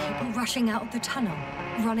 People rushing out of the tunnel,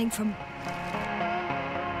 running from...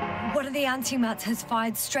 One of the antimats has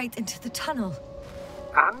fired straight into the tunnel.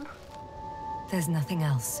 And? There's nothing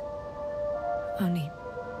else. Only...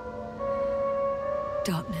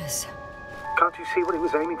 darkness. Can't you see what he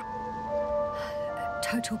was aiming for?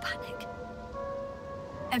 Total panic.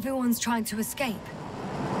 Everyone's trying to escape.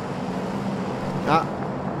 Ah.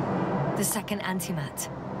 The second antimat.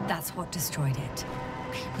 That's what destroyed it.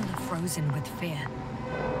 People are frozen with fear.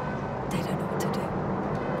 They don't know what to do.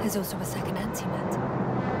 There's also a second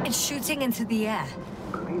antimat. It's shooting into the air.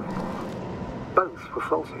 Unbelievable. Both were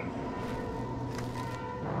faulty.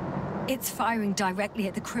 It's firing directly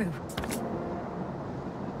at the crew.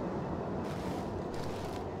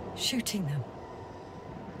 Shooting them.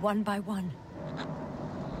 One by one.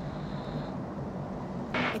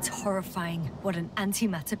 It's horrifying what an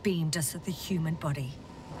antimatter beam does to the human body.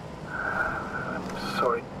 I'm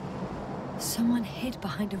sorry. Someone hid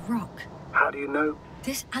behind a rock. How do you know?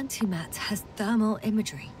 This antimat has thermal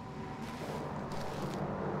imagery.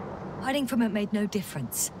 Hiding from it made no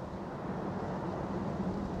difference.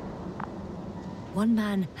 One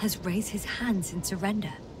man has raised his hands in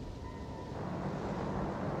surrender.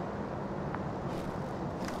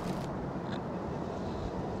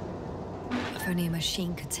 If only a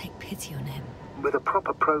machine could take pity on him. With a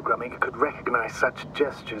proper programming, it could recognize such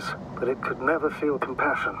gestures, but it could never feel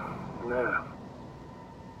compassion. No.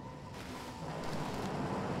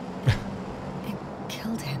 It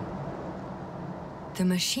killed him. The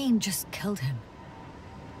machine just killed him.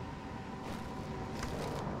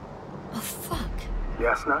 Oh, fuck.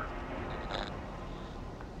 Yasna?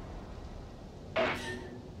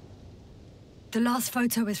 The last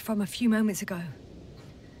photo is from a few moments ago.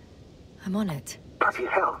 I'm on it. Bloody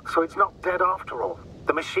hell, so it's not dead after all.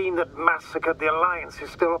 The machine that massacred the Alliance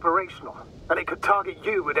is still operational, and it could target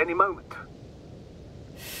you at any moment.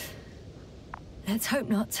 Let's hope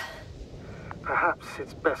not. Perhaps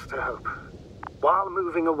it's best to hope. While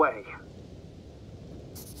moving away.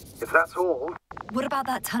 If that's all... What about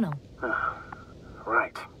that tunnel?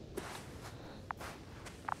 Right.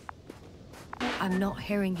 I'm not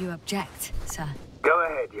hearing you object, sir. Go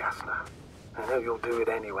ahead, Yasna. I know you'll do it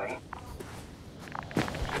anyway.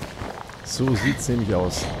 So sieht's nämlich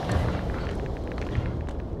aus.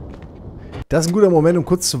 Das ist ein guter Moment, um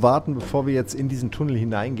kurz zu warten, bevor wir jetzt in diesen Tunnel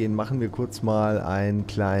hineingehen. Machen wir kurz mal einen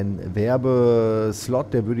kleinen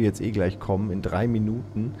Werbeslot. Der würde jetzt eh gleich kommen, in 3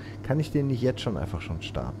 Minuten. Kann ich den nicht jetzt schon einfach schon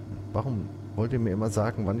starten? Warum wollt ihr mir immer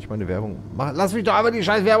sagen, wann ich meine Werbung mache? Lass mich doch einfach die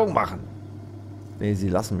scheiß Werbung machen! Nee, sie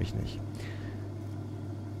lassen mich nicht.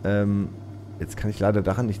 Jetzt kann ich leider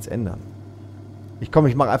daran nichts ändern. Ich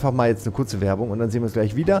mache einfach mal jetzt eine kurze Werbung und dann sehen wir uns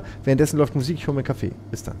gleich wieder. Währenddessen läuft Musik, ich hole mir einen Kaffee.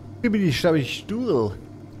 Bis dann.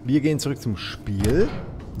 Wir gehen zurück zum Spiel.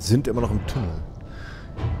 Sind immer noch im Tunnel.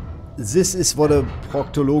 This is what a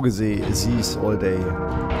Proktologe sees all day.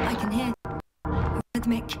 I can hear a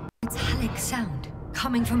rhythmic, metallic sound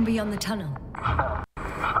coming from beyond the tunnel.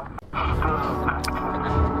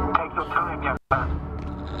 Take your time, Yasna.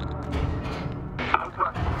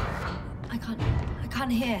 I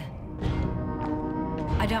can't hear.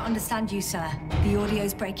 I don't understand you, sir. The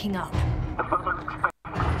audio's breaking up.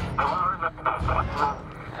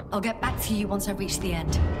 I'll get back to you once I reach the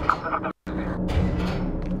end.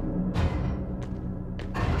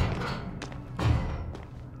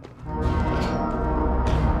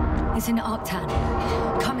 It's an Arctan.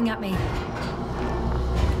 Coming at me.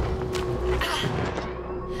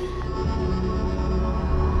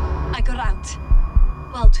 I got out.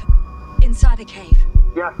 Well, inside a cave.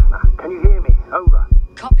 Yasna, can you hear me? Over.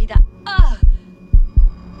 Copy that.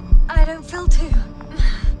 I don't feel too...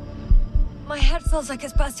 My head feels like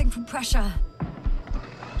it's bursting from pressure.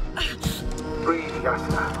 Breathe,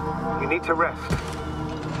 Yasna. You need to rest.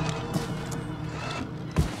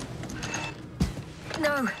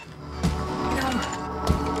 No.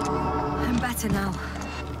 I'm better now.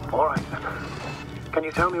 All right, then. Can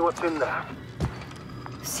you tell me what's in there?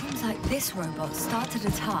 Seems like this robot started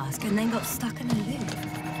a task and then got stuck in a loop.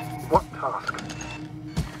 What task?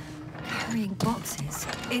 Carrying boxes.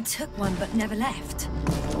 It took one but never left.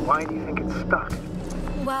 Why do you think it's stuck?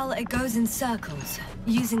 Well, it goes in circles,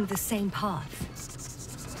 using the same path.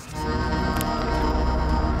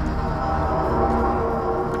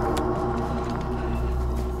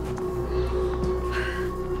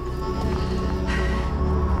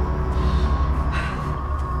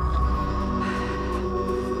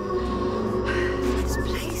 This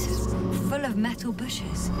place is full of metal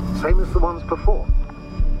bushes. Same as the ones before.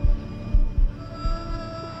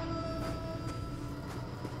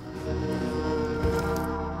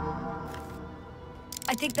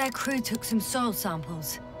 I think their crew took some soil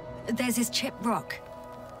samples. There's this chipped rock,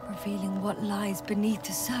 revealing what lies beneath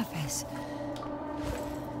the surface.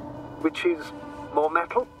 Which is more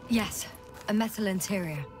metal? Yes, a metal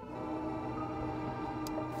interior.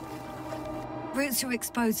 Roots are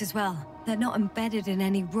exposed as well. They're not embedded in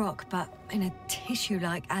any rock, but in a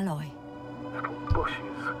tissue-like alloy. Little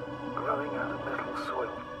bushes growing out of metal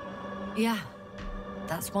soil. Yeah,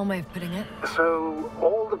 That's one way of putting it. So,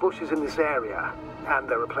 all the bushes in this area, and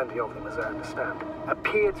there are plenty of them as I understand,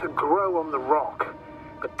 appear to grow on the rock,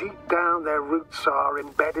 but deep down their roots are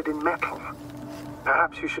embedded in metal.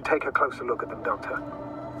 Perhaps you should take a closer look at them, Doctor.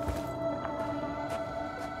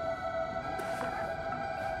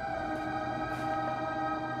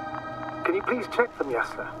 Can you please check them,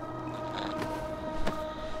 Yasna?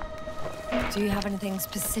 Do you have anything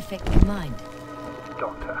specific in mind?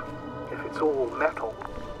 Doctor, if it's all metal...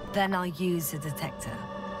 Then I'll use a detector.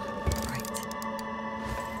 Right.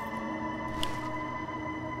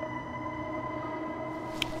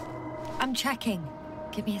 I'm checking.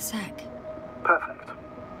 Give me a sec. Perfect.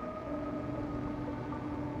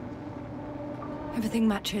 Everything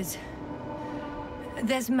matches.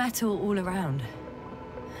 There's metal all around.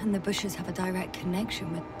 And the bushes have a direct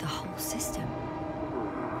connection with the whole system.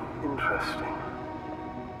 Interesting.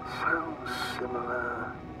 Sounds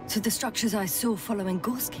similar... To the structures I saw following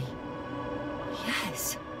Gorski.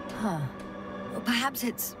 Yes. Huh. Well, perhaps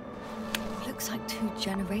it's... looks like 2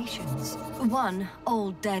 generations. One,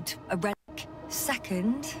 old, dead, a relic.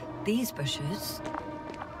 Second, these bushes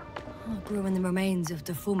grew in the remains of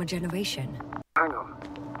the former generation. Hang on.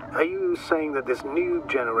 Are you saying that this new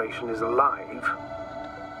generation is alive?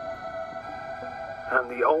 And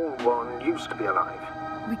the old one used to be alive?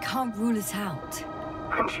 We can't rule it out.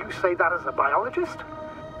 And you say that as a biologist?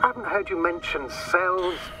 I haven't heard you mention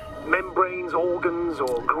cells, membranes, organs,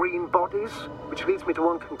 or green bodies, which leads me to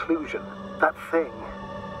one conclusion. That thing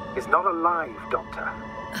is not alive, Doctor.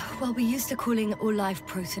 Well, we used to calling all life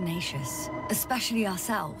proteinaceous, especially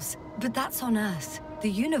ourselves. But that's on Earth. The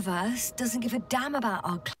universe doesn't give a damn about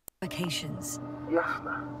our classifications.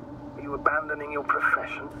 Yasna, are you abandoning your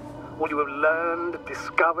profession? What you have learned,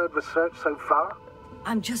 discovered, researched so far?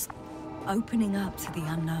 I'm just opening up to the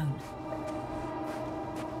unknown.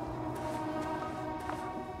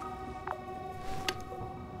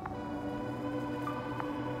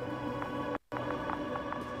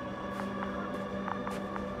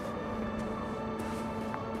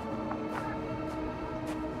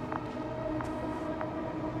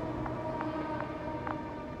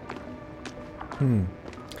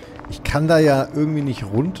 Ich kann da ja irgendwie nicht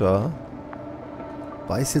runter.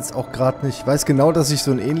 Weiß jetzt auch gerade nicht. Weiß genau, dass ich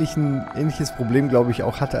so ein ähnliches Problem, glaube ich,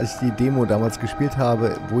 auch hatte, als ich die Demo damals gespielt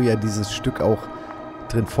habe, wo ja dieses Stück auch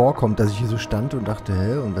drin vorkommt, dass ich hier so stand und dachte,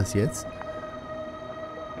 hä, und was jetzt?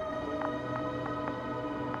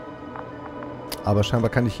 Aber scheinbar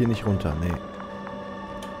kann ich hier nicht runter, nee.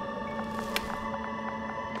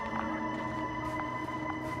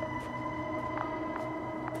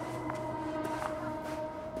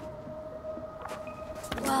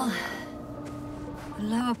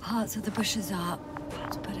 Parts of the bushes are, how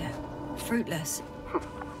to put it, fruitless.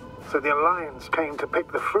 So the Alliance came to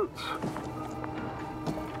pick the fruits?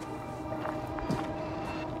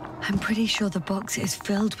 I'm pretty sure the box is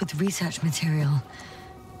filled with research material.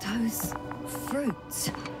 Those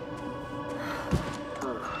fruits.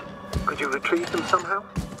 Could you retrieve them somehow?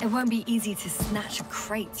 It won't be easy to snatch a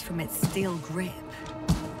crate from its steel grip.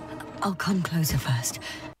 I'll come closer first.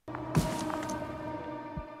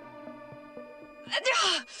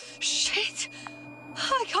 Shit!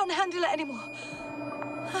 I can't handle it anymore.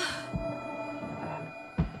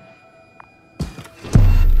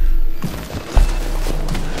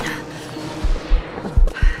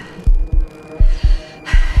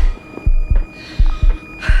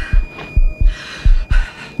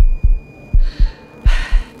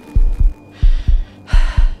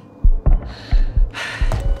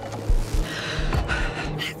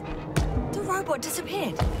 The robot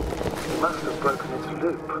disappeared. It must have broken its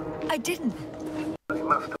loop. I didn't. It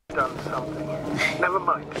must have done something. Never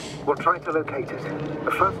mind. We'll try to locate it.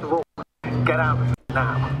 But first of all, get out of it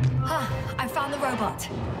now. I found the robot.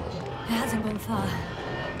 It hasn't gone far.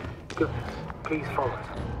 Good. Please follow it.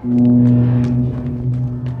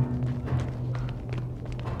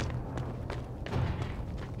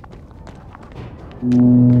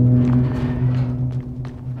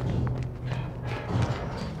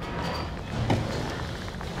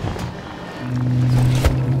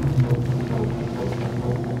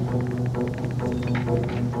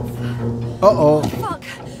 Uh-oh.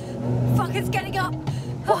 Fuck, it's getting up.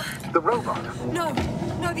 What? The robot? No,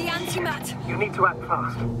 the antimat. You need to act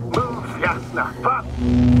fast. Move, Yasna. Fast.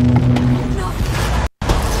 No.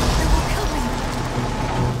 It will kill me.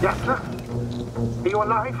 Yasna? Are you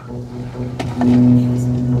alive? Yes.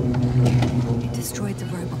 It destroyed the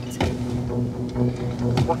robot.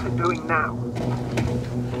 What's it doing now?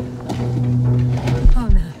 Oh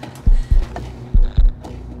no.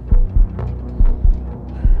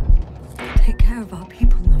 Take care of our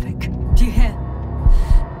people, Novik. Do you hear?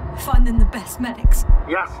 find them the best medics.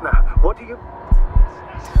 Yasna, what do you...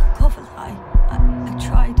 Governor, I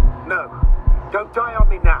tried. No, don't die on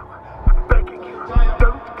me now. I'm begging you,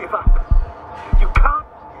 don't give up. You can't...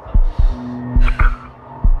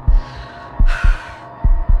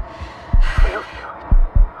 Failed you.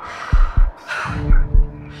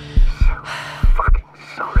 So fucking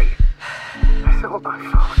sorry. It's all my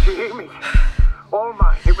fault, you hear me? All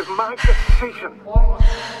mine. It was my decision.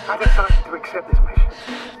 I decided to accept this mission.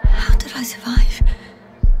 How did I survive?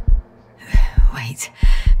 Wait.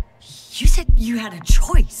 You said you had a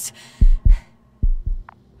choice.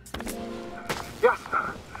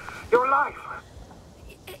 Yasna, you're alive.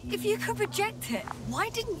 If you could reject it, why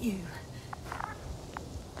didn't you?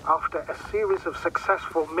 After a series of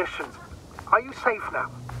successful missions, are you safe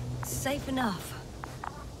now? Safe enough.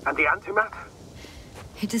 And the antimatter?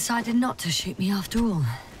 He decided not to shoot me after all.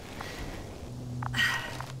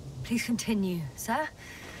 Please continue, sir.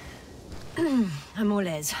 I'm all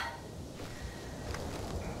ears.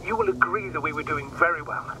 You will agree that we were doing very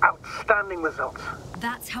well. Outstanding results.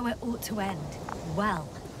 That's how it ought to end. Well.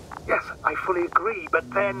 Yes, I fully agree, but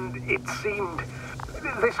then it seemed...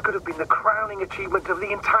 This could have been the crowning achievement of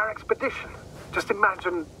the entire expedition. Just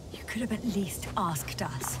imagine... You could have at least asked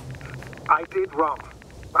us. I did wrong.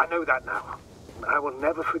 I know that now. I will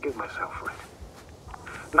never forgive myself for it.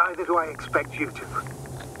 Neither do I expect you to.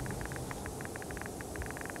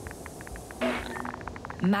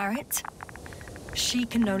 Marit? She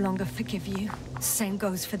can no longer forgive you. Same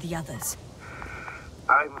goes for the others.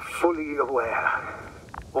 I'm fully aware.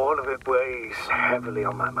 All of it weighs heavily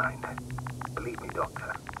on my mind. Believe me,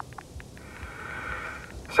 Doctor.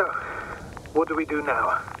 So, what do we do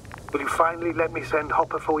now? Will you finally let me send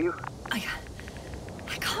Hopper for you? I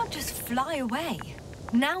can't just fly away.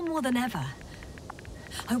 Now more than ever.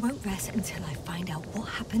 I won't rest until I find out what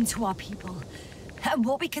happened to our people and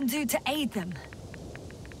what we can do to aid them.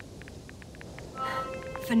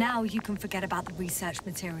 For now, you can forget about the research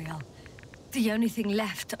material. The only thing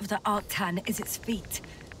left of the Arctan is its feet.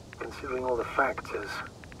 Considering all the factors,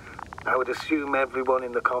 I would assume everyone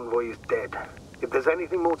in the convoy is dead. If there's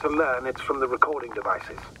anything more to learn, it's from the recording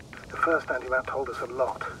devices. The first antimat told us a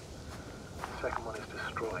lot. The second one is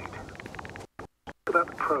destroyed. What about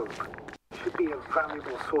the probe? It should be a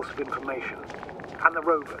valuable source of information. And the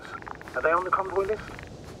rovers. Are they on the convoy list?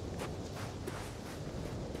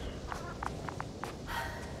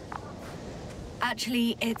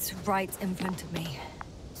 Actually, it's right in front of me.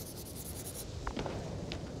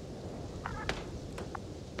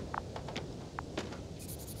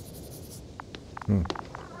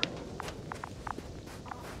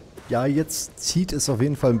 Ja, jetzt zieht es auf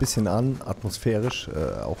jeden Fall ein bisschen an, atmosphärisch,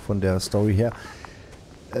 auch von der Story her.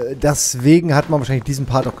 Deswegen hat man wahrscheinlich diesen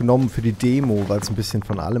Part auch genommen für die Demo, weil es ein bisschen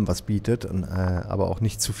von allem was bietet, und, aber auch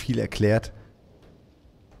nicht zu viel erklärt.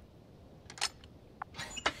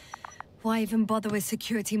 Why even bother with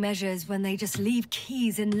security measures when they just leave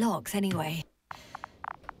keys in locks anyway?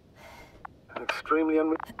 Extremely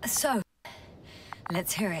So,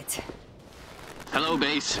 let's hear it. Hello,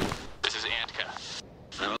 base. This is Antka.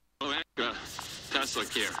 Hello, Antka. Tesla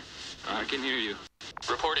here. I can hear you.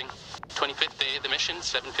 Reporting. 25th day of the mission,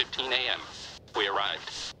 7:15 a.m. We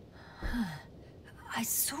arrived. I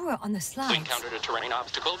saw it on the We slides. encountered a terrain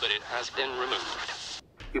obstacle, but it has been removed.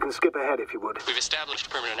 You can skip ahead if you would. We've established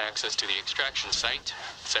permanent access to the extraction site,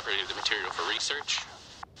 separated the material for research.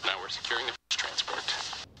 Now we're securing the transport.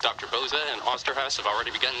 Dr. Boza and Osterhaus have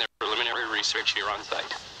already begun their preliminary research here on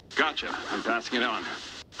site. Gotcha. I'm passing it on.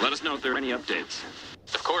 Let us know if there are any updates.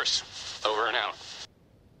 Of course. Over and out.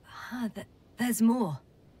 There's more.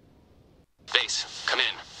 Base, come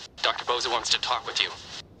in. Dr. Boza wants to talk with you.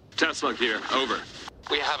 Tesla here. Over.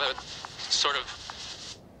 We have a sort of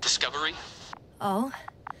discovery. Oh,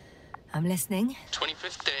 I'm listening.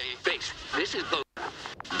 25th day. Base, this is Boza.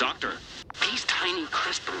 Doctor. These tiny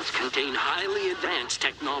crystals contain highly advanced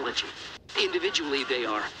technology. Individually, they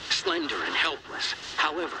are slender and helpless.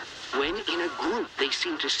 However, when in a group, they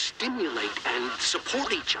seem to stimulate and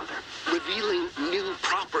support each other, revealing new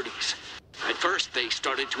properties. At first, they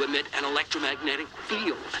started to emit an electromagnetic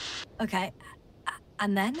field. Okay,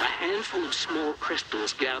 and then? A handful of small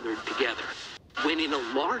crystals gathered together. When in a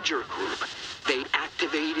larger group, they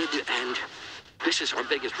activated and... this is our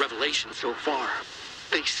biggest revelation so far.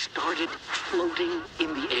 They started floating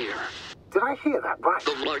in the air. Did I hear that right?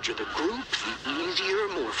 The larger the group, the easier,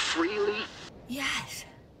 more freely. Yes.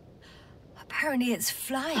 Apparently it's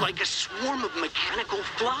flying. Like a swarm of mechanical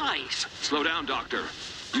flies. Slow down, Doctor.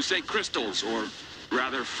 You say crystals, or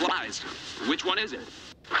rather flies. Which one is it?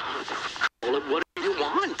 Call it whatever you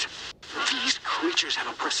want. These creatures have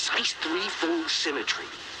a precise threefold symmetry,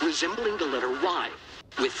 resembling the letter Y,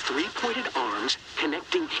 with three-pointed arms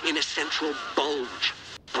connecting in a central bulge.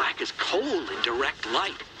 Black as coal in direct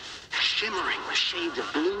light, shimmering with shades of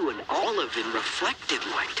blue and olive in reflected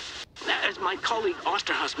light. As my colleague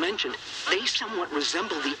Osterhaus mentioned, they somewhat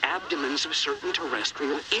resemble the abdomens of certain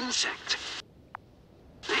terrestrial insects.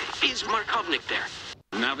 Is Markovnik there?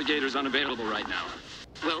 Navigator's unavailable right now.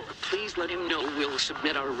 Well, please let him know we'll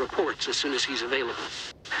submit our reports as soon as he's available.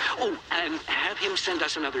 Oh, and have him send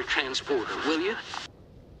us another transporter, will you?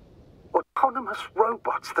 Autonomous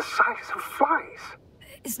robots the size of flies.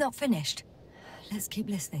 It's not finished. Let's keep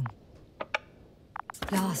listening.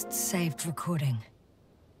 Last saved recording.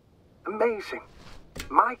 Amazing.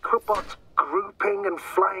 Microbots grouping and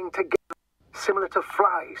flying together, similar to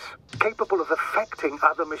flies, capable of affecting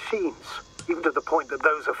other machines, even to the point that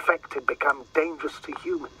those affected become dangerous to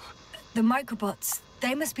humans. The microbots,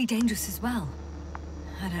 they must be dangerous as well.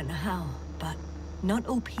 I don't know how, but not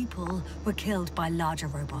all people were killed by larger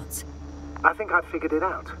robots. I think I figured it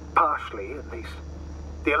out, partially at least.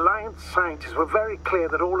 The Alliance scientists were very clear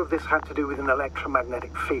that all of this had to do with an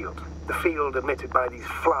electromagnetic field, the field emitted by these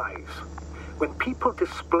flies. When people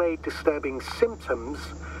displayed disturbing symptoms,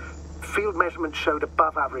 field measurements showed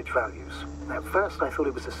above average values. At first I thought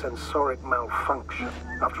it was a sensoric malfunction,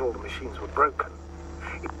 after all the machines were broken.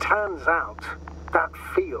 It turns out that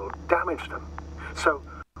field damaged them. So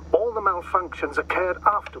all the malfunctions occurred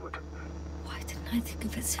afterward. Why didn't I think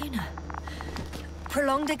of it sooner?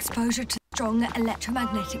 Prolonged exposure to strong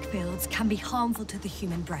electromagnetic fields can be harmful to the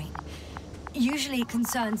human brain. Usually it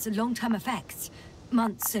concerns long-term effects,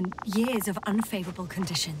 months and years of unfavorable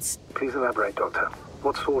conditions. Please elaborate, Doctor.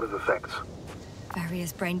 What sort of effects?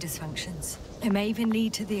 Various brain dysfunctions. It may even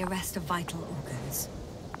lead to the arrest of vital organs.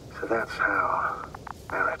 So that's how...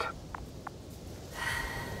 Barrett.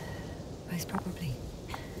 Most probably.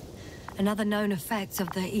 Another known effect of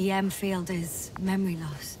the EM field is memory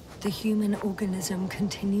loss. The human organism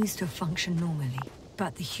continues to function normally,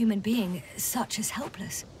 but the human being, such is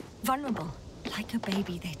helpless, vulnerable. Like a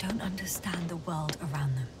baby, they don't understand the world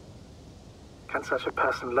around them. Can such a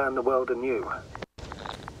person learn the world anew?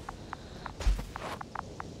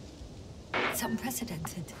 It's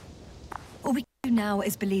unprecedented. All we can do now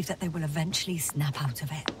is believe that they will eventually snap out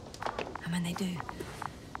of it. And when they do,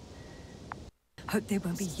 hope they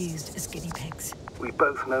won't be used as guinea pigs. We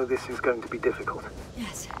both know this is going to be difficult.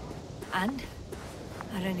 Yes. And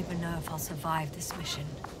I don't even know if I'll survive this mission.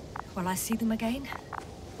 Will I see them again?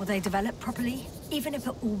 Will they develop properly? Even if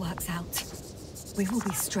it all works out, we will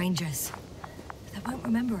be strangers. They won't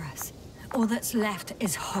remember us. All that's left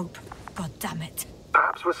is hope. God damn it.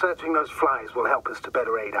 Perhaps researching those flies will help us to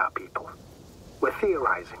better aid our people. We're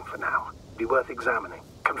theorizing for now. Be worth examining.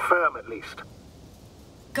 Confirm at least.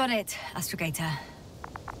 Got it, Astrogator.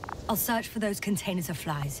 I'll search for those containers of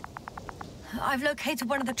flies. I've located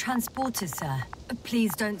one of the transporters, sir.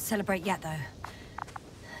 Please don't celebrate yet, though.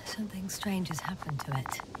 Something strange has happened to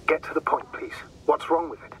it. Get to the point, please. What's wrong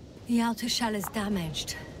with it? The outer shell is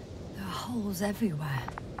damaged. There are holes everywhere.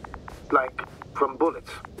 Like, from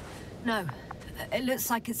bullets? No. It looks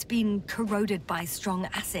like it's been corroded by strong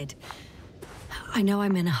acid. I know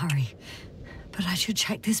I'm in a hurry, but I should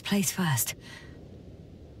check this place first.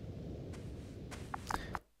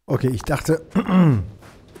 Okay, ich dachte,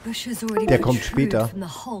 der kommt später,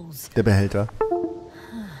 der Behälter.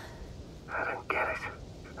 I don't get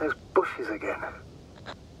it. Those bushes again.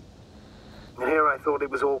 And here I thought it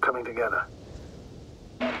was all coming together.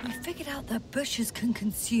 We figured out that bushes can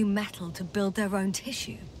consume metal to build their own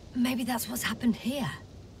tissue. Maybe that's what's happened here.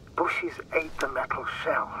 Bushes ate the metal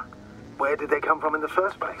shell. Where did they come from in the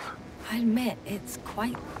first place? I admit, it's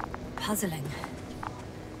quite puzzling.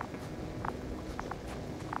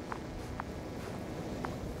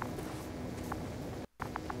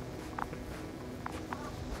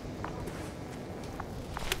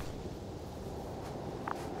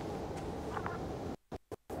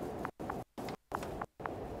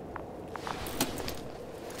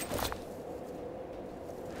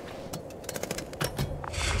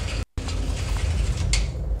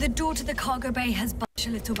 The door to the cargo bay has budged a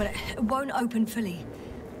little, but it won't open fully.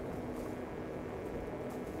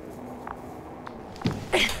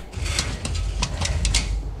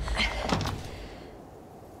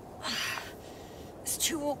 It's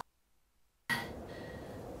too awkward.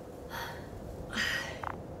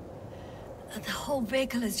 The whole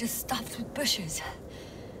vehicle is just stuffed with bushes.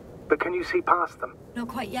 But can you see past them? Not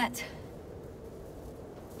quite yet.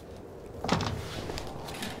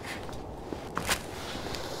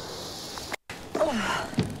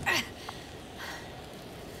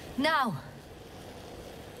 Now.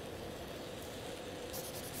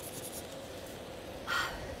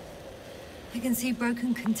 I can see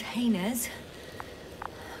broken containers.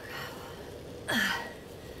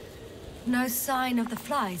 No sign of the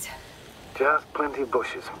flies. Just plenty of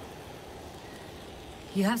bushes.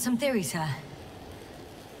 You have some theories, sir?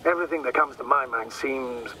 Everything that comes to my mind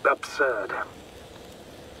seems absurd.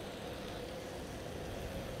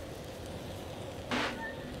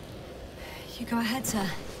 You go ahead, sir.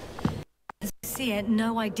 As I see it,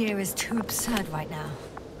 no idea is too absurd right now.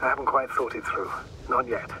 I haven't quite thought it through. Not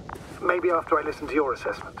yet. Maybe after I listen to your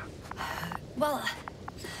assessment. Well,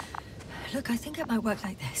 look, I think it might work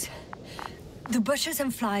like this. The bushes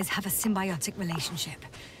and flies have a symbiotic relationship.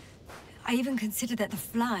 I even consider that the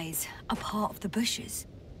flies are part of the bushes.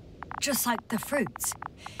 Just like the fruits.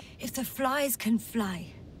 If the flies can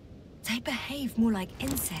fly, they behave more like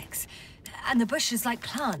insects, and the bushes like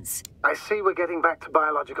plants. I see we're getting back to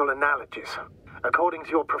biological analogies. According to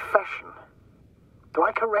your profession, do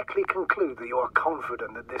I correctly conclude that you are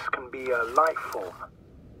confident that this can be a life form?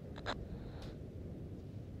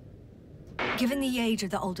 Given the age of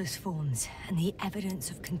the oldest forms and the evidence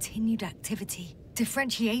of continued activity,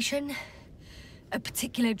 differentiation, a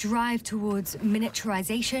particular drive towards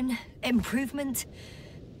miniaturization, improvement,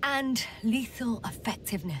 and lethal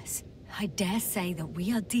effectiveness, I dare say that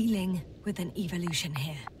we are dealing with an evolution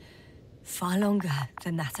here. Far longer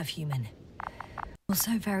than that of human.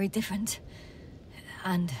 Also very different.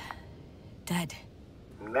 And dead.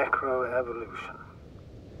 Necroevolution.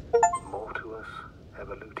 Mortuus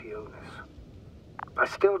evolutionis. I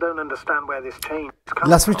still don't understand where this change comes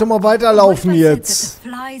Lass mich doch from. mal weiterlaufen What if I said jetzt. that the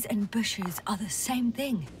flies and bushes are the same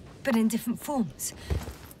thing, but in different forms?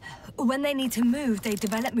 When they need to move, they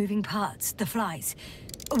develop moving parts, the flies.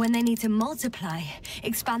 When they need to multiply,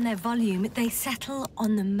 expand their volume, they settle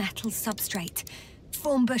on the metal substrate,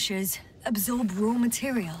 form bushes, absorb raw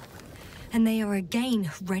material. And they are again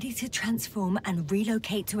ready to transform and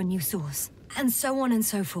relocate to a new source. And so on and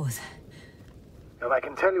so forth. Well, I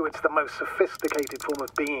can tell you it's the most sophisticated form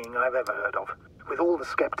of being I've ever heard of, with all the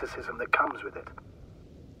skepticism that comes with it.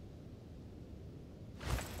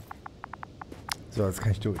 So, jetzt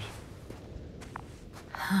kann ich durch.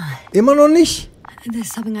 Immer noch nicht?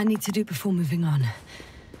 There's something I need to do before moving on.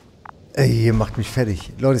 Ey, ihr macht mich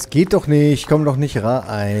fertig. Leute, es geht doch nicht. Ich komme doch nicht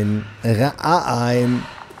rein. Rein.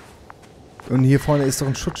 Und hier vorne ist doch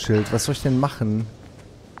ein Schutzschild. Was soll ich denn machen?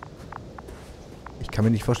 Ich kann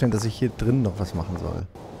mir nicht vorstellen, dass ich hier drin noch was machen soll.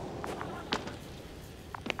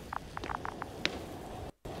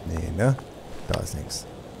 Nee, ne? Da ist nichts.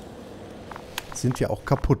 Sind ja auch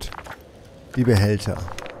kaputt. Die Behälter.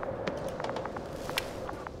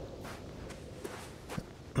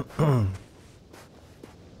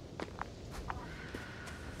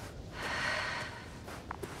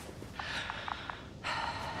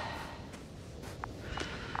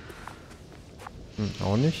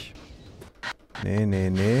 Auch nicht.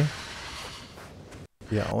 Nee.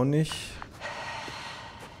 Hier auch nicht.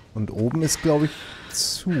 Und oben ist, glaube ich,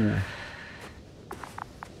 zu.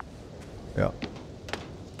 Ja.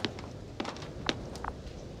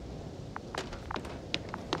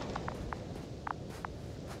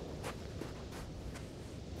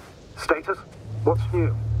 Status? What's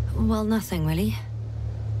new? Well, nothing really.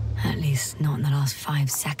 At least not in the last 5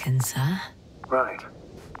 seconds, sir. Right.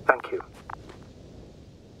 Thank you.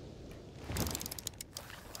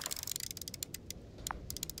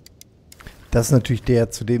 Das ist natürlich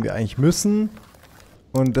der, zu dem wir eigentlich müssen.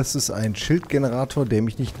 Und das ist ein Schildgenerator, der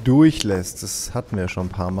mich nicht durchlässt. Das hatten wir schon ein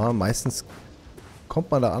paar Mal. Meistens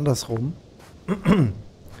kommt man da andersrum.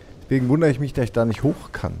 Deswegen wundere ich mich, dass ich da nicht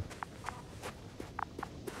hoch kann.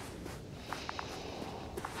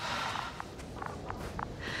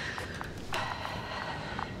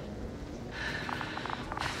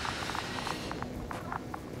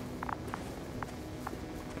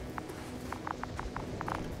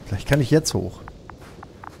 Vielleicht kann ich jetzt hoch.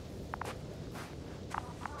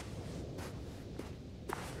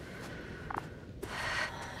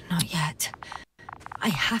 Not yet. I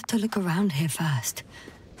have to look around here first.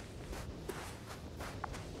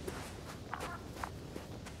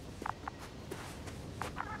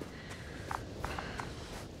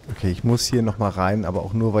 Okay, ich muss hier nochmal rein, aber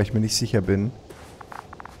auch nur, weil ich mir nicht sicher bin,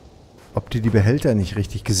 ob die Behälter nicht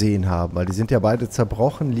richtig gesehen haben. Weil die sind ja beide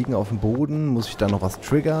zerbrochen, liegen auf dem Boden. Muss ich da noch was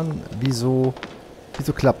triggern? Wieso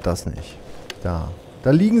klappt das nicht? Da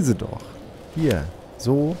liegen sie doch. Hier,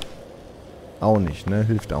 so. Auch nicht, ne?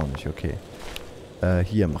 Hilft auch nicht, okay.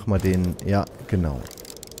 Hier, mach mal den, ja, genau.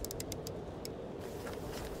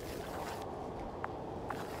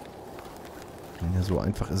 Ja, so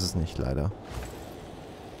einfach ist es nicht, leider.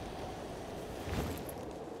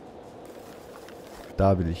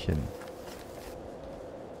 Da will ich hin.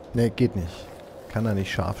 Ne, geht nicht. Kann er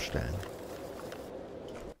nicht scharf stellen.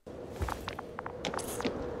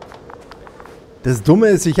 Das Dumme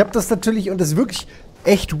ist, ich habe das natürlich, und das ist wirklich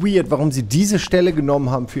echt weird, warum sie diese Stelle genommen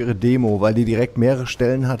haben für ihre Demo, weil die direkt mehrere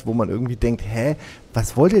Stellen hat, wo man irgendwie denkt, hä,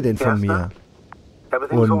 was wollt ihr denn von mir?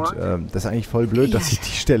 Und das ist eigentlich voll blöd, dass sie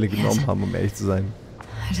die Stelle genommen haben, um ehrlich zu sein.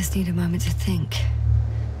 I just need a moment to think.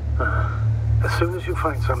 As soon as you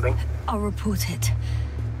find something, I'll report it.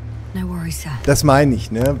 No worries, sir. Das meine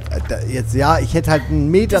ich, ne? Jetzt, ja, ich hätte halt einen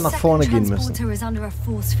Meter nach vorne gehen müssen. The second transporter is under a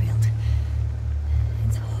force field.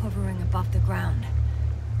 It's hovering above the ground.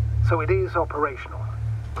 so it is operational.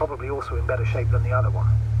 Probably also in better shape than the other one.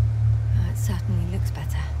 It certainly looks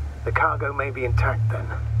better. The cargo may be intact then.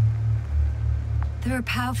 There are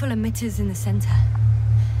powerful emitters in the center,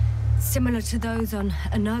 similar to those on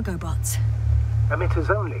energobots. Emitters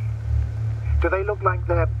only? Do they look like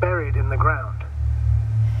they're buried in the ground?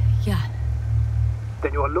 Yeah.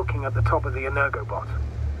 Then you're looking at the top of the energobot.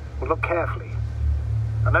 Well, look carefully.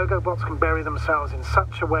 Energobots can bury themselves in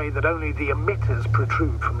such a way that only the emitters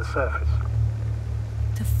protrude from the surface.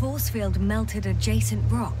 The force field melted adjacent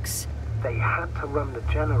rocks. They had to run the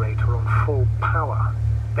generator on full power.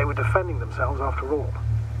 They were defending themselves after all.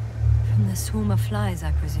 From the swarm of flies,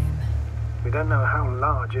 I presume. We don't know how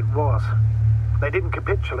large it was. They didn't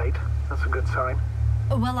capitulate. That's a good sign.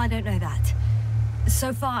 Well, I don't know that.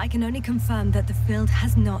 So far, I can only confirm that the field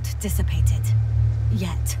has not dissipated.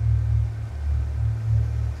 Yet.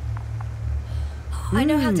 I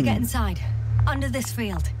know how to get inside. Under this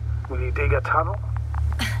field. Will you dig a tunnel?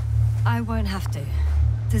 I won't have to.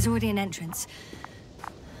 There's already an entrance.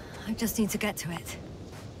 I just need to get to it.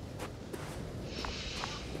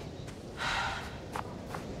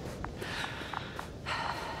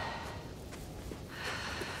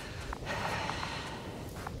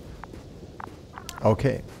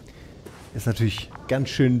 Okay. Ist natürlich ganz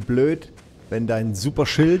schön blöd, wenn dein super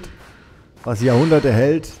Schild, was Jahrhunderte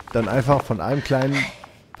hält, dann einfach von einer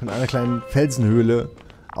kleinen Felsenhöhle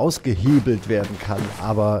ausgehebelt werden kann.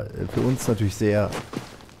 Aber für uns natürlich sehr,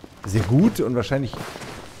 sehr gut und wahrscheinlich,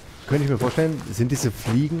 könnte ich mir vorstellen, sind diese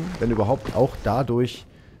Fliegen, wenn überhaupt, auch dadurch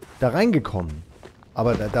da reingekommen.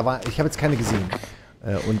 Aber ich habe jetzt keine gesehen.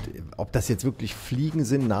 Und ob das jetzt wirklich Fliegen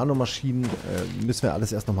sind, Nanomaschinen, müssen wir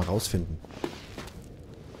alles erst nochmal rausfinden.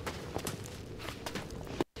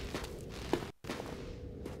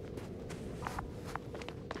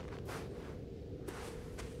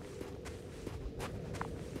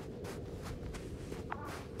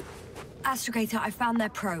 Astrogator, I found their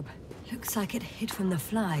probe. Looks like it hid from the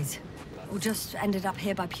flies. Or just ended up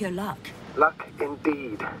here by pure luck. Luck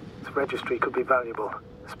indeed. Its registry could be valuable,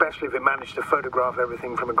 especially if it managed to photograph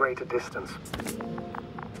everything from a greater distance.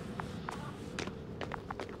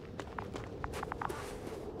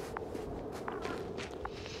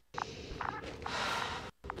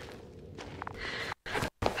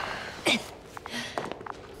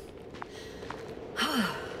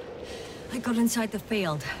 I got inside the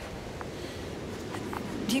field.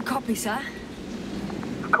 Do you copy, sir?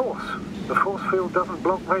 Of course. The force field doesn't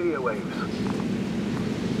block radio waves.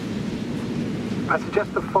 I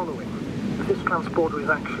suggest the following. If this transporter is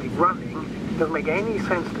actually running, it doesn't make any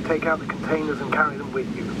sense to take out the containers and carry them with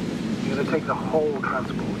you. You're going to take the whole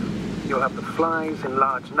transport. You'll have the flies in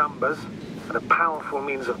large numbers, and a powerful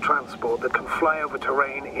means of transport that can fly over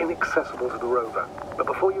terrain inaccessible to the rover. But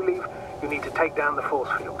before you leave, you need to take down the force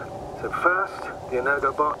field. So first, the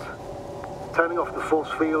energobot, turning off the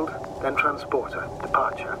force field, then transporter,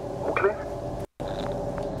 departure. All clear?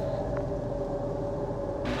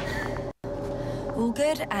 All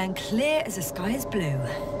good and clear as the sky is blue.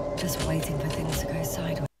 Just waiting for things to go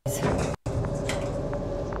sideways.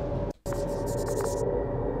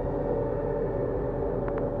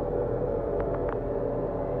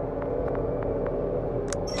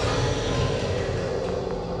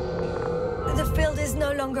 The field is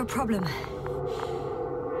no longer a problem.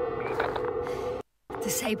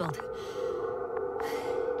 Disabled.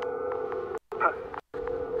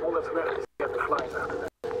 All that's left is to get the flies out of there.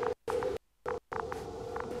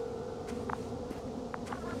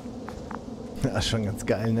 Das ist schon ganz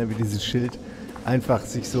geil, ne? Wie dieses Schild einfach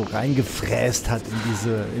sich so reingefräst hat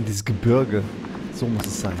in dieses Gebirge. So muss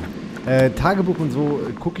es sein. Tagebuch und so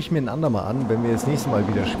gucke ich mir ein andermal an, wenn wir das nächste Mal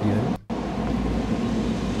wieder spielen.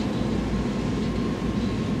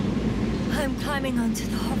 I'm climbing onto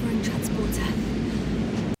the hovering transporter.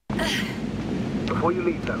 Before you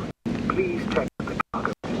leave, though, please check that the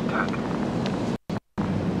cargo is intact.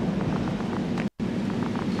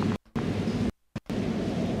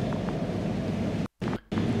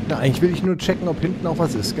 Na, eigentlich will ich nur checken, ob hinten auch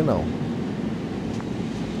was ist, genau.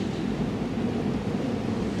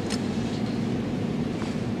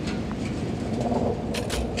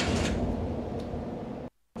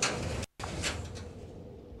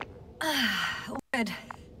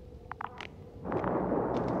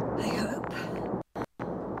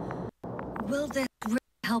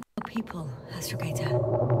 people, Astrogator.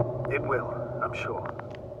 It will, I'm sure.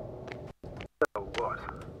 So what?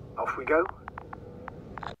 Off we go?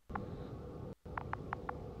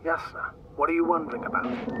 Yasna, what are you wondering about?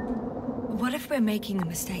 What if we're making a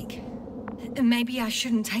mistake? Maybe I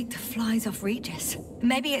shouldn't take the flies off Regis.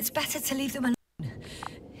 Maybe it's better to leave them alone.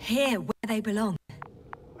 Here, where they belong.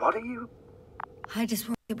 What are you... I just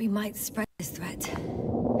worry that we might spread this threat.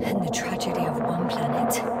 And the tragedy of one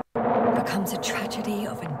planet becomes a tragedy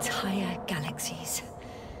of entire galaxies.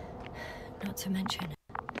 Not to mention,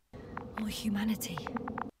 all humanity.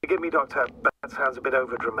 Forgive me, Doctor, but that sounds a bit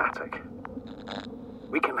overdramatic.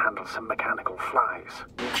 We can handle some mechanical flies.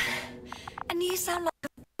 And you sound like a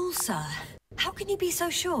fool, sir. How can you be so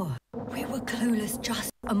sure? We were clueless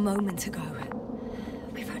just a moment ago.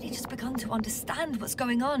 We've only just begun to understand what's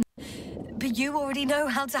going on. But you already know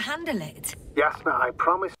how to handle it. Yasna, I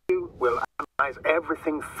promise you, we'll analyze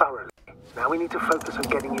everything thoroughly. Now we need to focus on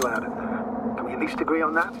getting you out of there. Can we at least agree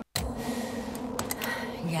on that?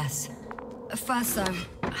 Yes. First, though,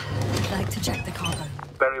 I'd like to check the cargo.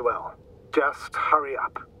 Very well. Just hurry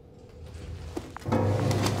up.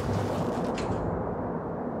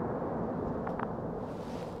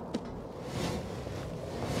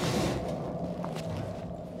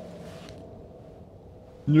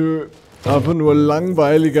 Nö, einfach nur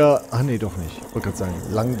langweiliger... Ach nee, doch nicht. Ich wollte gerade sagen,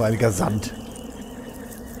 langweiliger Sand.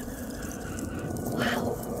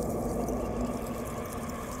 Wow.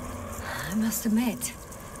 I must admit,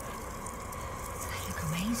 they look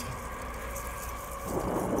amazing.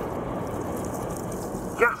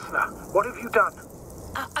 Yasna, what have you done?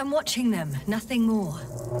 I'm watching them, nothing more.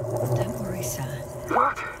 Don't worry, sir.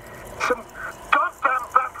 What? Some goddamn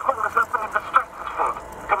black hole has opened in the stratosphere.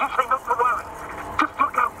 And you say not to worry. Just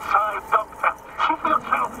look outside, Doctor. See for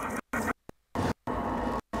yourself.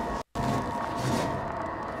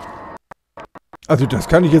 Also das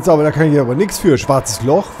kann ich jetzt aber, da kann ich aber nichts für. Schwarzes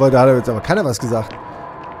Loch, weil da hat jetzt aber keiner was gesagt.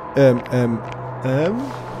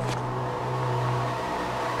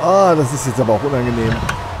 Ah, das ist jetzt aber auch unangenehm.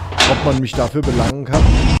 Ob man mich dafür belangen kann.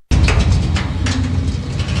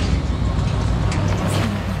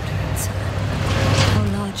 How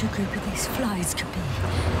large a group of these flies could be.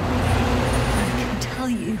 I can tell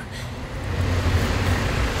you,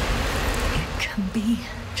 it can be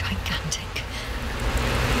gigantic.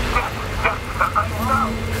 I know.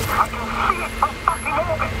 I can see it from fucking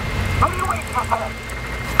orbit. What are you waiting for?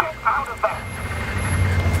 Get out of there.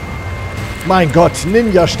 Mein Gott,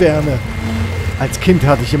 Ninja-Sterne. Als Kind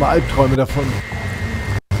hatte ich immer Albträume davon.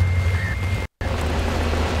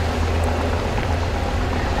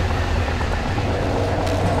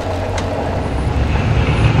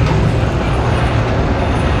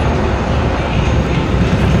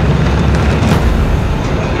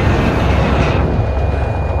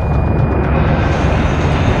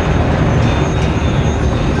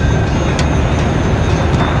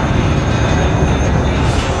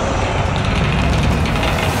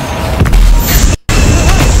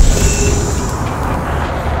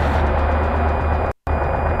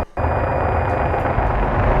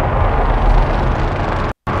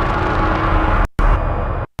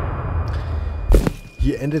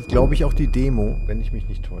 Hier endet, glaube ich, auch die Demo, wenn ich mich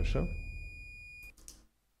nicht täusche.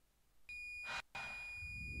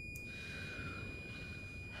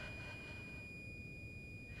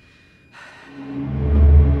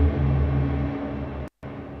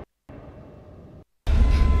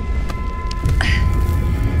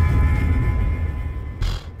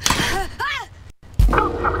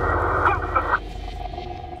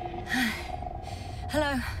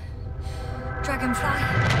 Hello, Dragonfly.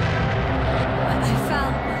 I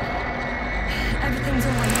found... Everything's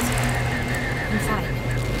all right. I'm fine.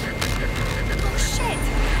 Oh, shit!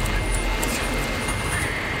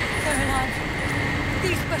 They're alive.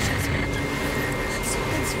 These bushes.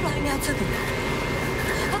 Something's flying out of them.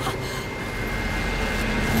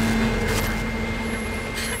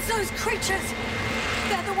 It's those creatures!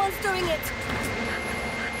 They're the ones doing it!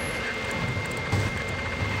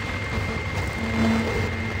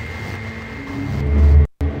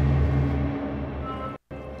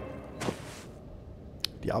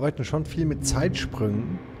 Die arbeiten schon viel mit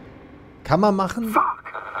Zeitsprüngen. Kann man machen,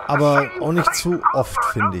 aber auch nicht zu oft,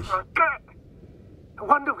 finde ich.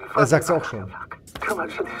 Er sagt's auch schon. Too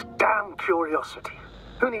much of this damn curiosity.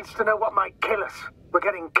 Who needs to know what might kill us? We're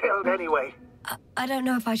getting killed anyway. I don't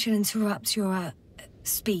know if I should interrupt your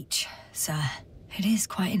speech, sir. It is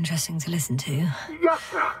quite interesting to listen to.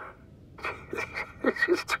 Yasna! This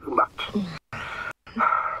is too much.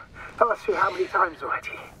 I've asked you how many times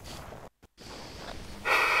already.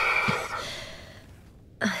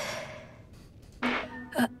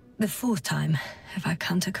 The 4th time, if I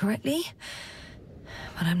counter correctly.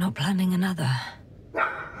 But I'm not planning another.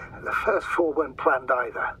 The first 4 weren't planned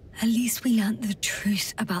either. At least we learned the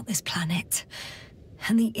truth about this planet.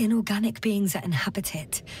 And the inorganic beings that inhabit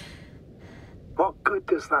it. What good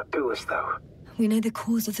does that do us, though? We know the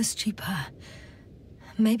cause of the stupor.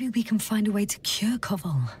 Maybe we can find a way to cure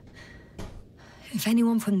Koval. If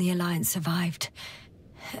anyone from the Alliance survived,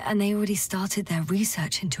 and they already started their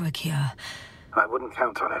research into a cure. I wouldn't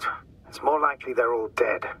count on it. It's more likely they're all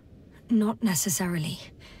dead. Not necessarily.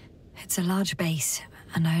 It's a large base,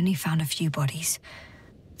 and I only found a few bodies.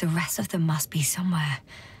 The rest of them must be somewhere.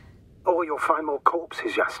 Or you'll find more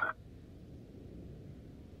corpses, Yasna.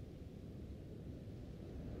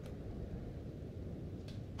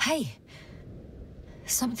 Hey!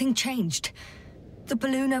 Something changed. The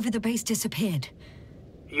balloon over the base disappeared.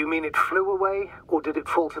 You mean it flew away, or did it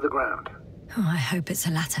fall to the ground? Oh, I hope it's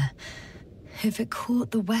the latter. If it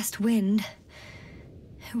caught the west wind,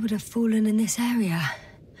 it would have fallen in this area.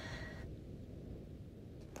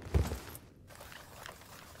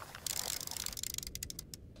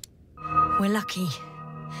 We're lucky.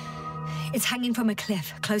 It's hanging from a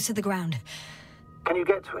cliff, close to the ground. Can you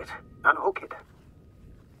get to it? Unhook it?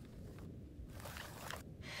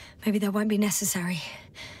 Maybe that won't be necessary.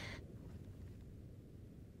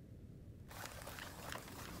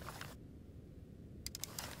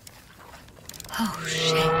 Oh,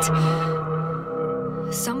 shit.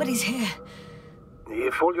 Somebody's here.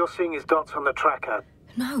 If all you're seeing is dots on the tracker...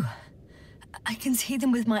 No. I can see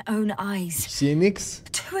them with my own eyes. Ich sehe nix.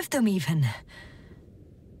 2 of them, even.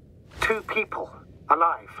 2 people.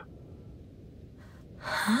 Alive.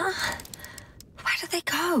 Huh? Where did they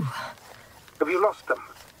go? Have you lost them?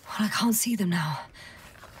 Well, I can't see them now.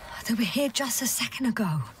 They were here just a second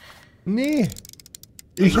ago. Nee.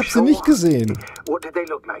 Ich hab sie nicht gesehen. What did they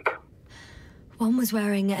look like? One was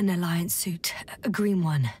wearing an Alliance suit, a green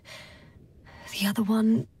one. The other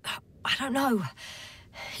one, I don't know.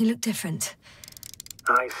 He looked different.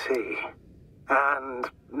 I see. And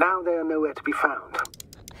now they are nowhere to be found.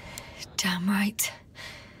 Damn right.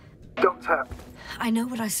 Doctor... I know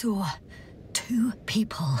what I saw. 2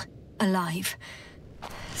 people alive.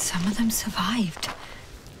 Some of them survived.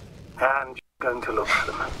 And you're going to look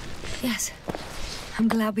for them. Yes. I'm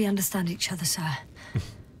glad we understand each other, sir.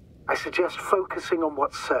 I suggest focusing on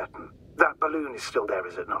what's certain. That balloon is still there,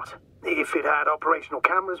 is it not? If it had operational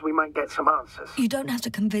cameras, we might get some answers. You don't have to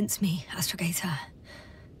convince me, Astrogator.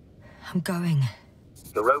 I'm going.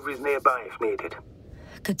 The rover is nearby if needed.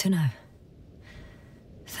 Good to know.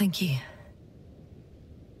 Thank you.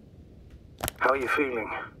 How are you feeling?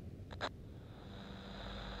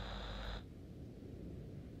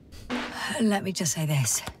 Let me just say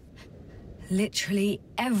this. Literally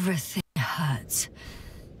everything hurts.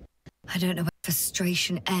 I don't know where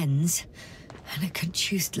frustration ends and a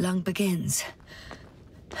contused lung begins.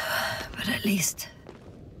 But at least...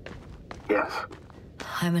 Yes.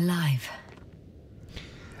 I'm alive.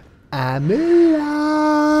 I'm alive.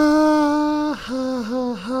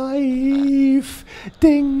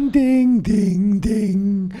 Ding, ding, ding,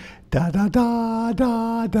 ding. Da, da, da,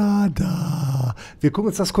 da, da, da. Wir gucken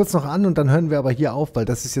uns das kurz noch an und dann hören wir aber hier auf, weil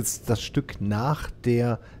das ist jetzt das Stück nach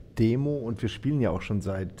der Demo und wir spielen ja auch schon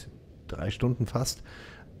seit 3 Stunden fast.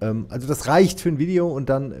 Also das reicht für ein Video und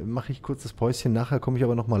dann mache ich kurz das Päuschen. Nachher komme ich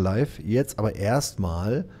aber nochmal live. Jetzt aber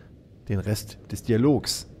erstmal den Rest des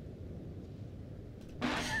Dialogs.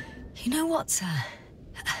 You know what, sir?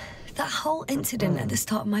 That whole incident at the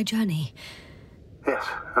start of my journey. Yes,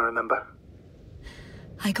 I remember.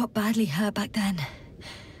 I got badly hurt back then,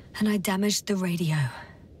 and I damaged the radio.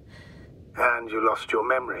 And you lost your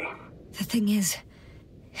memory. The thing is,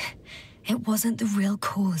 it wasn't the real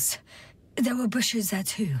cause. There were bushes there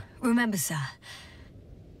too, remember, sir?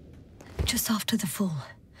 Just after the fall,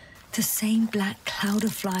 the same black cloud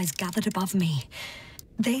of flies gathered above me.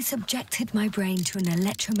 They subjected my brain to an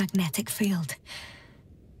electromagnetic field.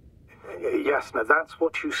 Yasna, that's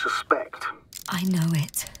what you suspect. I know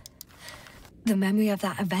it. The memory of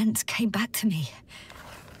that event came back to me.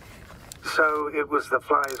 So it was the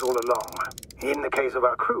flies all along, in the case of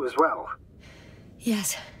our crew as well.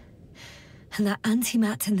 Yes. And that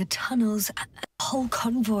antimat in the tunnels, the whole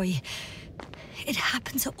convoy. It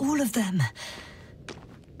happened to all of them.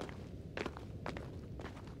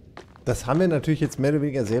 Das haben wir natürlich jetzt mehr oder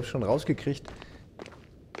weniger selbst schon rausgekriegt.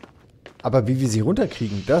 Aber wie wir sie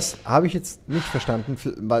runterkriegen, das habe ich jetzt nicht verstanden,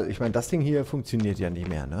 weil ich meine, das Ding hier funktioniert ja nicht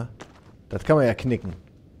mehr, ne? Das kann man ja knicken.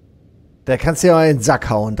 Da kannst du ja mal in den Sack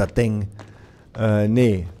hauen, das Ding.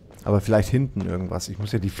 Nee. Aber vielleicht hinten irgendwas. Ich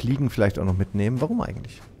muss ja die Fliegen vielleicht auch noch mitnehmen. Warum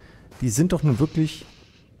eigentlich? Die sind doch nun wirklich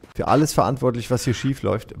für alles verantwortlich, was hier schief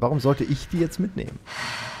läuft. Warum sollte ich die jetzt mitnehmen?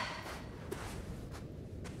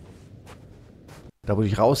 Da wurde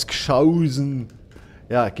ich rausgeschausen.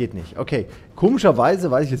 Ja, geht nicht. Okay.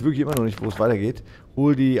 Komischerweise weiß ich jetzt wirklich immer noch nicht, wo es weitergeht.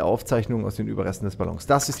 Hol die Aufzeichnung aus den Überresten des Ballons.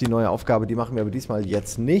 Das ist die neue Aufgabe. Die machen wir aber diesmal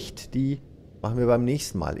jetzt nicht. Die machen wir beim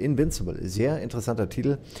nächsten Mal. Invincible. Sehr interessanter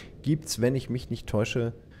Titel. Gibt's, wenn ich mich nicht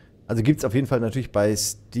täusche. Also gibt's auf jeden Fall natürlich bei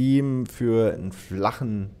Steam für einen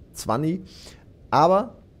flachen 20.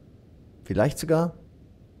 Aber vielleicht sogar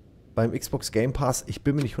beim Xbox Game Pass. Ich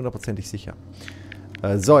bin mir nicht hundertprozentig sicher.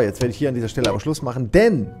 So, jetzt werde ich hier an dieser Stelle aber Schluss machen,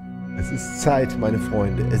 denn es ist Zeit, meine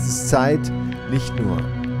Freunde. Es ist Zeit nicht nur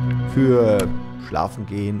für Schlafen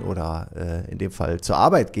gehen oder in dem Fall zur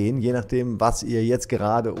Arbeit gehen, je nachdem, was ihr jetzt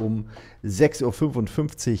gerade um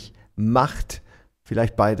 6:55 Uhr macht.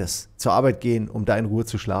 Vielleicht beides. Zur Arbeit gehen, um da in Ruhe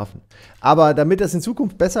zu schlafen. Aber damit das in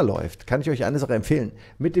Zukunft besser läuft, kann ich euch eine Sache empfehlen.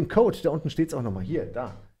 Mit dem Code, da unten steht es auch nochmal, hier,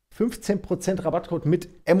 da. 15% Rabattcode mit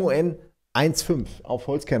MON15 auf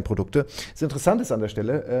Holzkernprodukte. Das Interessante ist an der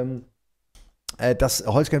Stelle, dass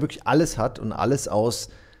Holzkern wirklich alles hat und alles aus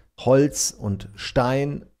Holz und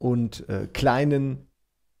Stein und kleinen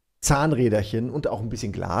Zahnräderchen und auch ein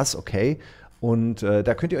bisschen Glas, okay. Und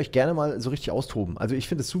da könnt ihr euch gerne mal so richtig austoben. Also ich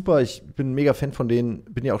finde es super, ich bin ein mega Fan von denen,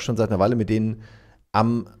 bin ja auch schon seit einer Weile mit denen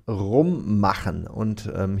am Rummachen. Und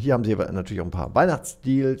hier haben sie natürlich auch ein paar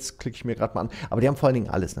Weihnachtsdeals, klicke ich mir gerade mal an. Aber die haben vor allen Dingen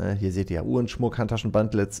alles, ne? Hier seht ihr ja Uhren, Schmuck, Handtaschen,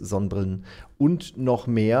 Bandlets, Sonnenbrillen und noch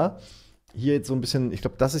mehr. Hier jetzt so ein bisschen, ich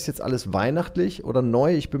glaube, das ist jetzt alles weihnachtlich oder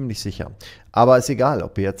neu, ich bin mir nicht sicher. Aber ist egal,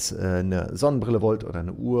 ob ihr jetzt eine Sonnenbrille wollt oder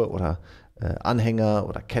eine Uhr oder Anhänger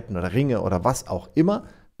oder Ketten oder Ringe oder was auch immer.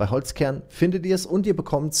 Bei Holzkern findet ihr es und ihr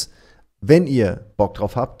bekommt es, wenn ihr Bock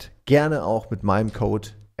drauf habt, gerne auch mit meinem Code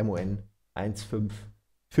MON15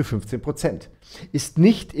 für 15%. Ist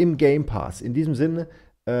nicht im Game Pass. In diesem Sinne,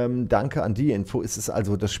 danke an die Info. Es ist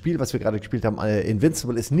also das Spiel, was wir gerade gespielt haben,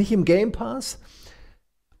 Invincible, ist nicht im Game Pass.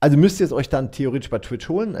 Also müsst ihr es euch dann theoretisch bei Twitch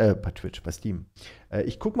holen, bei Steam.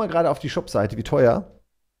 Ich gucke mal gerade auf die Shop-Seite, wie teuer,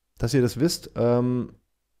 dass ihr das wisst.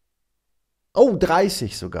 Oh,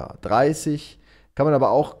 30 sogar. 30 kann man aber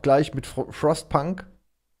auch gleich mit Frostpunk.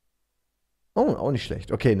 Oh, auch nicht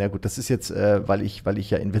schlecht. Okay, na gut, das ist jetzt, weil ich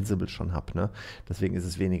ja Invincible schon habe, ne? Deswegen ist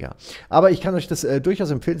es weniger. Aber ich kann euch das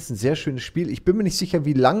durchaus empfehlen. Es ist ein sehr schönes Spiel. Ich bin mir nicht sicher,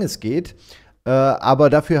 wie lang es geht. Aber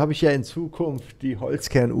dafür habe ich ja in Zukunft die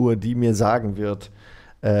Holzkernuhr, die mir sagen wird,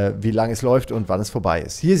 wie lange es läuft und wann es vorbei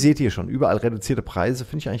ist. Hier seht ihr schon, überall reduzierte Preise.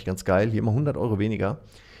 Finde ich eigentlich ganz geil. Hier immer 100 € weniger.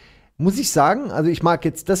 Muss ich sagen, also ich mag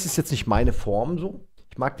jetzt, das ist jetzt nicht meine Form so.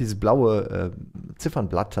 Ich mag dieses blaue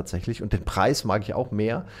Ziffernblatt tatsächlich und den Preis mag ich auch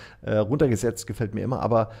mehr. Runtergesetzt gefällt mir immer,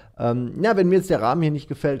 aber ja, wenn mir jetzt der Rahmen hier nicht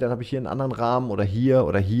gefällt, dann habe ich hier einen anderen Rahmen oder hier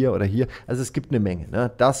oder hier oder hier. Also es gibt eine Menge.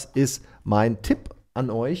 Ne? Das ist mein Tipp an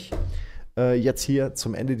euch. Jetzt hier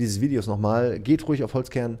zum Ende dieses Videos nochmal. Geht ruhig auf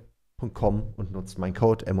holzkern.com und nutzt meinen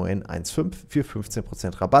Code MON15 für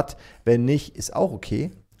 15% Rabatt. Wenn nicht, ist auch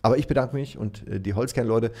okay. Aber ich bedanke mich und die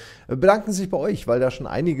Holzkern-Leute bedanken sich bei euch, weil da schon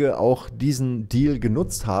einige auch diesen Deal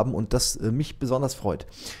genutzt haben und das mich besonders freut,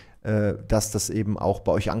 dass das eben auch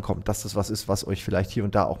bei euch ankommt, dass das was ist, was euch vielleicht hier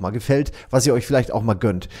und da auch mal gefällt, was ihr euch vielleicht auch mal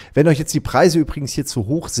gönnt. Wenn euch jetzt die Preise übrigens hier zu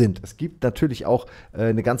hoch sind, es gibt natürlich auch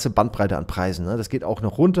eine ganze Bandbreite an Preisen, ne? Das geht auch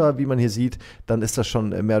noch runter, wie man hier sieht, dann ist das schon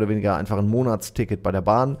mehr oder weniger einfach ein Monatsticket bei der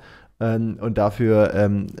Bahn und dafür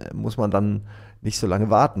muss man dann nicht so lange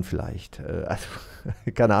warten vielleicht. Also,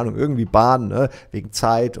 keine Ahnung, irgendwie Bahn, ne? Wegen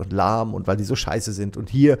Zeit und Lärm und weil die so scheiße sind. Und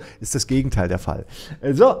hier ist das Gegenteil der Fall.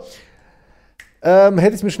 So,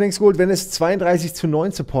 hätte es mir schon längst geholt, wenn es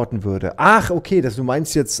 32:9 supporten würde. Ach, okay, du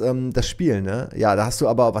meinst jetzt das Spiel, ne? Ja, da hast du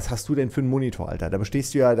aber, was hast du denn für einen Monitor, Alter? Da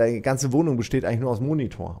bestehst du ja, deine ganze Wohnung besteht eigentlich nur aus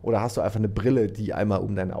Monitor. Oder hast du einfach eine Brille, die einmal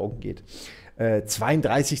um deine Augen geht?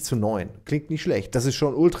 32:9. Klingt nicht schlecht. Das ist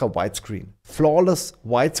schon Ultra Widescreen. Flawless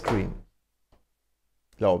Widescreen.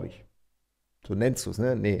 Glaube ich. So nennst du es,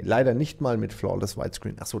 ne? Nee, leider nicht mal mit Flawless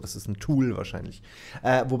Widescreen. Achso, das ist ein Tool wahrscheinlich.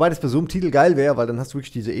 Wobei das bei so einem Titel geil wäre, weil dann hast du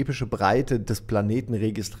wirklich diese epische Breite des Planeten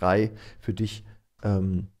Regis III für dich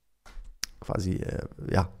quasi,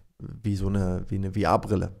 ja, wie so eine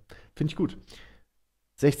VR-Brille. Finde ich gut.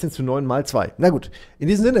 16:9 mal 2. Na gut, in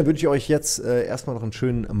diesem Sinne wünsche ich euch jetzt erstmal noch einen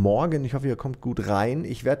schönen Morgen. Ich hoffe, ihr kommt gut rein.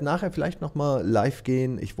 Ich werde nachher vielleicht noch mal live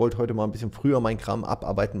gehen. Ich wollte heute mal ein bisschen früher meinen Kram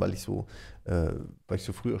abarbeiten, weil ich so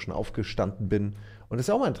früh auch schon aufgestanden bin. Und das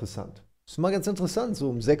ist auch mal interessant. Das ist mal ganz interessant, so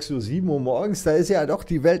um 6 Uhr, 7 Uhr morgens, da ist ja doch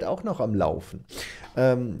die Welt auch noch am Laufen.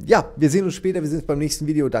 Ja, wir sehen uns später, wir sehen uns beim nächsten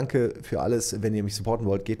Video. Danke für alles. Wenn ihr mich supporten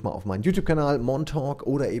wollt, geht mal auf meinen YouTube-Kanal, MonTalk,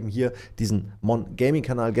 oder eben hier diesen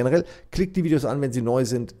Mon-Gaming-Kanal generell. Klickt die Videos an, wenn sie neu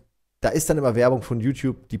sind. Da ist dann immer Werbung von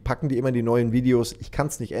YouTube, die packen die immer in die neuen Videos. Ich kann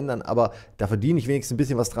es nicht ändern, aber da verdiene ich wenigstens ein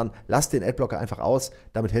bisschen was dran. Lasst den Adblocker einfach aus,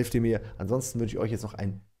 damit helft ihr mir. Ansonsten wünsche ich euch jetzt noch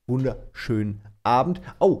einen wunderschönen Abend.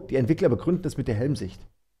 Oh, die Entwickler begründen das mit der Helmsicht.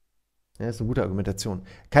 Ja, das ist eine gute Argumentation.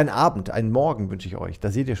 Kein Abend, einen Morgen wünsche ich euch. Da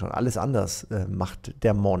seht ihr schon, alles anders macht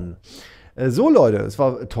der Mon. So Leute, es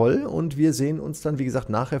war toll und wir sehen uns dann, wie gesagt,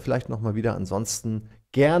 nachher vielleicht nochmal wieder. Ansonsten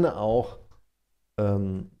gerne auch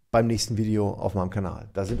beim nächsten Video auf meinem Kanal.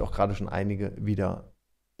 Da sind auch gerade schon einige wieder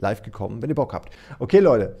live gekommen, wenn ihr Bock habt. Okay,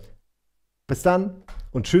 Leute, bis dann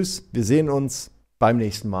und tschüss. Wir sehen uns beim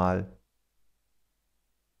nächsten Mal,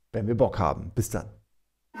 wenn wir Bock haben. Bis dann.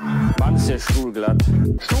 Mann, ist der Stuhl glatt.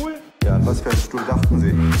 Stuhl? Ja, an was für einen Stuhl dachten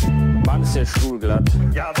Sie? Mann, ist der Stuhl glatt.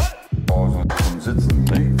 Jawohl! Oh, so zum Sitzen,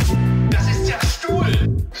 ne? Das ist der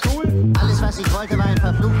Stuhl! Stuhl? Alles, was ich wollte, war ein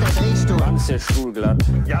verfluchter Drehstuhl. Mann, ist der Stuhl glatt.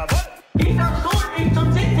 Jawohl! Dieser Stuhl ist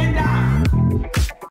zum Sitzen da!